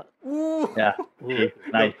far, Ooh. Yeah. ooh,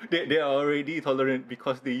 Nice. No, they are already tolerant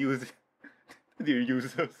because they use they're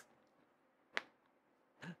users.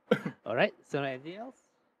 all right. So anything else,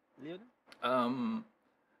 Leona?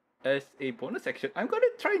 As a bonus action, I'm gonna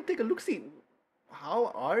try and take a look. See,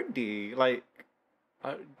 how are they? Like,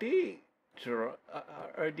 are they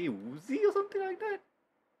are they woozy or something like that?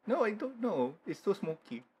 No, I don't know. It's so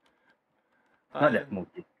smoky. Not that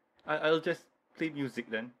smoky. I'll just play music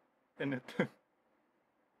then. And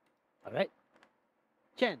All right.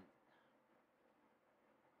 Chen.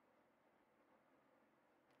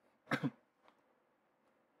 knock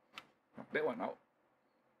that one out.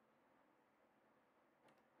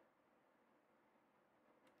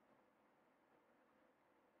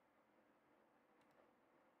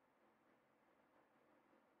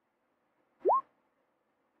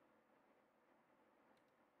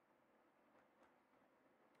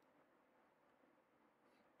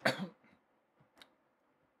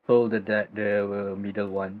 stole the middle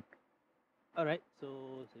one. Alright, so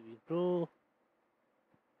we throw.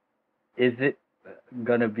 Is it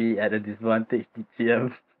gonna be at a disadvantage,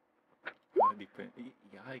 TCM? Depend.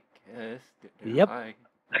 Yeah, I guess. They're Yep. high.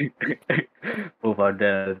 Both of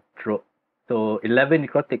them throw. So 11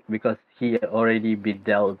 necrotic because he already been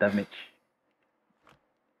dealt damage.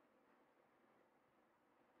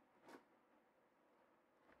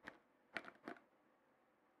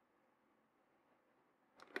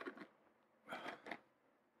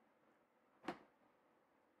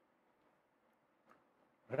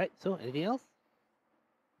 Alright, so anything else?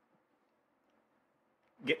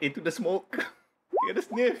 Get into the smoke. Get a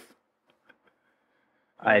sniff.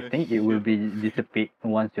 I think it will Shit. be dissipate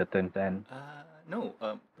once your turn ends. No.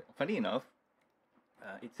 Funny enough,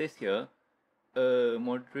 it says here,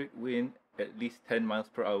 moderate wind at least 10 miles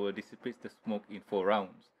per hour dissipates the smoke in 4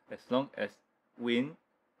 rounds. As long as wind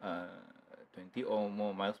 20 or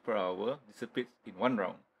more miles per hour dissipates in 1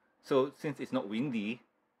 round. So since it's not windy,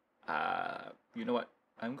 you know what?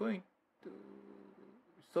 I'm going to.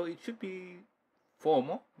 So it should be 4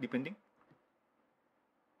 more, depending.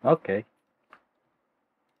 Okay.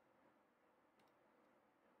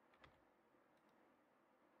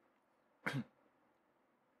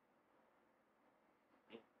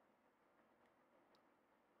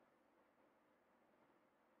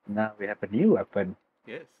 Now we have a new weapon.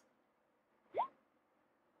 Yes.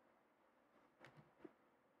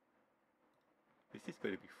 This is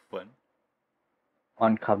going to be fun.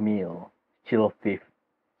 On Camille. Chill of Faith.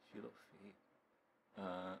 Shield of Faith.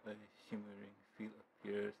 A shimmering field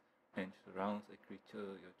appears and surrounds a creature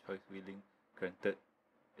your choice willing, granted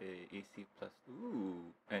a AC plus.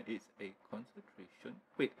 Ooh, and it's a concentration.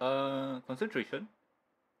 Wait, concentration?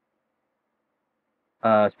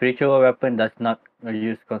 Spiritual weapon does not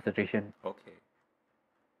use concentration. Okay.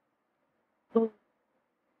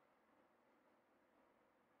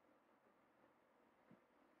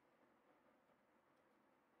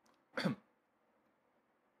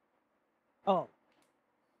 Oh.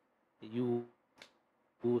 You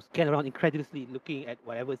scan around incredulously looking at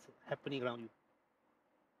whatever's happening around you.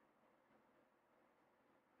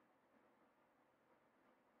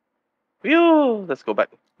 Phew, let's go back.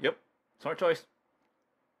 Yep. Smart choice.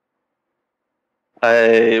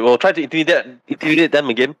 I will try to intimidate them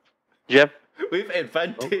again. GM. With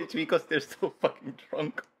advantage because they're so fucking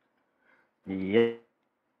drunk. Yeah.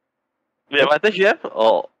 With advantage, GM?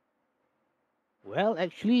 Or Well,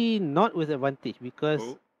 actually, not with advantage because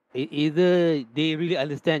Oh. either they really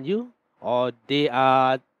understand you or they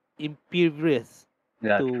are impervious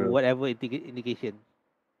Yeah, to true. whatever indication.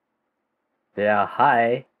 They are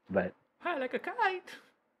high, but High like a kite.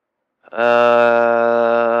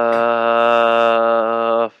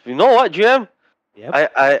 you know what, GM? Yep.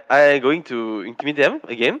 I going to intimidate them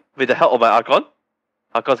again with the help of my Archon.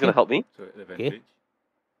 Archon's gonna Okay. help me. So advantage.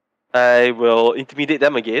 I will intimidate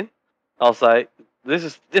them again. I was like, this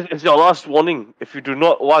is your last warning. If you do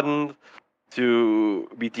not want to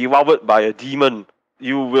be devoured by a demon,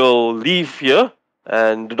 you will leave here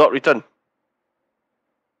and do not return.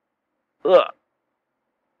 Ugh.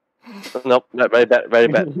 Nope, very bad, very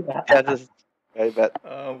bad. Yeah, this is very bad.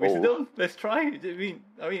 Wisdom. Let's try. I mean.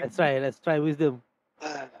 Let's try wisdom.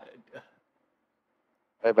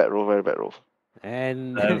 Very bad roll, very bad roll.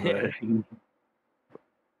 And anything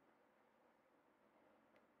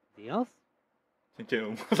else? That's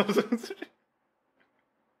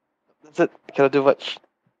it. I cannot do much.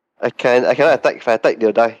 I cannot attack. If I attack,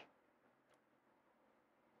 they'll die.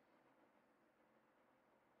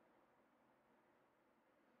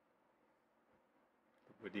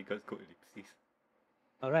 Bodyguards go ellipses.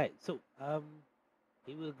 Alright, so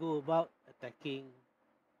he will go about attacking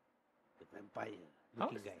the vampire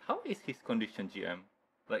looking guy. How is his condition, GM?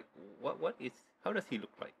 Like, what is? How does he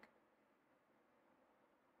look like?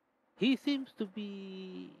 He seems to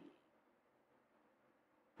be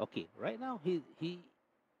okay. Right now he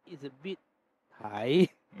is a bit high.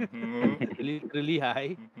 Mm-hmm. Literally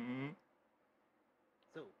high. Mm-hmm.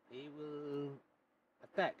 So he will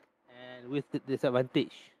attack and with the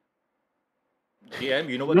disadvantage. GM,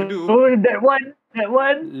 you know what to do. Oh, that one.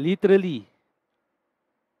 Literally.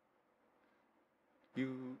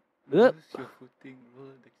 You Yep. lose your footing,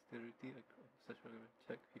 roll dexterity across such a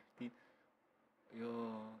check 15.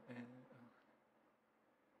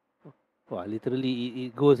 Wow, literally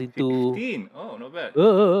it goes into 15. Oh, not bad.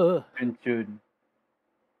 Tune.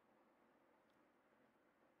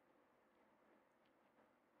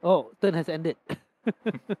 Oh, turn has ended.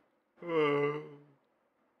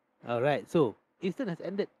 Alright, so his turn has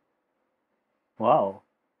ended. Wow.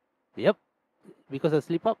 Yep. because of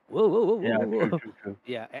slip up. Whoa, whoa, whoa, whoa, Yeah, whoa, whoa. true.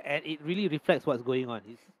 Yeah, and it really reflects what's going on.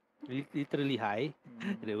 He's literally high. Mm.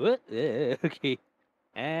 And then, what? Okay.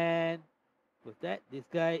 And with that, this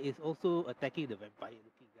guy is also attacking the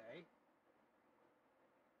vampire-looking guy.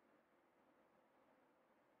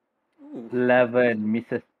 Ooh. 11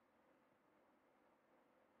 misses.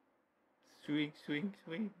 Swing, swing,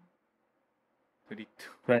 swing. 22.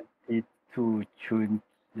 22 Chun.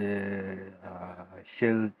 The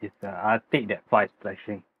shield is. I'll take that 5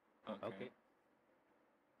 slashing. Okay.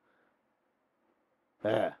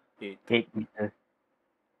 Ah, 8. 8 misses.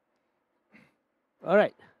 all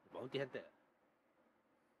right. Bounty hunter.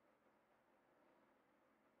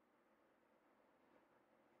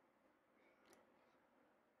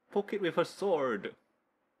 Poke it with a sword.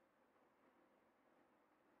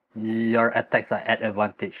 Your attacks are at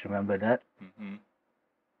advantage. Remember that. Mm-hmm.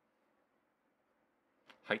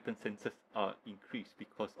 Heightened senses are increased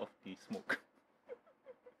because of the smoke.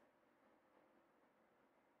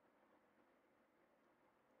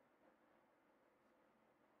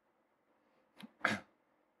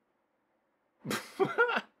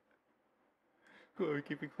 Who are we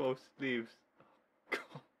keeping for our slaves? Oh,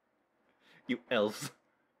 God. You elves.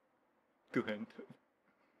 Two-handed.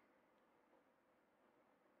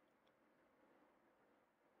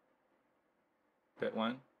 That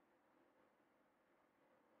one.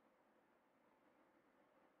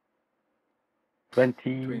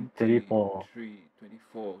 20, 34.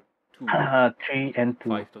 24. 2. 3 and 2.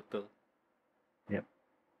 5 total.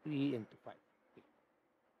 3 and 5.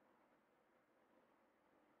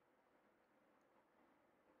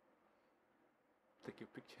 Take your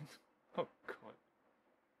pictures. Oh, God.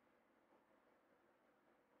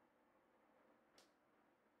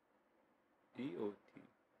 EOT.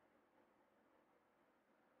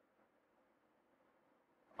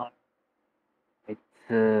 It's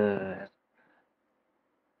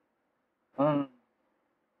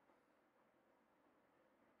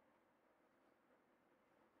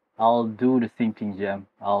I'll do the same thing, Jam.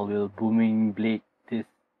 I will booming blade this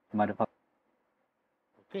motherfucker.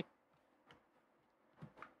 Okay.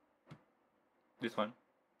 This one.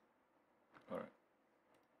 Alright.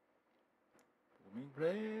 Booming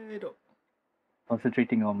blade. Oh.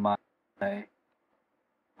 Concentrating on my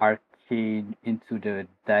arcane into the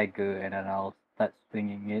dagger, and then I'll start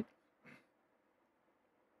swinging it.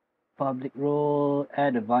 Public roll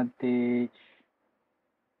at advantage.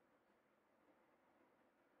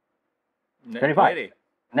 Net 25. 20.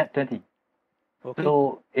 Net 20. Okay.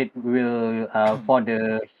 So it will for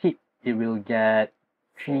the hit it will get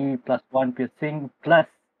 3 plus 1 piercing plus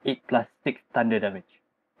 8 plus 6 thunder damage.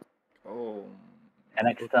 Oh. An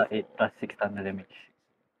extra 8 plus 6 thunder damage.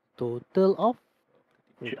 Total of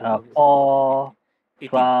 4, 18.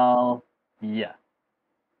 12, yeah.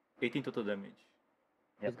 18 total damage.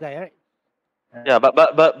 this guy, right? Yeah,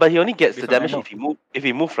 but he only gets the Based on damage I know. if he move. If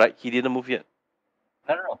he move, right? He didn't move yet.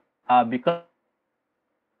 No. Because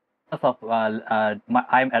of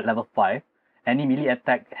I'm at level 5, any melee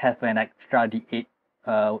attack has an extra d8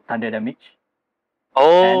 thunder damage.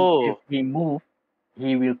 And if Oh, he move,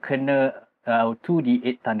 he will kena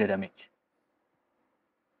 2d8 thunder damage.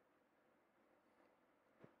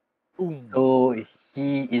 So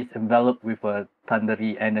he is enveloped with a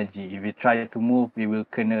thundery energy. If he try to move, he will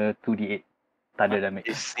kena 2d8 thunder I damage.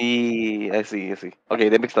 see. Okay,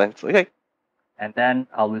 that makes sense. Okay. And then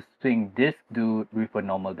I will swing this dude with a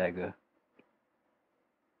normal dagger.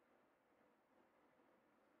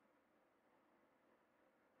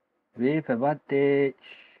 With advantage.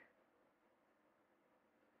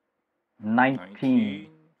 19.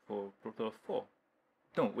 For total of 4.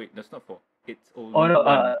 No, wait, that's not 4. It's only Oh no,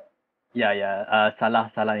 1.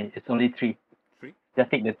 salah. It's only 3. 3?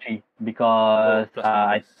 Just take the 3 because plus I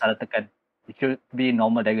minus. salah tekan. It should be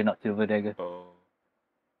normal dagger, not silver dagger. Oh.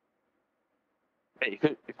 Wait,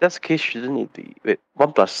 if that's the case, shouldn't it be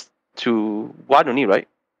 1 plus 2, 1 only, right?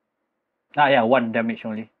 1 damage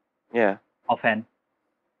only. Yeah. Offhand.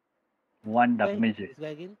 1 Okay, damage. this guy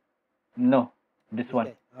again. No, this This one.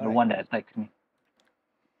 guy. The Alright. one that attacks me.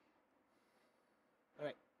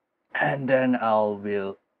 Alright. And then I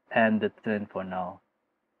will end the turn for now.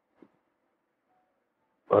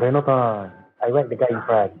 Renokan. I whack the guy in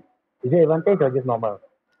front. Is it advantage or just normal?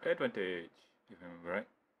 Advantage, if I remember right.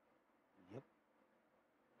 Yep.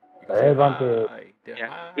 Because they're Advantage. high. They're Yeah.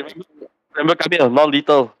 high. Remember, Camille,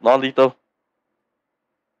 non-lethal.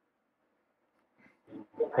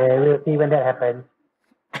 We'll see when that happens.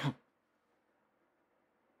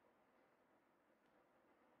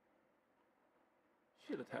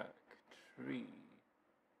 Shield attack. 3.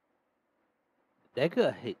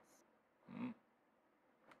 Dagger hits. Mm.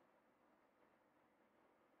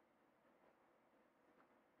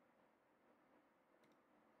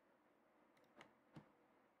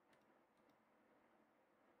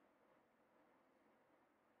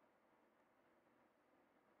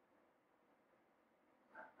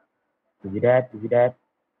 Is it that? Is it that?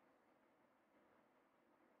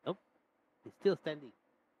 He's still standing.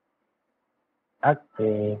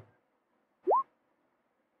 Okay.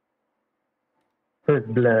 First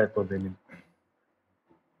blood for Venom.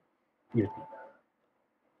 You see.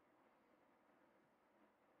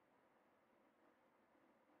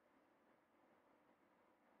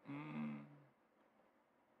 Mm.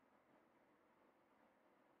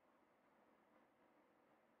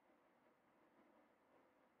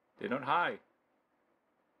 They're not high.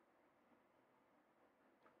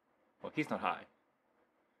 Well, he's not high.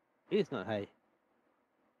 He's not high.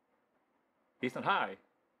 He's not high.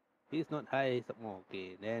 He's not high some more.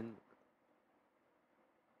 Okay, then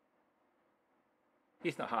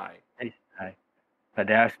He's not high. It's high. But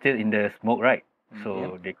they are still in the smoke, right? Mm.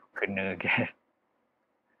 So they kena get.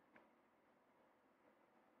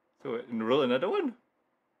 So roll another one.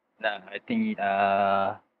 Nah, I think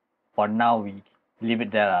for now we leave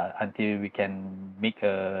it there until we can make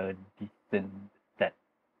a decent set,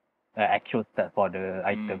 actual set for the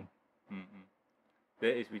item. Mm-mm.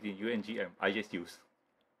 That is between you and GM. I just use.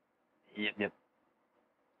 Yep.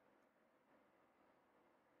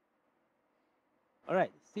 all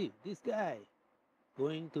right. See this guy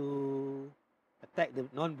going to attack the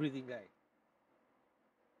non-breathing guy.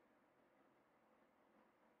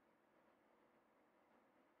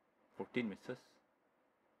 $14 misses.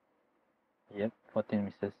 Yep. 14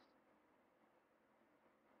 misses.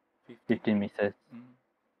 15. 15 misses. Mm.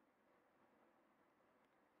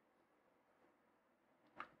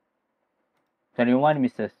 21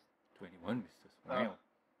 misses. 21 misses. Wow.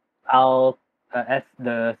 I'll as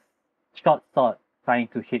the short sword trying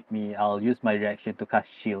to hit me, I'll use my reaction to cast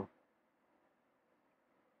shield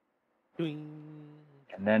Doing.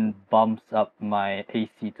 and then bumps up my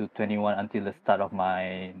AC to 21 until the start of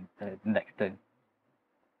my next turn.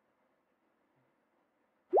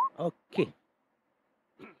 Okay.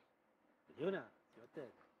 Leona, your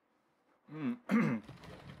turn.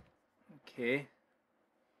 Okay.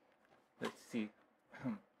 Let's see.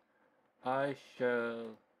 I shall.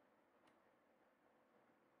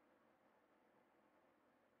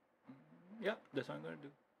 Yeah, that's what I'm going to do.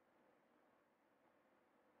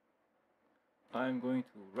 I'm going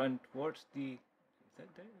to run towards the. Is that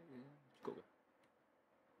there? Go.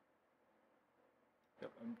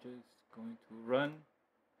 Yep, I'm just going to run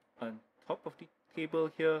on top of the table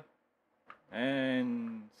here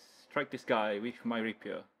and strike this guy with my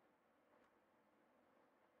rapier.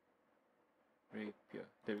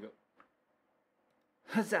 There we go.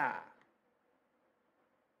 Huzzah!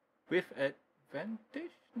 With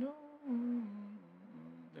advantage? No.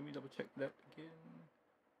 Let me double check that again.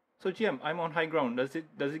 So GM, I'm on high ground. Does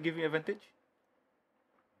it give me advantage?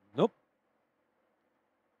 Nope.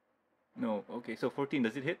 No. Okay, so 14.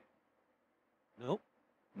 Does it hit? Nope.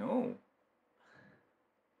 No.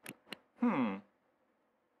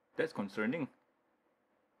 That's concerning.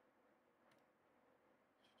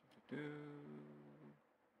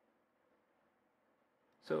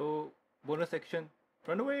 So, bonus action.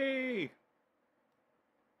 Run away!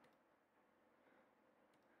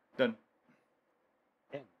 Done.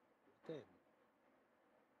 10. 10.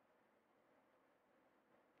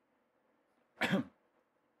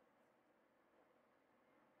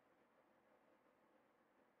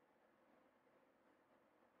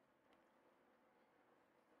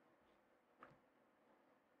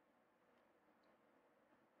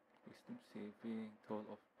 Wisdom saving, toll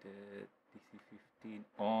of dead, DC 15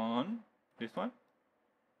 on this one,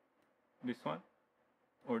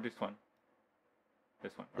 or this one.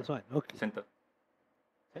 This one. Okay. Center.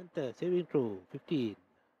 Center saving throw 15.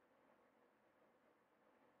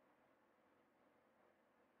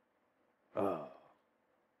 Oh.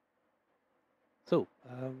 So,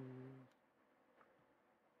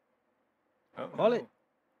 Oh, Call it.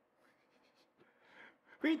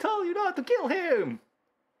 We told you not to kill him!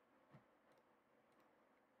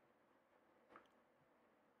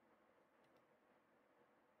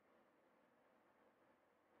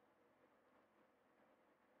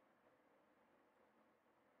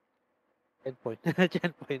 Ten point.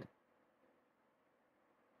 10 point.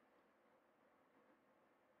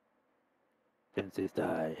 Chen says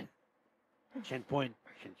die. 10 point.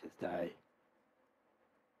 Chen says die.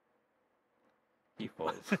 He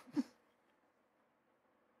falls.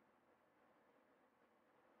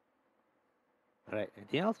 Alright,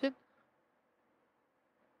 anything else, Chen?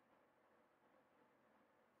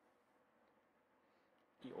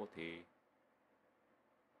 EOT.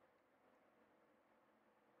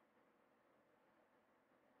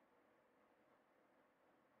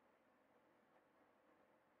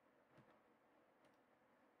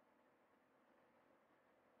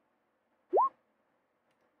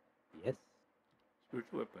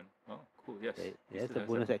 Spiritual weapon. Oh, cool. Yes. Yeah, he it's still a has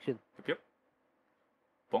bonus that. action. Yep.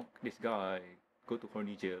 Bonk this guy. Go to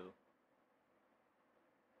horny jail.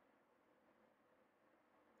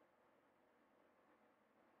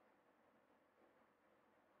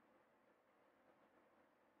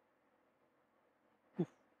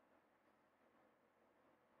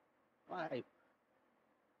 Five.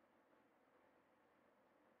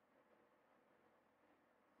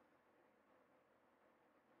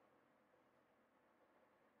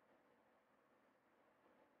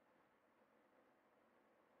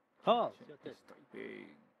 Karl, Chen your turn. is typing.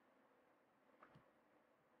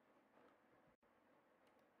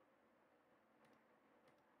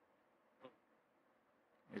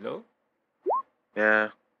 Hello? Yeah.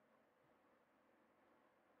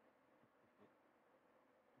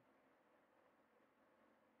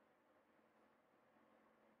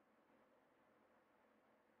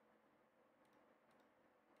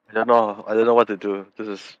 I don't know. I don't know what to do. This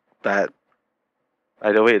is bad.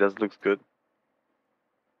 Either way, it does looks good.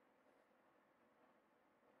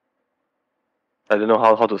 I don't know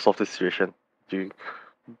how to solve this situation. Do you...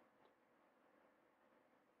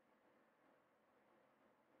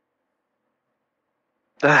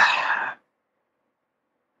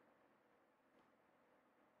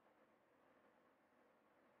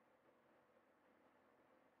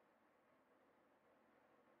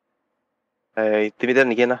 I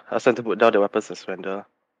dividend again. Ask them to put down the weapons and surrender.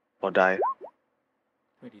 Or die.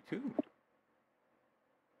 22.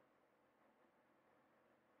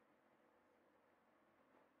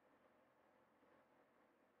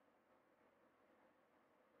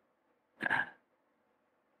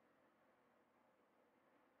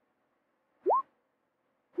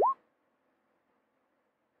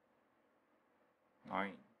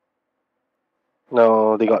 Nine.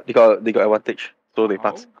 No, they got advantage, so they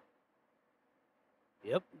pass. Ow.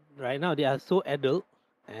 Yep. Right now they are so adult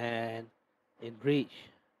and enraged.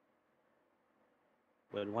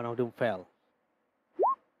 Well, one of them fell.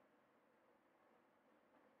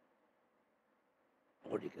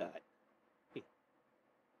 Bodyguard. Okay.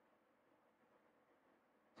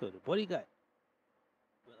 So the bodyguard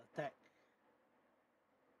will attack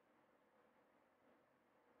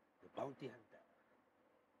the bounty hunter.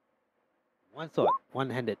 One sword,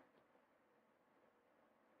 one-handed.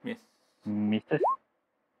 Miss. Misses.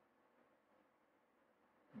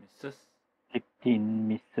 Misses. 15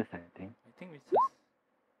 misses, I think. I think misses.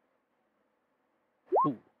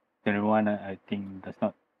 Ooh. 21, I think does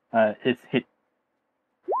not. It's hit.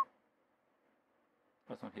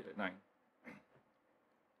 That's not hit at 9.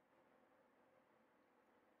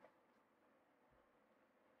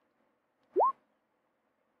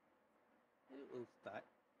 It will start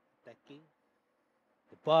attacking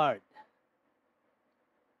the bard.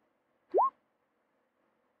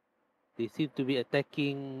 They seem to be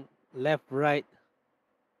attacking left, right.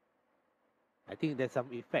 I think there's some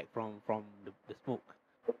effect from the smoke.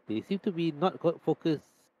 They seem to be not focused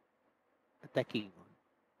attacking.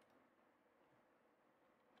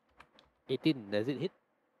 18, does it hit?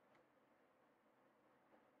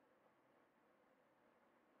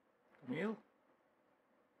 Camille?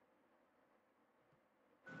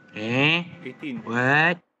 Eh? 18.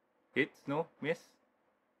 What? Hits? No? Miss?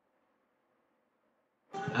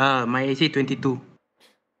 My AC 22.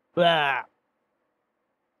 Blah!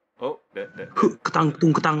 Oh, that. Ketang,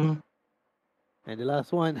 tung, ketang. And the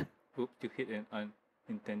last one. Oops, you hit an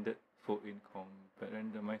unintended foe in combat.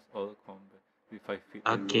 Randomize all combat with 5 feet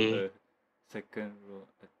and roll Okay. a second roll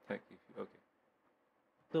attack if you. Okay.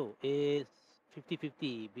 So it's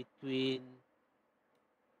 50-50 between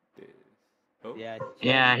This. Oh. yeah,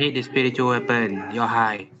 Yeah, I hate the spiritual weapon. You're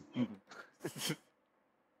high.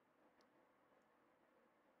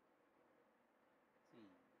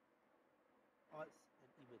 odds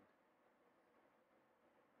and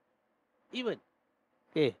even.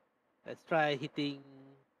 Okay, let's try hitting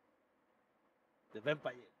the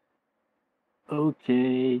vampire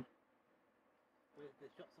Okay. with the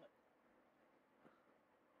short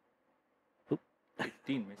sword.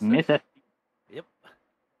 15 misses. Misses. Yep.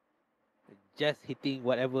 Just hitting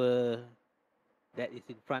whatever that is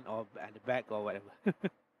in front or at the back or whatever.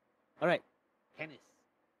 All right, Canis.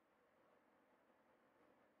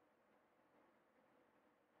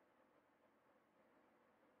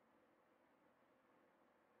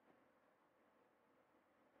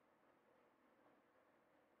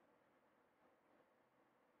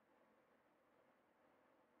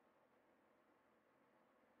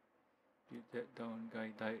 Did that down guy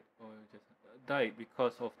died or just died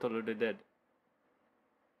because of Toll of the Dead?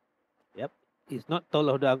 Yep, he's not Toll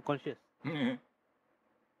of the Unconscious.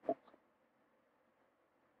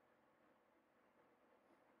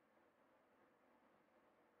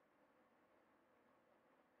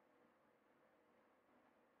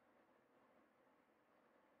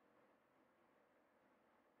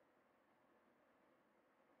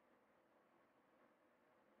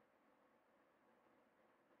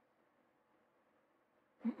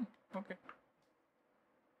 Okay.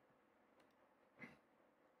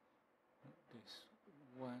 This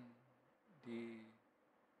one, the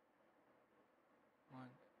one.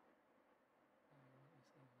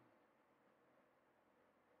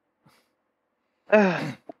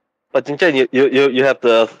 But Chen, you have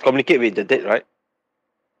to communicate with the dead, right?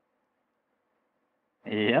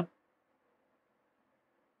 Yep.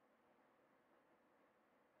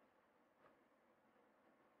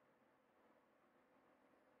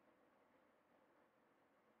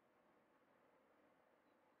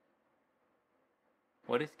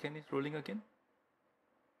 What is Canis rolling again?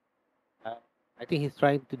 I think he's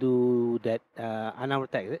trying to do that unarmed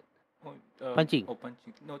attack, is it? Oh, Punching. Oh,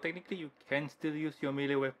 punching. No, technically you can still use your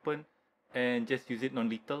melee weapon and just use it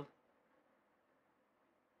non-lethal.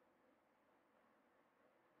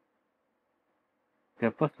 The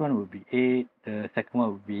first one would be 8. The second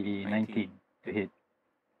one would be 19. 19 to hit.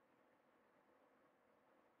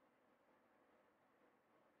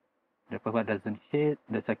 The first one doesn't hit.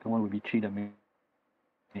 The second one would be 3 damage.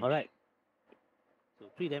 Alright. So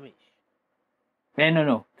 3 damage.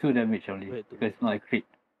 No. 2 damage only. Wait, Because it's not a crit.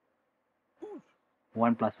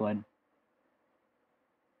 1 plus 1.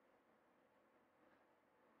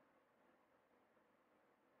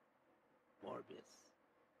 Morbius.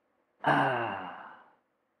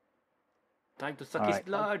 Time to suck his Alright.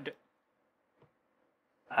 blood.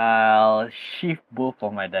 I'll shift both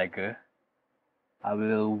of my dagger. I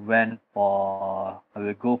will go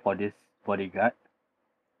for this bodyguard.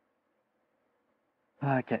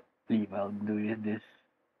 I can't believe I'll do this.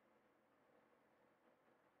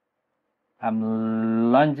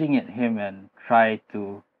 I'm lunging at him and try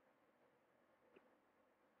to.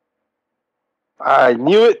 I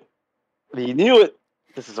knew it. We knew it.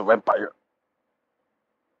 This is a vampire.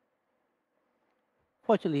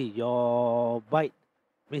 Fortunately, your bite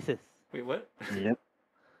misses. Wait, what? Yep.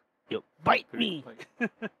 You bite Crit me. bite.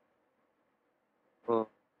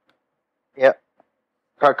 Yeah.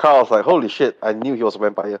 Karl was like, holy shit, I knew he was a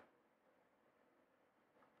vampire.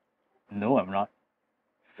 No, I'm not.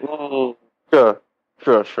 Sure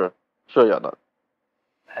you're not.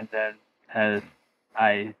 And then as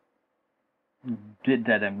I did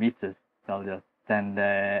that and misses, I'll just stand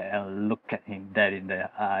there and look at him dead in the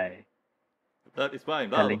eye, That is fine.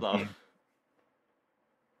 Blah, blah, blah.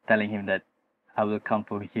 telling him that I will come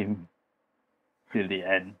for him till the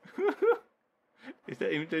end. Is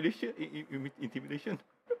that intimidation? Intimidation?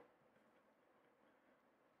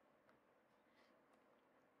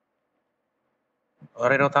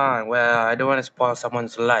 Alright, Otang. Well, I don't want to spoil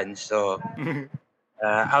someone's lunch, so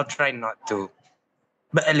I'll try not to.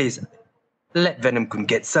 But at least let Venom Kun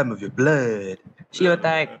get some of your blood. Shield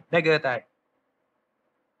attack, dagger attack.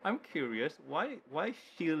 I'm curious. Why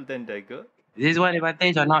shield and dagger? Is this one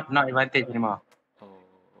advantage or not advantage anymore? Oh,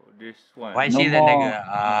 this one. Why No shield and more-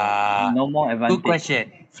 dagger? No more advantage. Good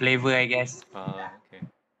question. Flavor, I guess. Okay.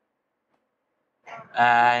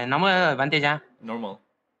 Normal advantage, ah? Normal.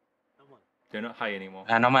 They're not high anymore.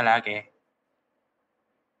 Normal lah, okay.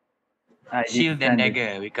 I did Shield and send it.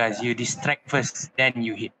 dagger because you distract first, then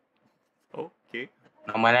you hit. Okay.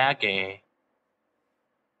 Normal lah, okay.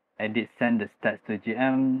 I did send the stats to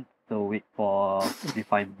GM, so wait for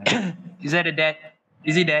refinement. Is that a dead?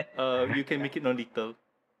 Is he dead? You can make it non-lethal.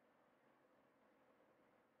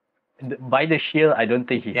 By the shield, I don't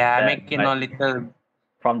think he's Yeah, dead, make it but non-lethal.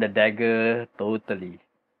 from the dagger, totally.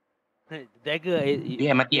 Dagger.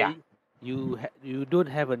 Yeah, mati ah. You don't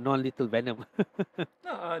have a non-lethal venom.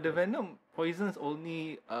 No, the venom poisons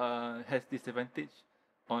only has disadvantage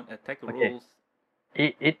on attack Okay. rolls.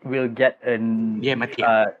 It will get an Yeah, mati.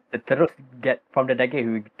 the terus get from the dagger. He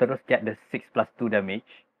will terus get the 6 plus 2 damage,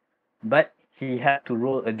 but he had to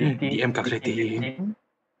roll a d10. DM calculating. 18,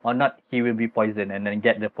 or not, he will be poisoned and then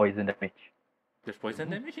get the poison damage. There's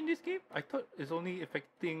poison damage in this game? I thought it's only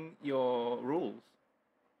affecting your rolls.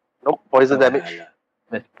 Nope, poison No, damage.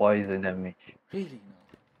 That's poison damage. Really?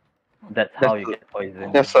 No. That's how you get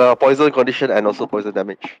poisoned. There's a poison condition and also poison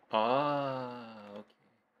damage. Okay.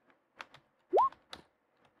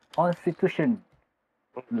 Constitution.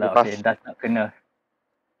 Lah, Pass. okay, that's not kena.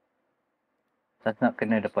 That's not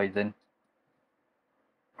kena the poison.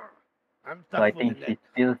 I'm So I tougher think than he's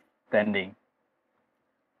that. still standing.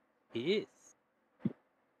 He is.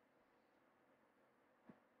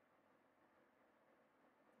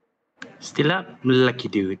 Still up? Lucky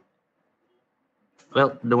dude.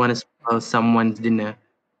 Well, don't want to spoil someone's dinner.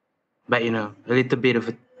 But you know, a little bit of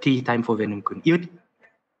a tea time for Venom Kun.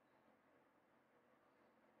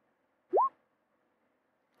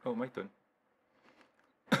 Oh, my turn.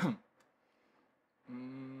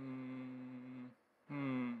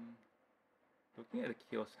 looking at the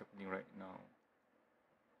chaos happening right now.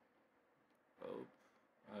 Oh,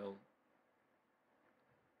 I'll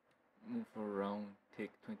move around,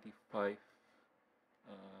 take 25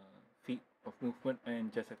 feet of movement,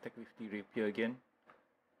 and just attack with the rapier again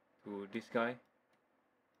to this guy.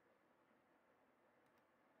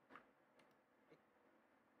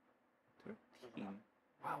 13.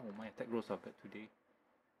 Wow, my attack rolls are bad today.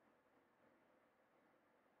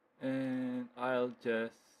 And I'll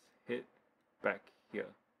just hit back here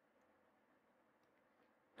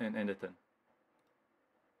and end the turn.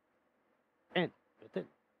 And your turn.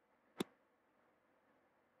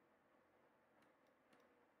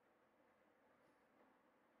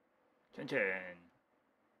 Chen.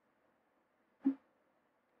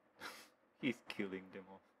 He's killing them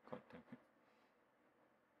off. God damn it.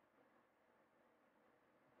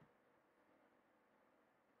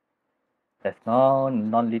 There's no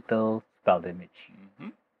non-lethal spell damage. Mm-hmm.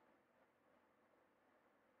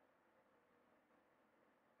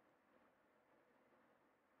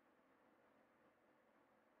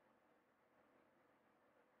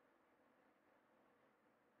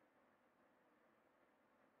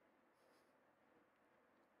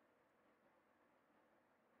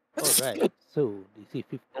 Alright, so DC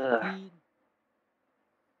 15.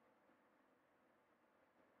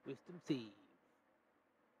 Wisdom save.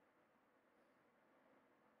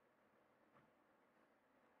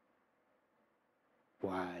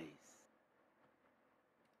 Wise.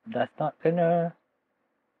 That's not gonna.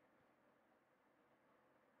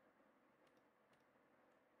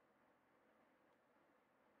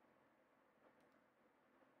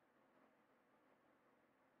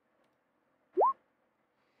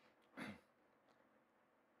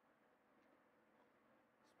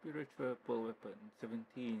 Spiritual pearl weapon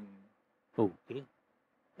 17. Okay.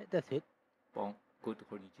 That's it. Bonk. Go to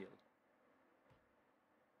holy jail.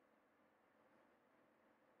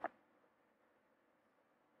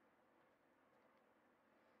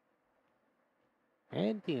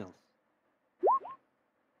 Anything else?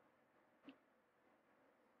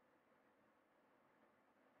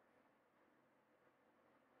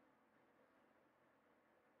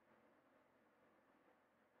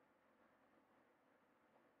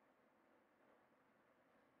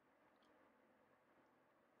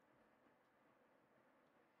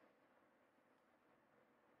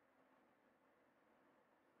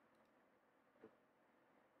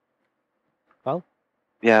 Karl?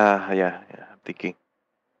 Yeah. I'm thinking.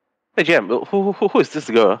 Hey, Jam, who is this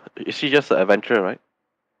girl? Is she just an adventurer, right?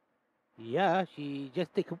 Yeah, she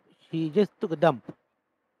just took a dump.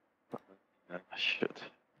 Shoot.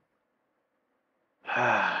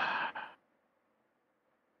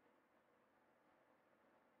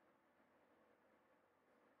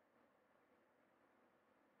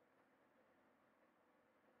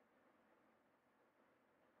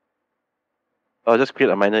 I'll just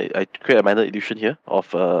create a minor. I create a minor illusion here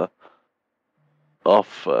of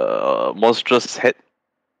monstrous head,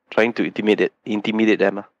 trying to intimidate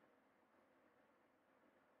them.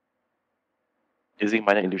 Using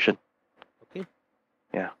minor illusion. Okay.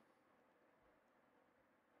 Yeah.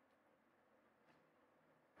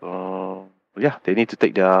 Yeah, they need to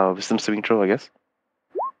take their wisdom saving throw, I guess.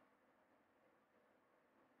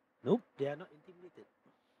 Nope, they are not intimidated.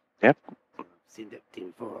 Yep. I've seen that thing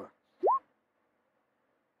before.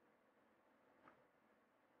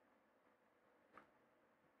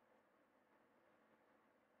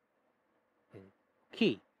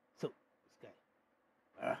 Okay, so this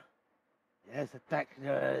guy. Let's attack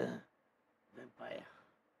the vampire.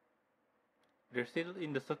 They're still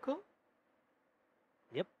in the circle?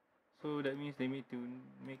 Yep. So that means they need to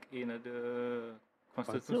make another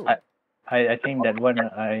constitution. Consul. I think that one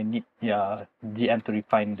I need GM to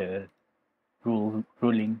refine the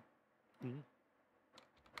ruling.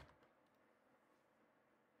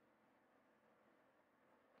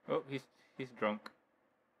 Oh, he's drunk.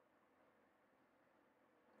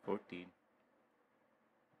 14.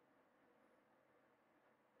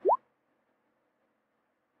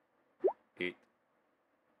 Eight.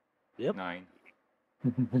 Yep. 9.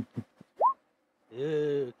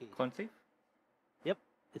 Okay. Con save? Yep.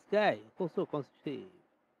 This guy also concentrate.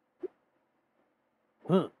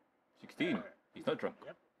 Huh. 16. He's not drunk.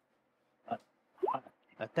 Yep.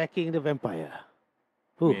 Attacking the vampire.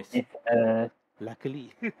 Ooh, Miss. It's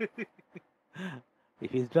luckily. If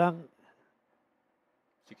he's drunk,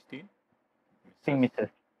 16. thing misses.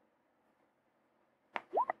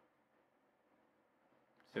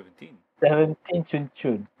 17. 17 Chun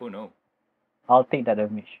Chun. Oh no. I'll take that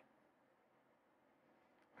damage.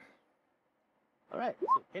 alright,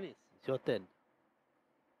 so Canis, it's your turn.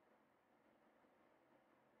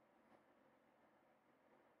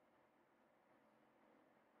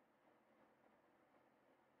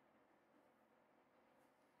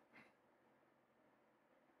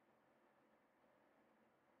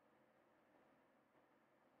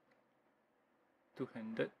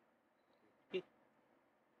 two-handed.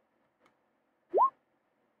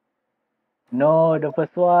 No, the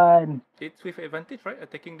first one. It's with advantage, right?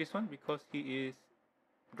 Attacking this one because he is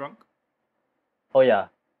drunk. Oh yeah.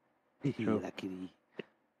 True. Luckily.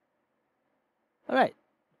 All right,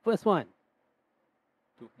 first one.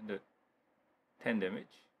 Two-handed. 10 damage.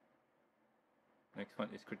 Next one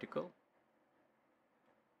is critical.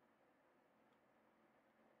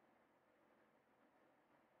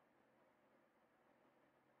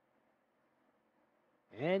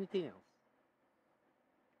 Anything else?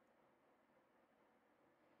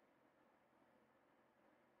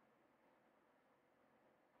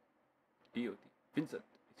 EOT. Vincent,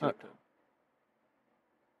 it's your turn.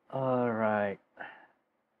 Alright.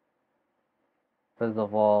 First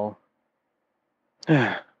of all,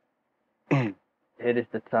 it is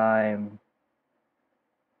the time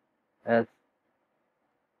as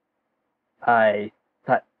I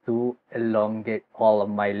start to elongate all of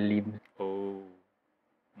my limbs. Oh.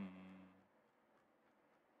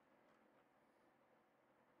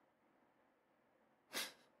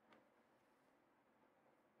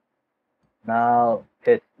 Now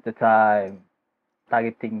it's the time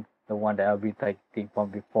targeting the one that I've been targeting from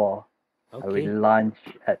before. I Okay. will launch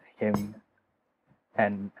at him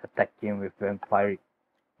and attack him with vampiric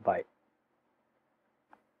bite.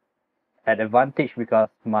 At advantage because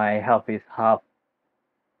my health is half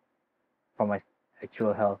from my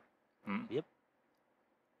actual health. Yep.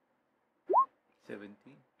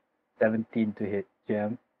 17. 17 to hit,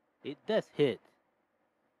 Gem. It does hit.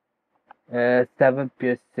 7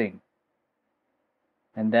 piercing.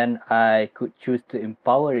 And then I could choose to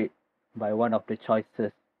empower it by one of the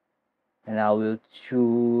choices. And I will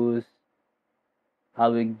choose. I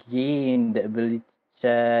will gain the ability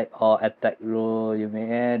check or attack roll. You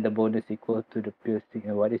may add the bonus equal to the piercing.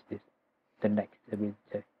 And what is this? The next ability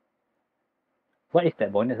check. What is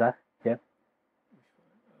that bonus, Yeah.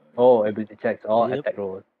 Oh, ability checks or Yep. attack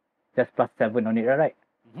roll. Just plus 7 on it, right?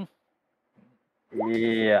 Mhm.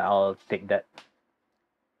 Yeah, I'll take that.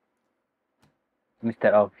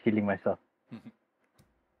 Instead of healing myself.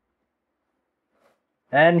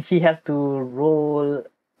 And he has to roll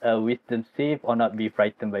a wisdom save or not be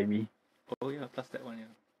frightened by me. Oh yeah, plus that one,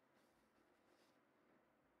 yeah.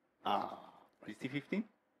 DC 15?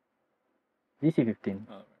 DC 15.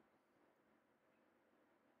 Alright.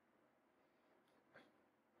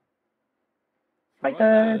 My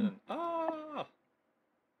turn. Ah!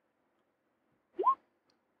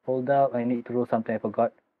 Hold up, I need to roll something I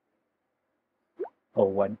forgot. Oh,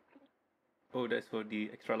 1. Oh, that's for the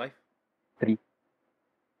extra life? 3.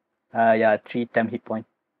 Yeah, 3 temp hit point.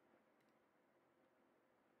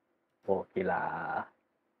 Okay lah.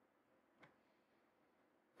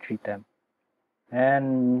 3 temp.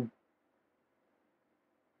 And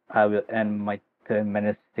I will end my turn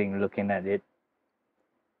menacing looking at it.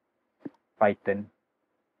 Frightened.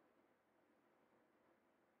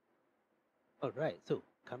 Alright, so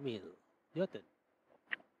Camille, your turn.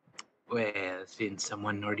 Well, since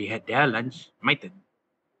someone already had their lunch, my turn.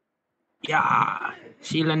 Yeah,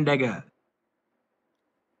 shield and dagger.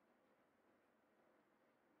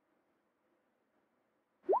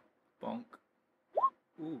 Bonk.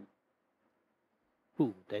 Ooh.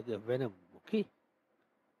 Ooh, dagger venom. Okay.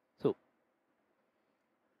 So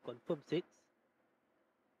confirm 6.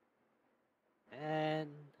 And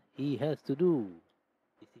he has to do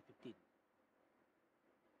DC 15.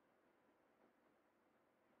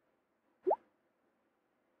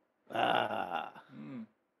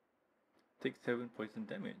 Take 7 poison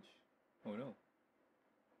damage. Oh no.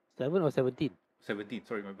 7 or 17? 17,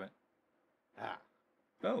 sorry, my bad.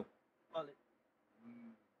 Oh.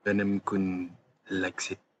 Venom kun likes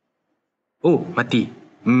it. Oh, mati.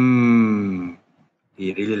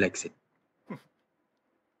 He really likes it.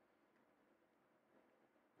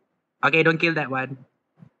 Okay, don't kill that one.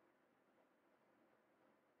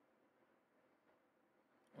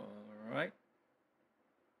 Alright.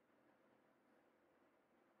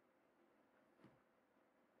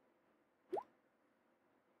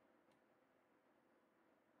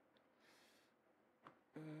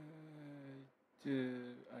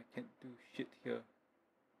 I can't do shit here.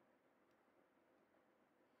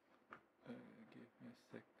 Give me a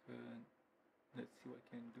second. Let's see what I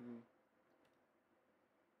can do.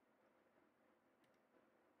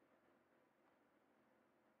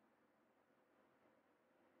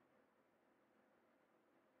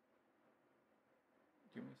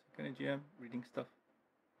 Give me a second, GM. Reading stuff.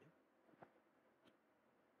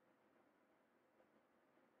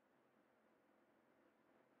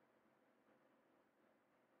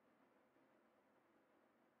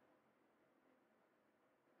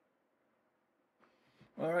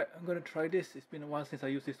 Alright, I'm gonna try this. It's been a while since I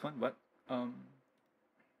used this one, but I'm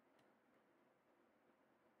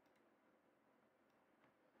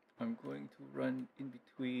going to run in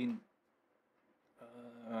between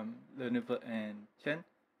Leona and Chen,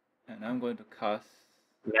 and I'm going to cast.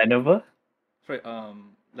 Lenovo? Sorry,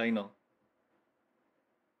 Lionel.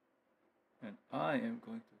 And I am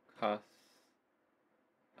going to cast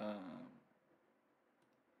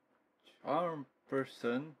Charm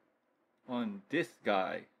Person on this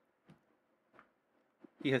guy.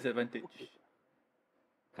 He has advantage.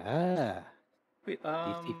 Ah, Wait,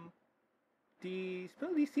 DC. the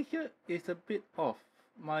spell DC here is a bit off.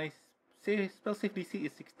 My spell save DC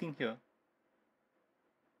is 16 here.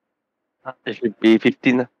 It should be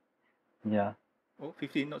 15. Yeah. Oh,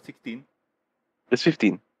 15, not 16. It's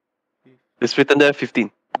 15. It's written there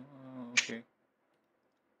 15. Okay.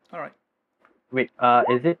 Alright. Wait,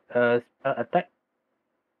 is it a spell attack?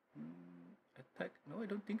 Attack? No, I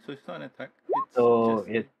don't think so. It's not an attack. It's So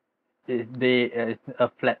just it's a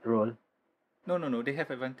flat roll. No. They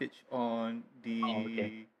have advantage on the Oh,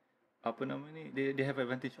 okay. apa nama ni? They have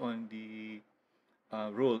advantage on the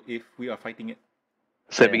roll if we are fighting it.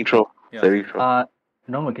 Saving throw. Yeah, Saving saving throw.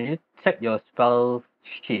 Normal, can you check your spell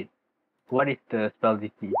sheet? What is the spell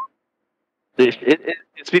DC?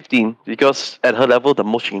 It's 15 because at her level the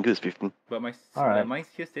most she can do is 15. But Alright. mine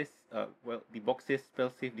here says the box says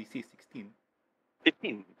spell save DC is 16.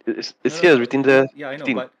 15. It's No, here written there. Yeah, I know,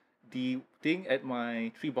 15. but the thing at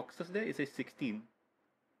my 3 boxes there it says 16.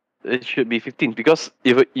 It should be 15 because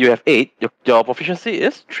if you have 8, your proficiency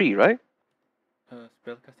is 3, right?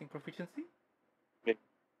 Spellcasting proficiency?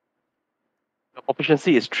 Your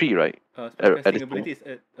proficiency is 3, right? At Spellcasting this ability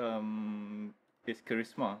point. is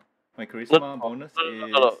charisma. My No, charisma bonus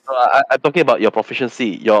is no. I'm talking about your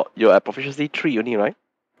proficiency. You're at proficiency 3 only, right?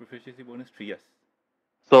 proficiency bonus 3, yes.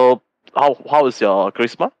 So how is your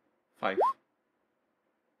charisma? 5.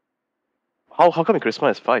 How come your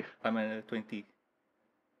charisma is 5? I'm at 20.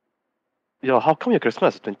 How come your charisma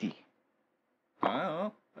is 20? I don't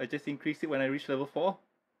know. I just increased it when I reached level 4.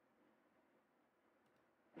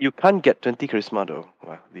 You can't get 20 charisma though.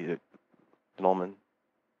 Wow, the Norman.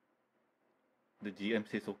 The GM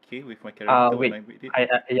says okay with my character when Wait. I made it.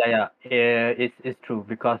 Yeah. It's true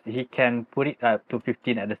because he can put it up to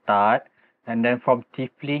 15 at the start, and then from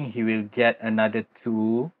Tiefling he will get another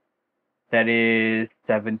 2. That is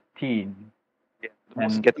 17. Yeah, the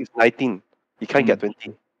most And- getting is 19. You can't get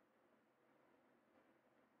 20.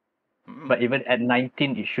 But even at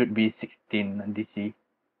 19, it should be 16 DC.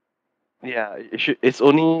 Yeah, it's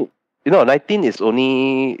only 19 is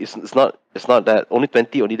only it's not that only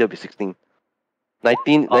 20 only there'll be 16.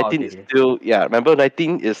 19 okay. is still remember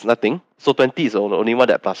 19 is nothing, so 20 is the only one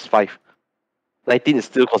that plus 5. 19 is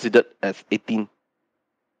still considered as 18.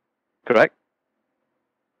 Correct?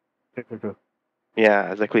 True.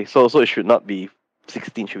 Yeah, exactly. So it should not be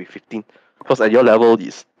 16, should be 15. Because at your level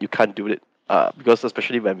you can't do it. Because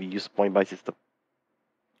especially when we use point buy system.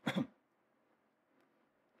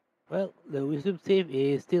 Well, the wisdom save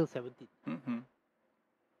is still 17.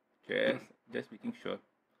 Just making sure.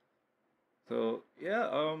 So yeah,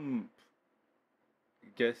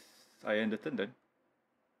 guess I end the turn then.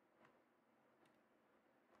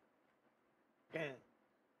 Yeah.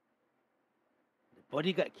 The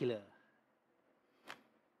bodyguard killer.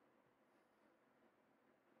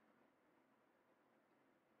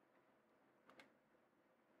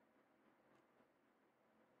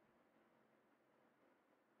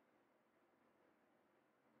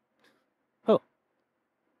 Oh.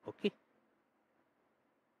 Okay.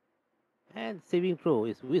 And saving throw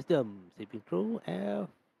is wisdom. Saving throw.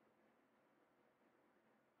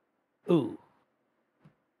 Ooh.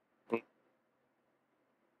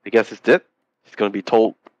 I guess it's dead. He's gonna be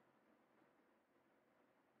told.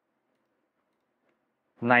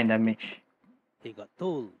 9 damage. He got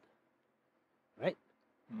told. Right?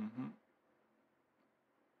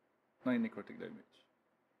 9 necrotic damage.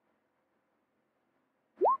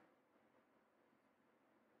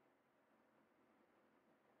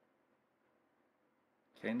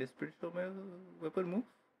 Can the spiritual weapon move?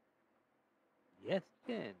 Yes,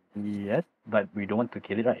 can. Yes, but we don't want to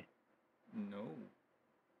kill it, right? No.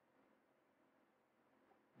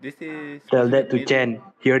 This is Tell that to melee. Chen.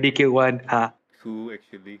 He already killed one. 2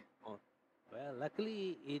 actually. Well,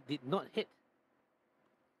 luckily it did not hit.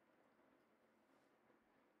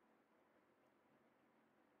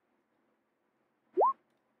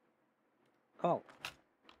 Oh.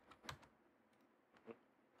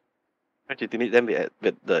 Try to intimidate them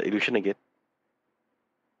with the illusion again.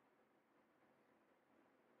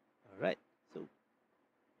 Alright. So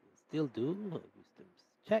we'll still do a wisdom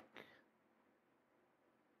check.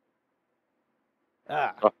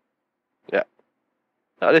 Ah. Oh.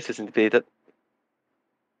 This is intimidated.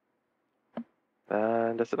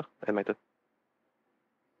 And that's it. And my turn.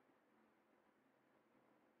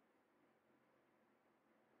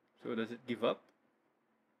 So does it give up?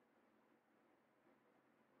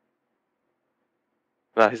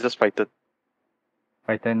 Nah, he's just frightened.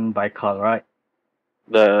 Frightened by Karl, right?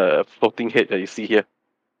 The floating head that you see here.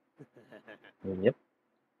 Yep.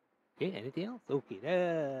 Okay, anything else? Okay,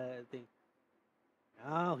 I think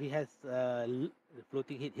now he has the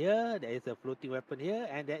floating head here. There is a floating weapon here,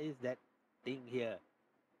 and there is that thing here.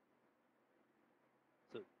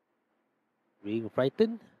 So, being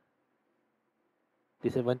frightened,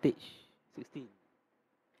 disadvantage 16.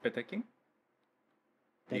 Attacking?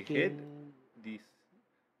 The head? Attacking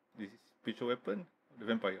This spiritual weapon? The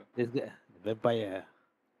vampire? this guy, the vampire.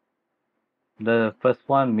 The first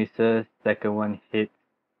one misses, second one hits.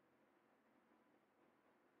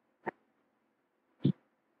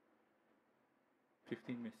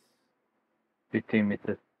 15 miss. 15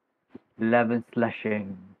 misses. 11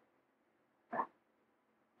 slashing.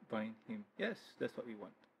 Bind him. Yes, that's what we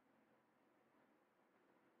want.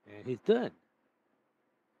 And he's done.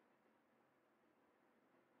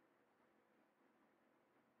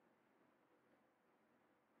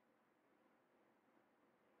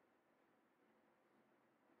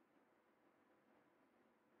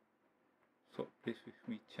 So place with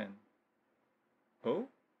me, Chen. Oh?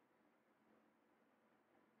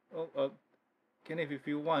 Oh, Kenneth, if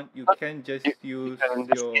you want, you can just use can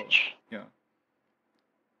your... disengage. Yeah.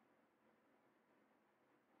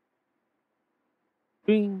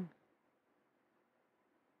 Bing.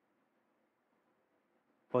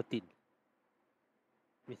 14.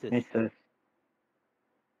 Misses. Misses.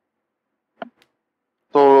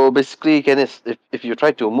 So basically, Canis, if you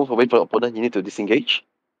try to move away from your opponent, you need to disengage.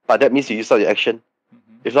 But that means you use out your action.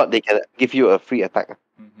 Mm-hmm. If not, they can give you a free attack.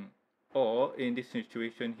 Mm-hmm. Or in this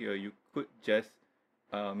situation here, you could just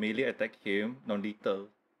melee attack him, non-lethal.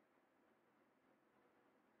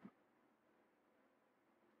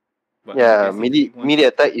 But Yeah, in case he wants- melee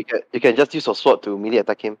attack. You can just use your sword to melee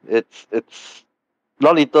attack him. It's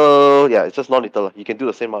non-lethal. Yeah, it's just non-lethal. You can do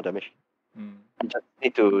the same amount of damage. Mm. You just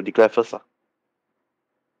need to declare first.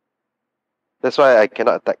 That's why I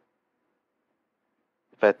cannot attack.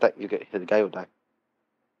 If I attack, the guy will die.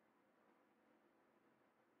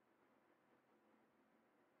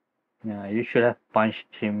 Yeah, you should have punched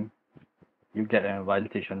him. You get an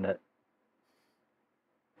advantage on that.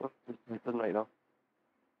 Oh, it's my turn right now.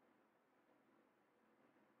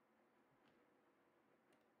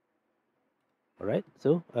 All right.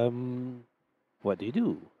 So, what do you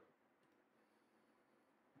do?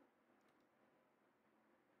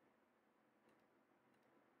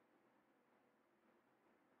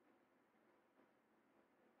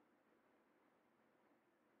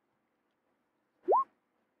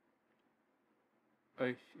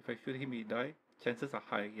 If I shoot him, he die. Chances are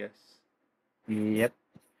high, yes. Yep.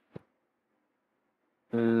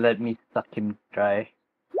 Let me suck him dry.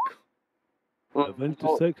 I want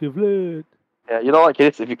to suck your blood. Yeah, you know what,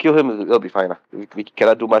 Canis? If you kill him, it'll be fine. We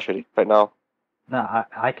cannot do much really right now. Nah,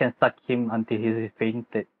 I can suck him until he's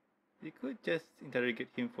fainted. You could just interrogate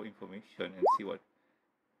him for information and see what.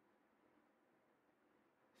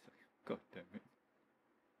 God damn it.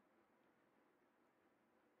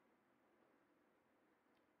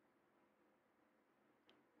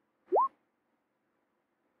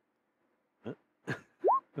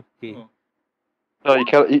 Okay. Oh. No, you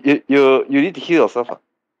can. You need to heal yourself.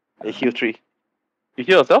 You heal 3. You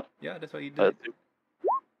heal yourself? Yeah, that's what you did.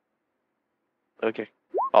 Okay.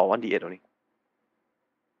 Oh, 1d8 only.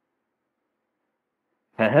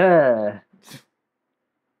 Haha.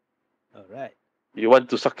 All right. You want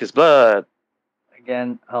to suck his blood?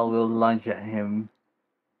 Again, I will lunge at him.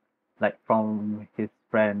 Like from his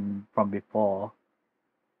friend from before.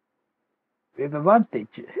 With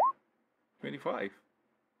advantage. 25.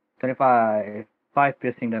 25. 5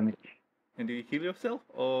 piercing damage. And do you heal yourself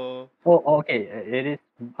or? Oh, okay. It is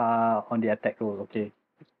on the attack roll. Okay.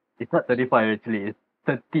 It's not 35 actually. It's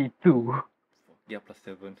 32. Yeah,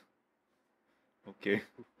 +7. Okay.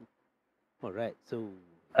 All right. So,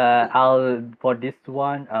 I'll for this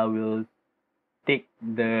one I will take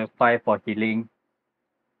the 5 for healing.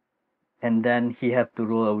 And then he have to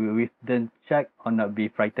roll a wisdom check or not be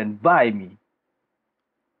frightened by me.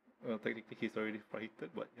 Well, technically he's already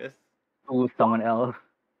frightened, but yes. To someone else.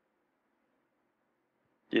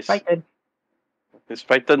 Yes. Frightened. He's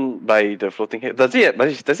frightened by the floating head. Does he have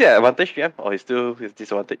advantage, PM? Or he's still his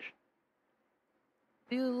disadvantage?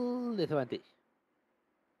 still disadvantage.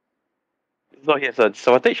 So he has a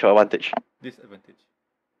disadvantage or advantage? Disadvantage.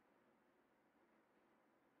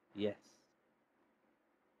 Yes.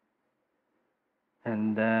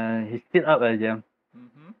 And then he's still up, Jam.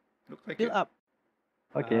 Looks like Still it. up.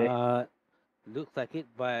 Okay. Looks like it,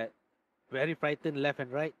 but very frightened left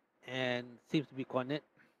and right, and seems to be cornered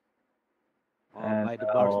And by the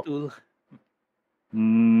bar I'll stool.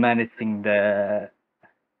 menacing the.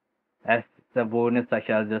 As a bonus, I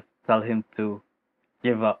shall just tell him to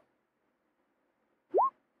give up.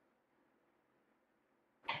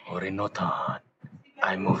 Orinotan,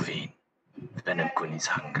 I'm moving. Venom Kun is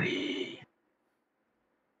hungry.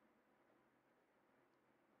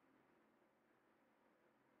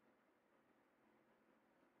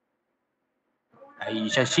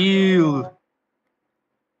 Aisha shield.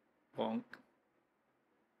 Bonk.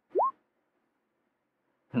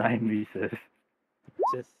 9 pieces.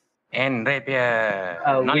 Just And rapier.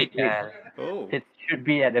 Wait. Knowledge. Oh. It should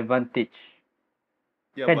be at advantage.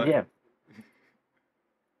 Yeah, Kan but Jam?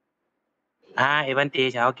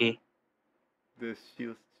 Advantage. Okay. the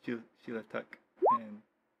shield attack and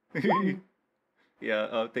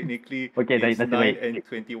yeah, technically Okay, it's that's 9 right. and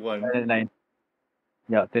 21. 9.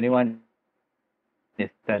 Yeah, 21 is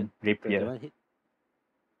 10 rapier. 21 hit.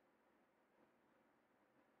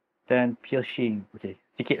 10 piercing. Okay,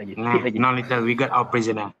 sikit lagi. Nah, now little we got our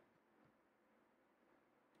prisoner.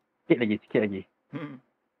 Sikit lagi.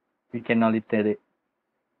 We can now little it.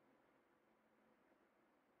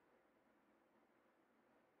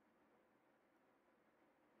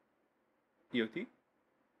 EOT?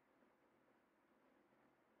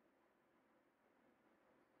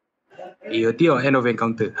 EOT or end of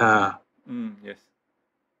encounter? Yes.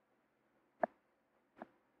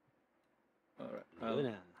 Alright,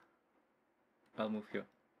 Leona. I'll move here.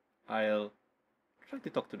 I'll try to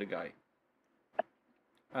talk to the guy.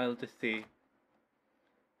 I'll just say,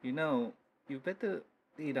 you know, you better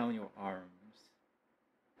lay down your arms.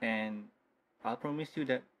 And I'll promise you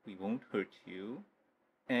that we won't hurt you.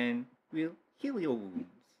 And we'll heal your wounds.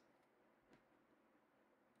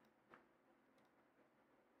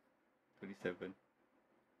 27.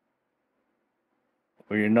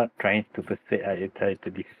 We're not trying to persuade, are you trying to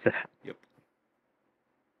decide? Yep.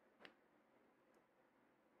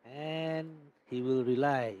 And he will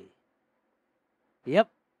rely. Yep.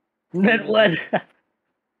 That one!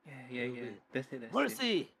 Yeah. That's it.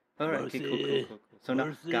 Mercy. Alright, okay, Mercy. cool. So now,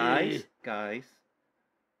 Mercy. guys,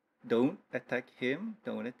 don't attack him.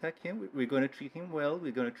 We're gonna treat him well.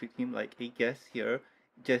 We're gonna treat him like a guest here.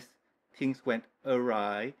 Just things went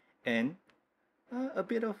awry and a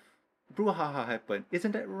bit of brouhaha happened.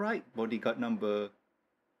 Isn't that right, bodyguard number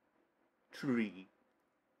 3?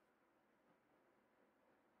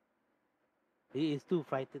 He is too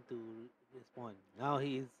frightened to respond. Now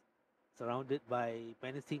he is surrounded by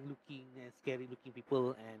menacing looking and scary looking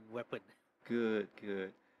people and weapon. Good.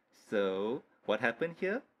 So, what happened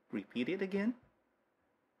here? Repeat it again.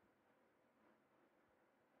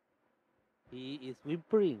 He is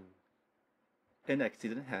whimpering. An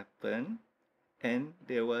accident happened, and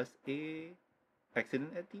there was a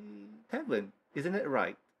accident at the tavern. Isn't that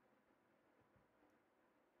right?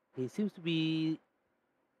 He seems to be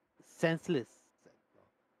senseless.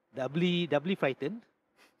 Doubly frightened.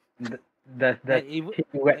 Does And even, he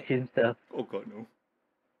wet himself? Oh god, no.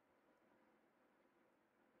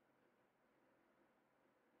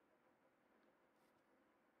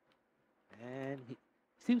 and he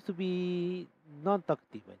seems to be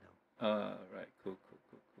non-talkative right now. Right, cool.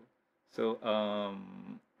 So,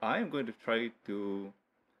 I'm going to try to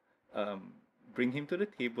bring him to the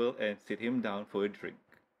table and sit him down for a drink.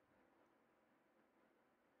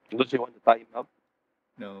 Don't you want to tie him up?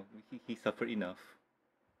 No, he suffered enough.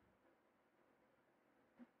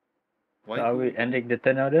 So are we ending the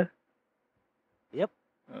turn order? Yep.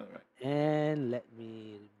 Alright. And let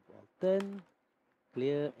me remove turn,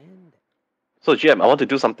 clear, and So GM, I want to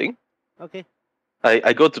do something. okay.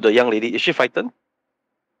 I go to the young lady. Is she frightened?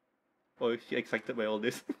 Or is she excited by all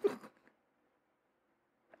this?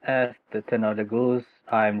 As the turn order goes,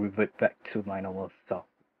 I'm revert back to my normal self.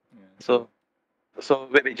 So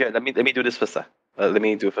wait, GM, let me do this first. Let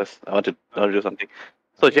me do first. I want to do something.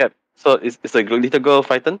 So GM, so is the little girl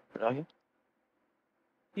frightened around here?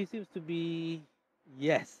 She seems to be,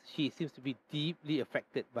 yes, she seems to be deeply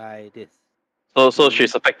affected by this. So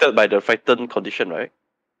she's affected by the frightened condition, right?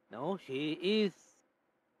 No, she is.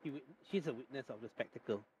 She's a witness of the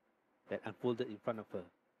spectacle that unfolded in front of her.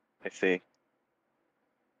 I see.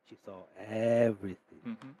 She saw everything.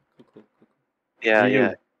 Mm-hmm. Cool. Yeah, You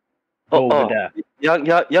yeah. go over there.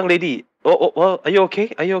 Young lady. Well, are you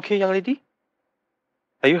okay? Are you okay, young lady?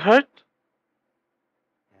 Are you hurt?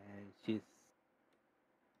 And she's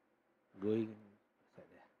going.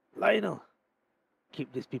 Lionel,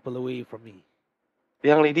 Keep these people away from me.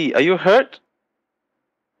 Young lady, are you hurt?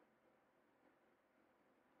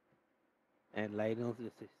 And Lionel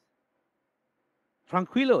says,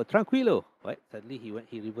 Tranquilo, tranquilo. What? Suddenly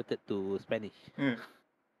he reverted to Spanish. Hmm.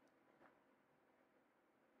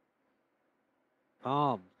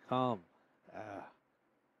 Calm, calm. Ah.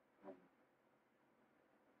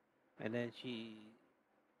 And then she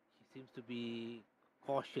seems to be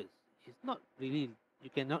cautious. She's not really, you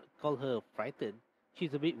cannot call her frightened.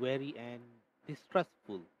 She's a bit wary and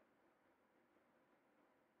distrustful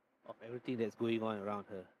of everything that's going on around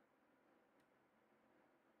her.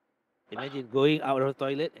 Imagine going out of the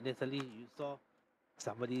toilet and then suddenly you saw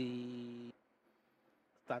somebody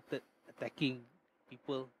started attacking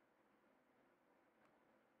people.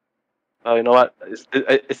 Oh, you know what?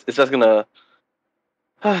 It's just gonna.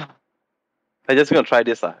 I'm just gonna try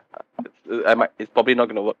this. I might. It's probably not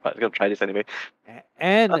gonna work, but I'm gonna try this anyway.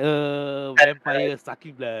 And vampire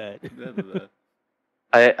sucking blood. Blah, blah, blah.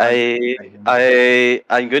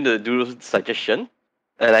 I'm going to do suggestion,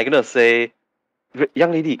 and I'm gonna say,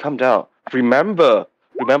 young lady, calm down. Remember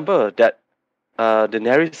that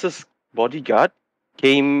Daenerys's bodyguard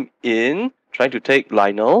came in trying to take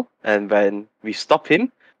Lionel, and when we stopped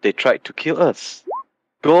him, they tried to kill us.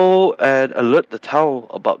 Go and alert the town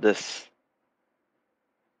about this.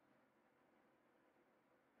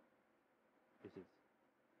 This is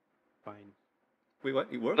fine. Wait, what?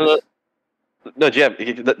 It works? No,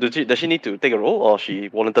 GM, does she need to take a roll, or she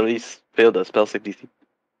voluntarily failed the spell save DC?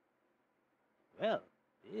 Well,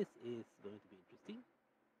 this is going to be interesting.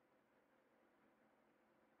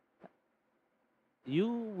 You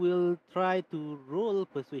will try to roll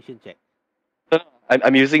persuasion check.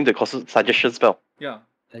 I'm using the suggestion spell. Yeah.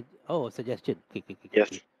 Suggestion. Okay.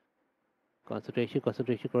 Yes. Concentration.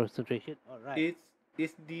 All right.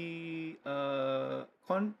 It's the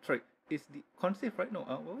contract. It's the consave, right? No.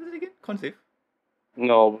 What was it again? Consave.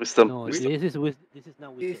 No, wisdom. No, wisdom. this is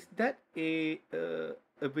now wisdom. Is that a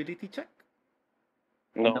ability check?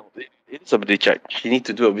 No, it's a ability check. She needs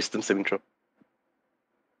to do a wisdom saving throw.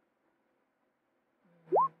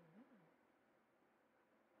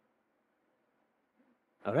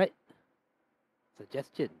 All right.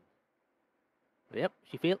 Suggestion. Yep,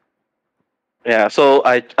 she failed. Yeah, so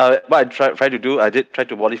what I tried to do, I did try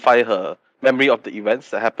to modify her memory of the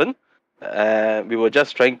events that happened. We were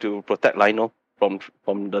just trying to protect Lionel from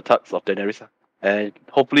the thugs of Daenerys. And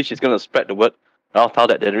hopefully she's going to spread the word around town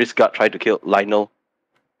that Daenerys guard tried to kill Lionel.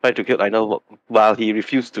 While he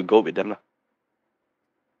refused to go with them.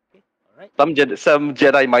 Okay, all right. Some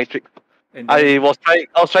Jedi mind trick. And then, I was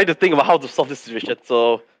trying to think about how to solve this situation.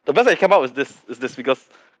 So the best I came up with is this because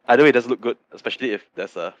I know it doesn't look good, especially if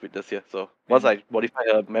there's a witness here. So once I modify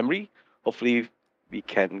her memory, hopefully we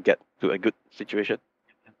can get to a good situation.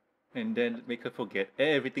 and then make her forget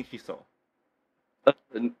everything she saw.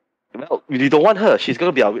 Well, we don't want her. She's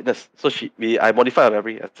gonna be our witness. So I modify her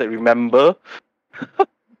memory. I said, remember.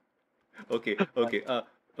 Okay. Okay.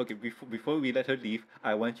 Before we let her leave,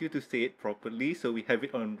 I want you to say it properly so we have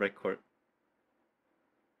it on record.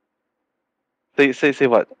 Say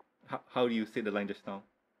what? How do you say the line just now?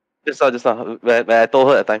 Just now. When I told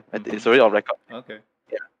her at the time, it's already on record. Okay.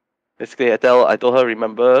 Yeah. Basically, I told her,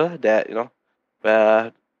 remember that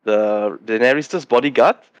where the Daenerys'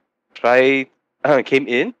 bodyguard came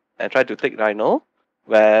in and tried to take Rhino.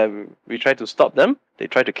 Where we tried to stop them, they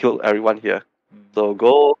tried to kill everyone here. So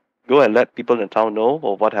go and let people in the town know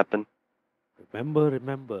of what happened. Remember, the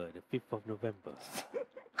 5th of November.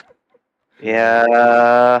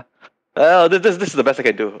 Yeah. Well, this is the best I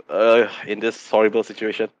can do in this horrible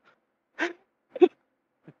situation.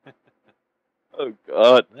 Oh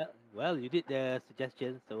God. Well, you did the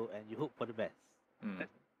suggestion, and you hope for the best.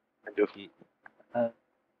 I do.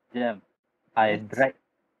 Yeah, I Yes. dragged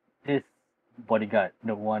his bodyguard,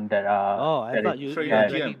 the one that I thought you Sorry, were yeah,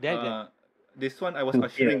 dragging that guy. this one I was to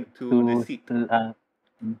ushering here, to the seat.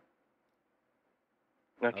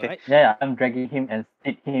 Okay. Alright. Yeah, I'm dragging him and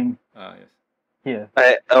sit him Yes. here.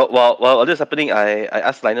 While this is happening, I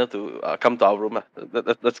asked Lionel to come to our room.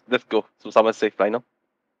 Let's go. So someone safe, Lionel.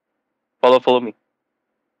 Follow me.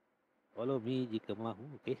 Follow me jika mahu.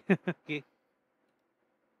 Okay. Okay.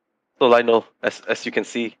 So Lionel, as you can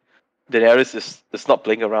see, Daenerys is not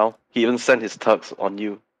playing around. He even sent his thugs on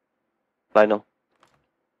you, Lionel.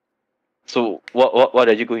 So what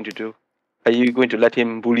are you going to do? Are you going to let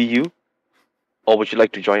him bully you, or would you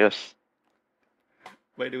like to join us?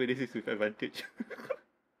 By the way, this is with advantage.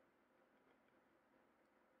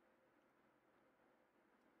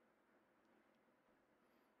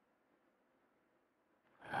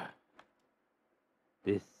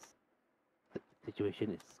 This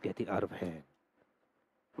situation is getting out of hand.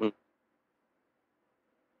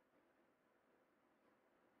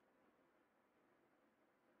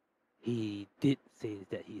 He did say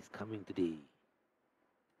that he's coming today.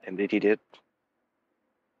 Indeed, he did.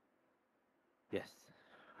 Yes.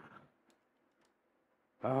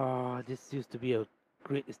 Ah, this used to be a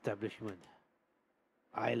great establishment.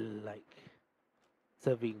 I like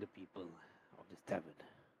serving the people of this tavern.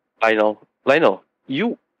 Lionel,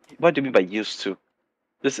 what do you mean by used to?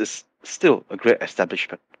 This is still a great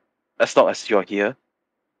establishment. As long as you're here,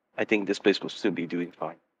 I think this place will still be doing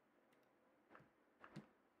fine.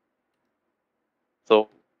 So,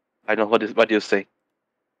 I know what do you say?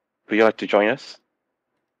 Would you like to join us?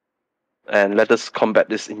 And let us combat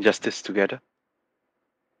this injustice together.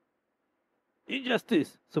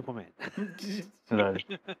 Injustice, Superman. Lol.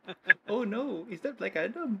 Oh no, is that Black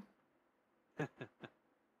Adam? I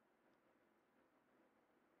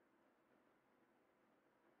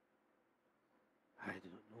do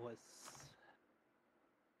not know what's.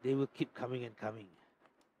 They will keep coming and coming.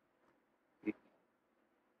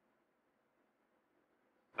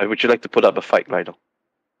 Would you like to put up a fight, Lionel?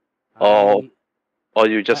 Or I,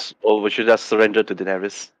 or would you just surrender to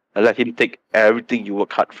Daenerys and let him take everything you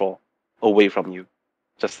work hard for away from you,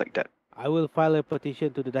 just like that? I will file a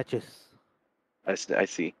petition to the Duchess. I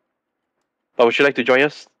see. But would you like to join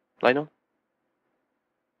us, Lionel?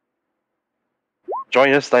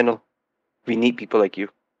 Join us, Lionel. We need people like you.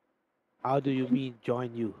 How do you mean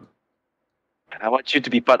join you? And I want you to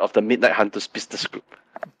be part of the Midnight Hunters business group.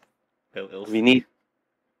 LLC.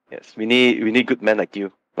 We need good men like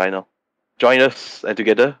you, Lionel. Join us, and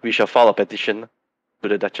together we shall file a petition to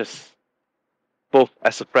the Duchess, both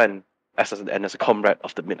as a friend and as a comrade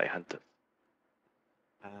of the Midnight Hunters.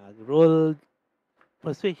 Roll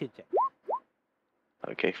persuasion check.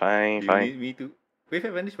 Okay, fine, Do you fine. need me to? We have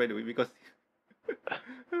advantage, by the way, because.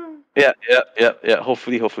 Yeah.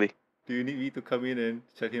 Hopefully. Do you need me to come in and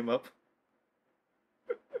shut him up?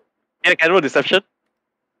 Yeah, can I roll deception?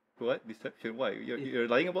 What deception? Why you're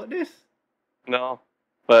lying about this? No,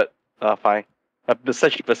 but fine.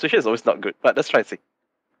 Persuasion is always not good, but let's try and see.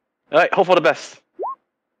 All right, hope for the best.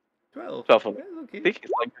 12. 12 for me. Well, okay. See,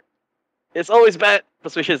 it's always bad.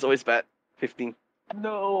 Persuasion is always bad. 15.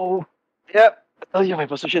 No. Yep. I tell you, my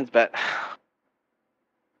persuasion is bad.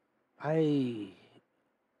 I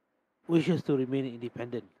wishes to remain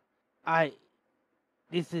independent.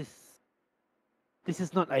 This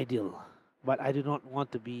is not ideal, but I do not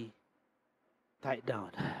want to be tied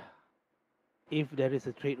down. If there is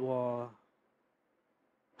a trade war,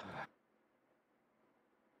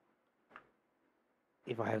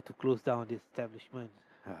 if I have to close down this establishment,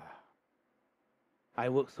 I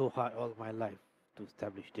worked so hard all my life to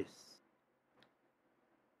establish this.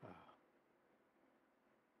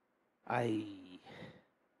 I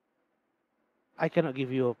cannot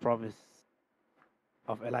give you a promise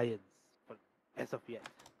of alliance, but as of yet,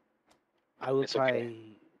 I will It's try okay.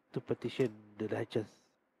 to petition the Duchess.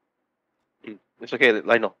 It's okay,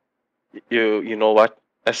 Lionel. You know what?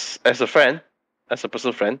 As a friend, as a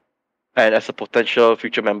personal friend, and as a potential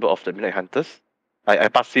future member of the Midnight Hunters, I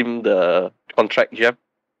passed him the contract, Jeff.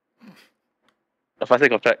 The first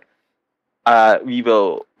contract. We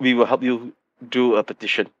will help you do a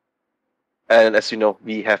petition, and as you know,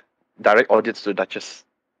 we have direct audience to the Duchess.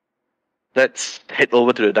 Let's head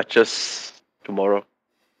over to the Duchess tomorrow.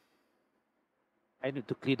 I need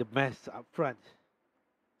to clear the mess up front.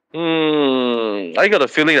 I got a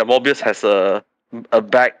feeling that Morbius has a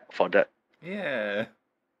bag for that. Yeah.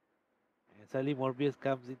 And suddenly Morbius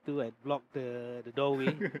comes into and block the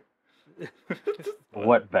doorway.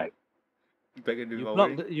 What back? Back in the you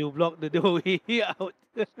hallway. block the doorway out.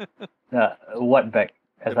 What back?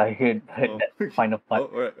 As I heard Oh. that final part.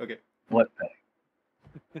 Oh, alright, okay. What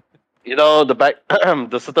back? You know the bag,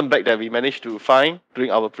 the certain bag that we managed to find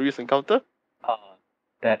during our previous encounter.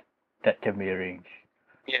 That can be arranged.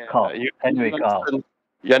 Yeah. Carl. Anyway, Carl.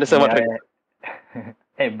 You understand what?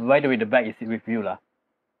 Hey, by the way, the bag is with you, lah.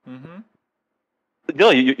 Mm-hmm. No,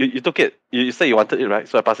 you took it. You said you wanted it, right?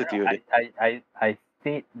 So I passed it to you. I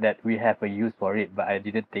said that we have a use for it, but I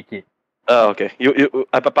didn't take it. Oh, okay.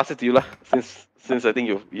 I pass it to you, lah. Since I think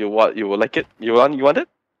you will like it. You want it?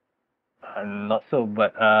 Not so,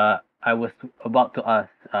 but I was about to ask.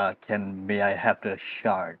 May I have the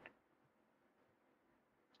shard?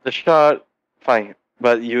 The shard, fine.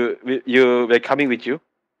 But we're coming with you.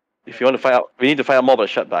 If you want to find out, we need to find out more about the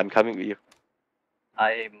shard. But I'm coming with you.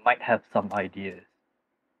 I might have some ideas.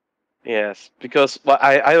 Yes, because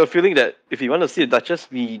I have a feeling that if you want to see the Duchess,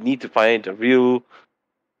 we need to find the real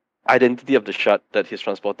identity of the shard that he's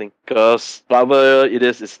transporting. Because whatever it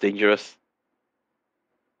is, it's dangerous.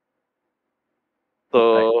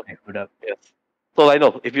 So I put up. yes. So I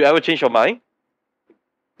know if you ever change your mind,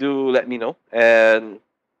 do let me know. And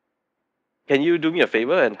can you do me a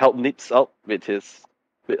favor and help Nips out with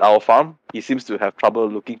our farm? He seems to have trouble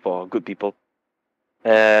looking for good people,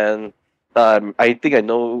 and I think I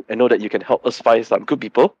know that you can help us find some good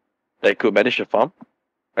people that could manage the farm.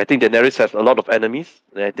 I think Daenerys has a lot of enemies,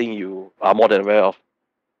 and I think you are more than aware of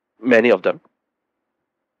many of them.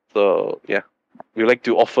 So yeah, we like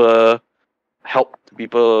to offer help to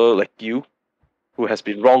people like you who has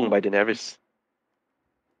been wronged by Daenerys.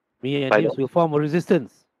 Me and By Nibs will form a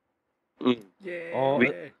resistance. Mm. Or,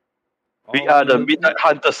 Yeah. We or are the will- midnight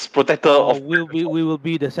hunters, protector or of. we will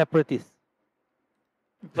be the separatists.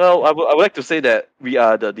 Well, I would like to say that we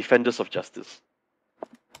are the defenders of justice.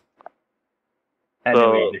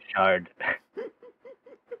 Anyway, the shard.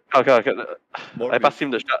 Okay. I passed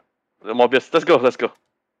him the shot. The Morbius. Let's go.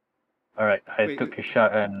 Alright, I Wait, took a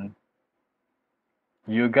shot and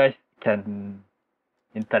you guys can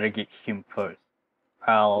interrogate him first.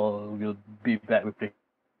 Will be back with the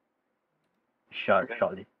shard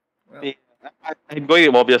shortly. Well, Yeah, I'm going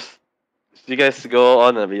with Morbius. You guys go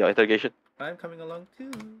on with your interrogation. I'm coming along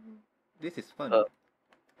too. This is fun.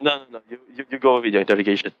 No. You go with your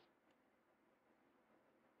interrogation.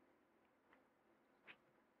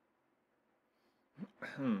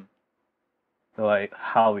 So like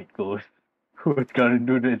how it goes. Who's gonna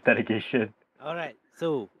do the interrogation? All right.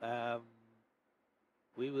 So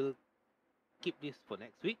we will keep this for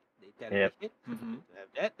next week. The interrogation. Mhm. To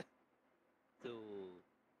have that. So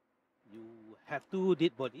you have 2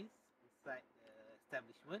 dead bodies inside the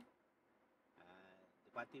establishment.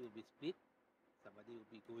 The party will be split. Somebody will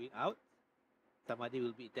be going out. Somebody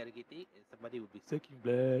will be interrogating, and somebody will be sucking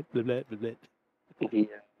blood. Blood.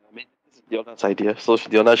 Yeah, I mean, this is Leona's idea, so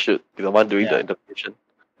Leona should be the one doing the Yeah. interrogation.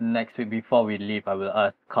 Next week before we leave, I will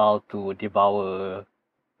ask Karl to devour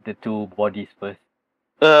the 2 bodies first.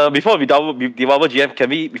 Before we devour GM,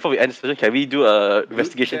 before we end this session, can we do a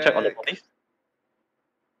investigation check on the check. bodies?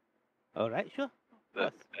 All right. Sure. Of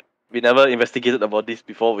course. We never investigated the bodies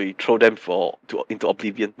before we throw them into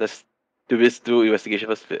oblivion. Let's do investigation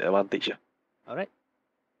first with advantage. Yeah. All right.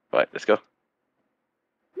 Alright, let's go.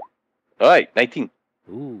 Alright, 19.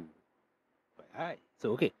 Ooh. Quite high.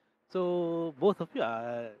 So okay. So both of you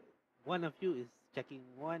are. One of you is checking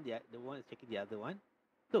one. The one is checking the other one.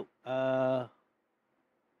 So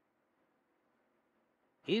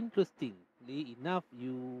interestingly enough,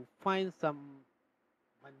 you find some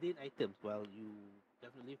mundane items. Well, you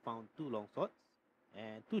definitely found 2 long swords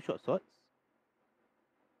and 2 short swords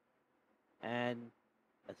and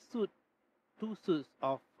a suit, 2 suits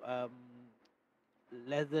of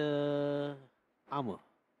leather armor.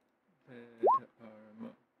 Leather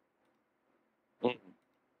armor.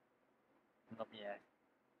 Not yet.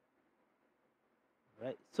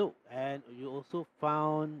 Right. So, and you also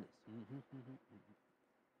found.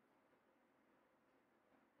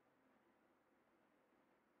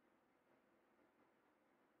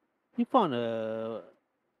 You found a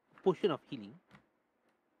potion of healing.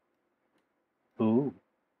 Ooh.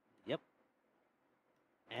 Yep.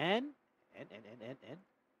 And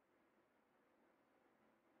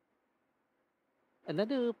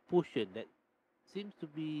another potion that seems to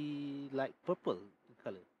be like purple in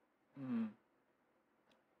color.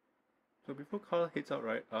 So before Karl heads out,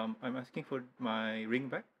 right? I'm asking for my ring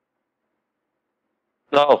back.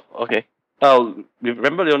 Oh, okay.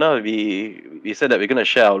 Remember, Leona, we said that we're gonna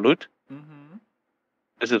share our loot. Mm-hmm.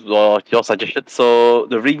 This is your suggestion. So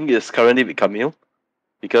the ring is currently with Camille,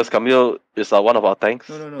 because Camille is one of our tanks.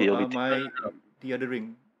 No. He'll be The other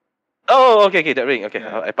ring. Oh, okay, that ring. Okay,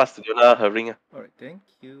 Yeah. I passed to Leona her ring. All right, thank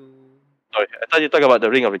you. Sorry, I thought you talked about the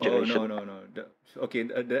ring of Oh regeneration. no. Okay,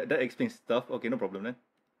 that explains stuff. Okay, no problem then.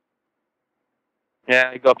 Yeah,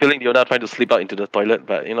 I got a feeling Leona trying to slip out into the toilet,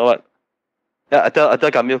 but you know what? Yeah, I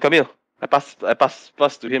tell Camille. I pass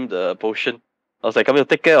to him the potion. I was like, Camille,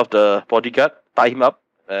 take care of the bodyguard, tie him up,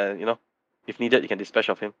 and if needed, you can dispatch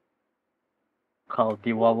of him. Karl,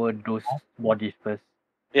 devour those bodies first.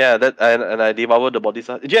 Yeah, that and I devour the bodies.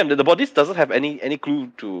 GM, the bodies doesn't have any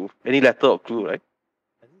clue to any letter or clue, right?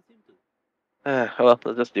 Doesn't seem to. Well,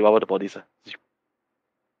 let's just devour the bodies.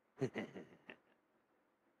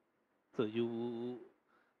 So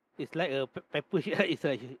it's like a pepper. It's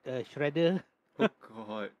a shredder. Oh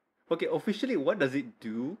god. Okay, officially, what does it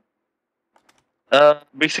do?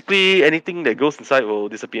 Basically, anything that goes inside will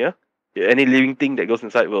disappear. Any living thing that goes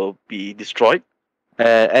inside will be destroyed.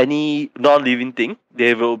 Any non-living thing,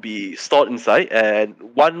 they will be stored inside, and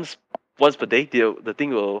once per day, the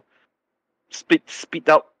thing will spit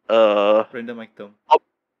out Random item.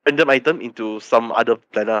 random item into some other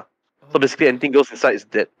planet. So Oh, basically, anything goes inside is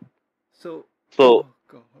dead. So. So Oh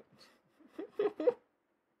god.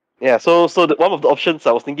 yeah, so one of the options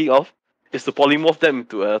I was thinking of is to polymorph them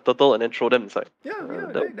into a turtle and then throw them inside. Yeah,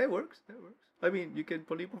 that works. That works. I mean, you can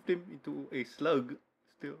polymorph them into a slug.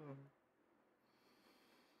 Still.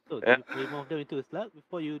 So, do Yeah. you polymorph them into a slug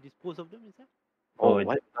before you dispose of them inside? Oh, Oh,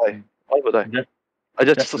 why would I? Why would I? Just I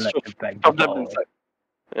just just let shove, the bag shove them devour. inside.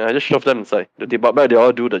 Yeah, I just shove them inside. The debug they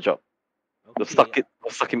all do the job. They'll Okay.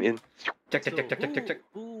 suck him in. Check. So,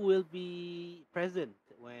 who will be present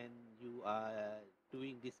when you are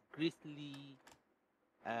doing this grisly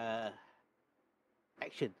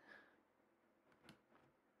action?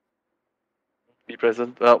 Be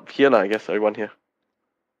present. Well, here lah, I guess everyone here.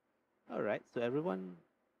 All right. So everyone,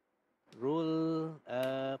 roll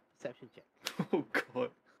a perception check. Oh god.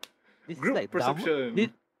 This Group is like Dharma.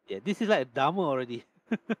 perception. This is like a Dharma already.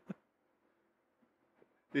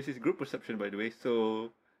 This is group perception, by the way. So,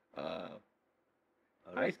 All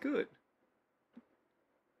it's right. good.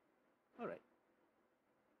 All right.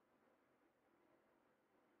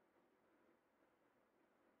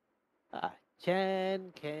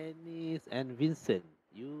 Chen, Canis, and Vincent.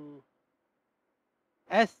 You,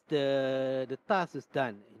 as the task is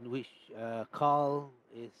done, in which Karl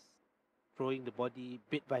is throwing the body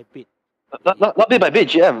bit by bit. Not bit by bit,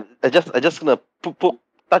 GM. I just gonna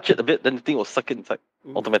touch it a bit, then the thing will suck it inside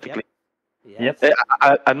Ooh. automatically. Yes. Yep.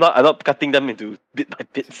 I'm not cutting them into bit by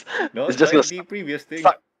bits. Not It's just like gonna the previous thing.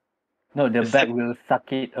 suck. No, the It's bag like- will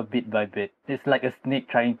suck it a bit by bit. It's like a snake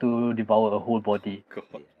trying to devour a whole body. God.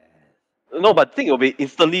 Yes. No, but the thing will be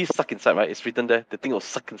instantly suck inside, right? It's written there. The thing will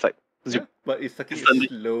suck inside. Yeah, but it's sucking Instantly. it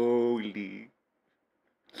slowly.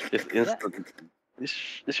 It's instant.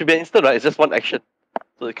 It should be instant, right? It's just one action,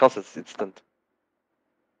 so it counts as instant.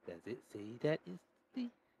 Does it say that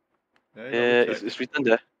instantly? Yeah, it's written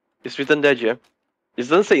there. It's written there, GM. It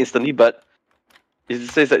doesn't say instantly, but it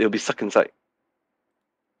says that it'll be sucked inside.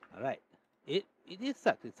 All right. It is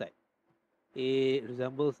sucked inside. It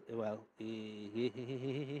resembles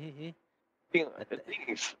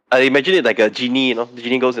I imagine it like a genie, you know. The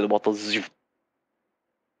genie goes in the bottle. Zoom.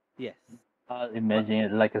 yes. Imagine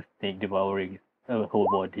it like a snake devouring a whole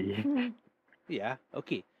body. Yeah.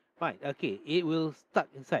 Okay. Fine. Okay. It will stuck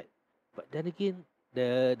inside. But then again,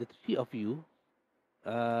 the three of you,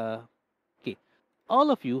 okay,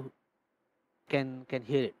 all of you can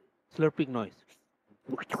hear it, slurping noise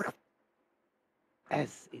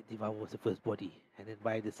as it devours the first body, and then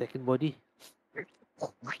by the second body.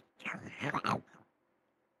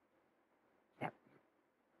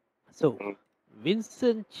 So,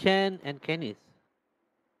 Vincent, Chen, and Canis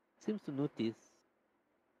seems to notice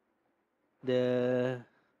the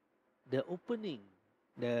opening,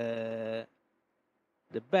 the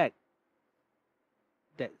bag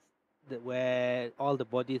that's where all the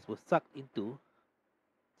bodies were sucked into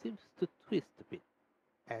seems to twist a bit,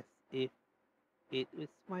 as if it was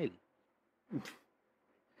smiling.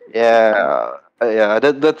 Yeah,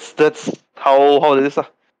 that's how it is.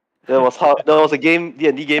 There was a game,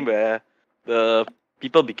 D&D game where the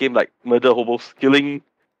people became like murder hobos, killing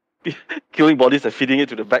bodies and feeding it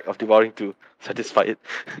to the back of devouring to satisfy it.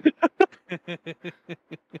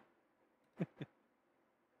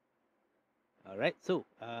 All right. So,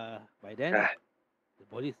 by then, Ah. the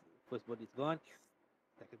first body's gone,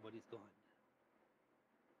 second body's gone.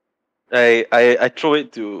 I throw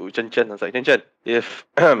it to Chen. I was like, Chen, if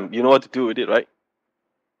you know what to do with it, right?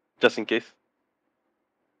 Just in case.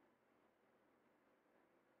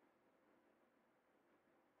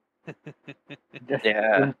 Just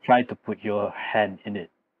Yeah. don't try to put your hand in it.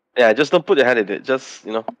 Yeah, just don't put your hand in it. Just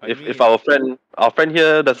I if mean- our friend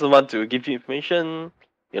here doesn't want to give you information,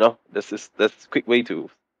 that's a quick way to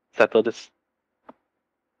settle this.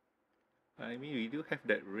 I mean, we do have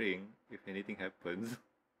that ring if anything happens.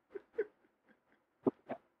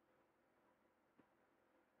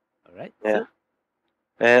 All right. Yeah. So,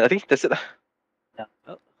 And I think that's it.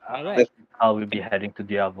 all right. I will be heading to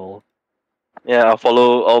Diablo. Yeah, I'll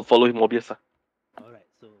follow Morbius. All right.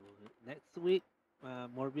 So next week,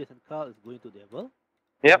 Morbius and Karl is going to Devil.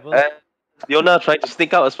 Yep. Devil. And Leona trying to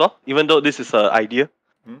sneak out as well, even though this is her idea.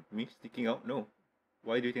 Me sneaking out? No.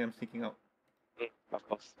 Why do you think I'm sneaking out? Of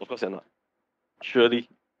course you're not. Surely,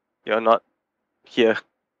 you're not here.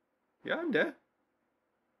 Yeah, I'm there.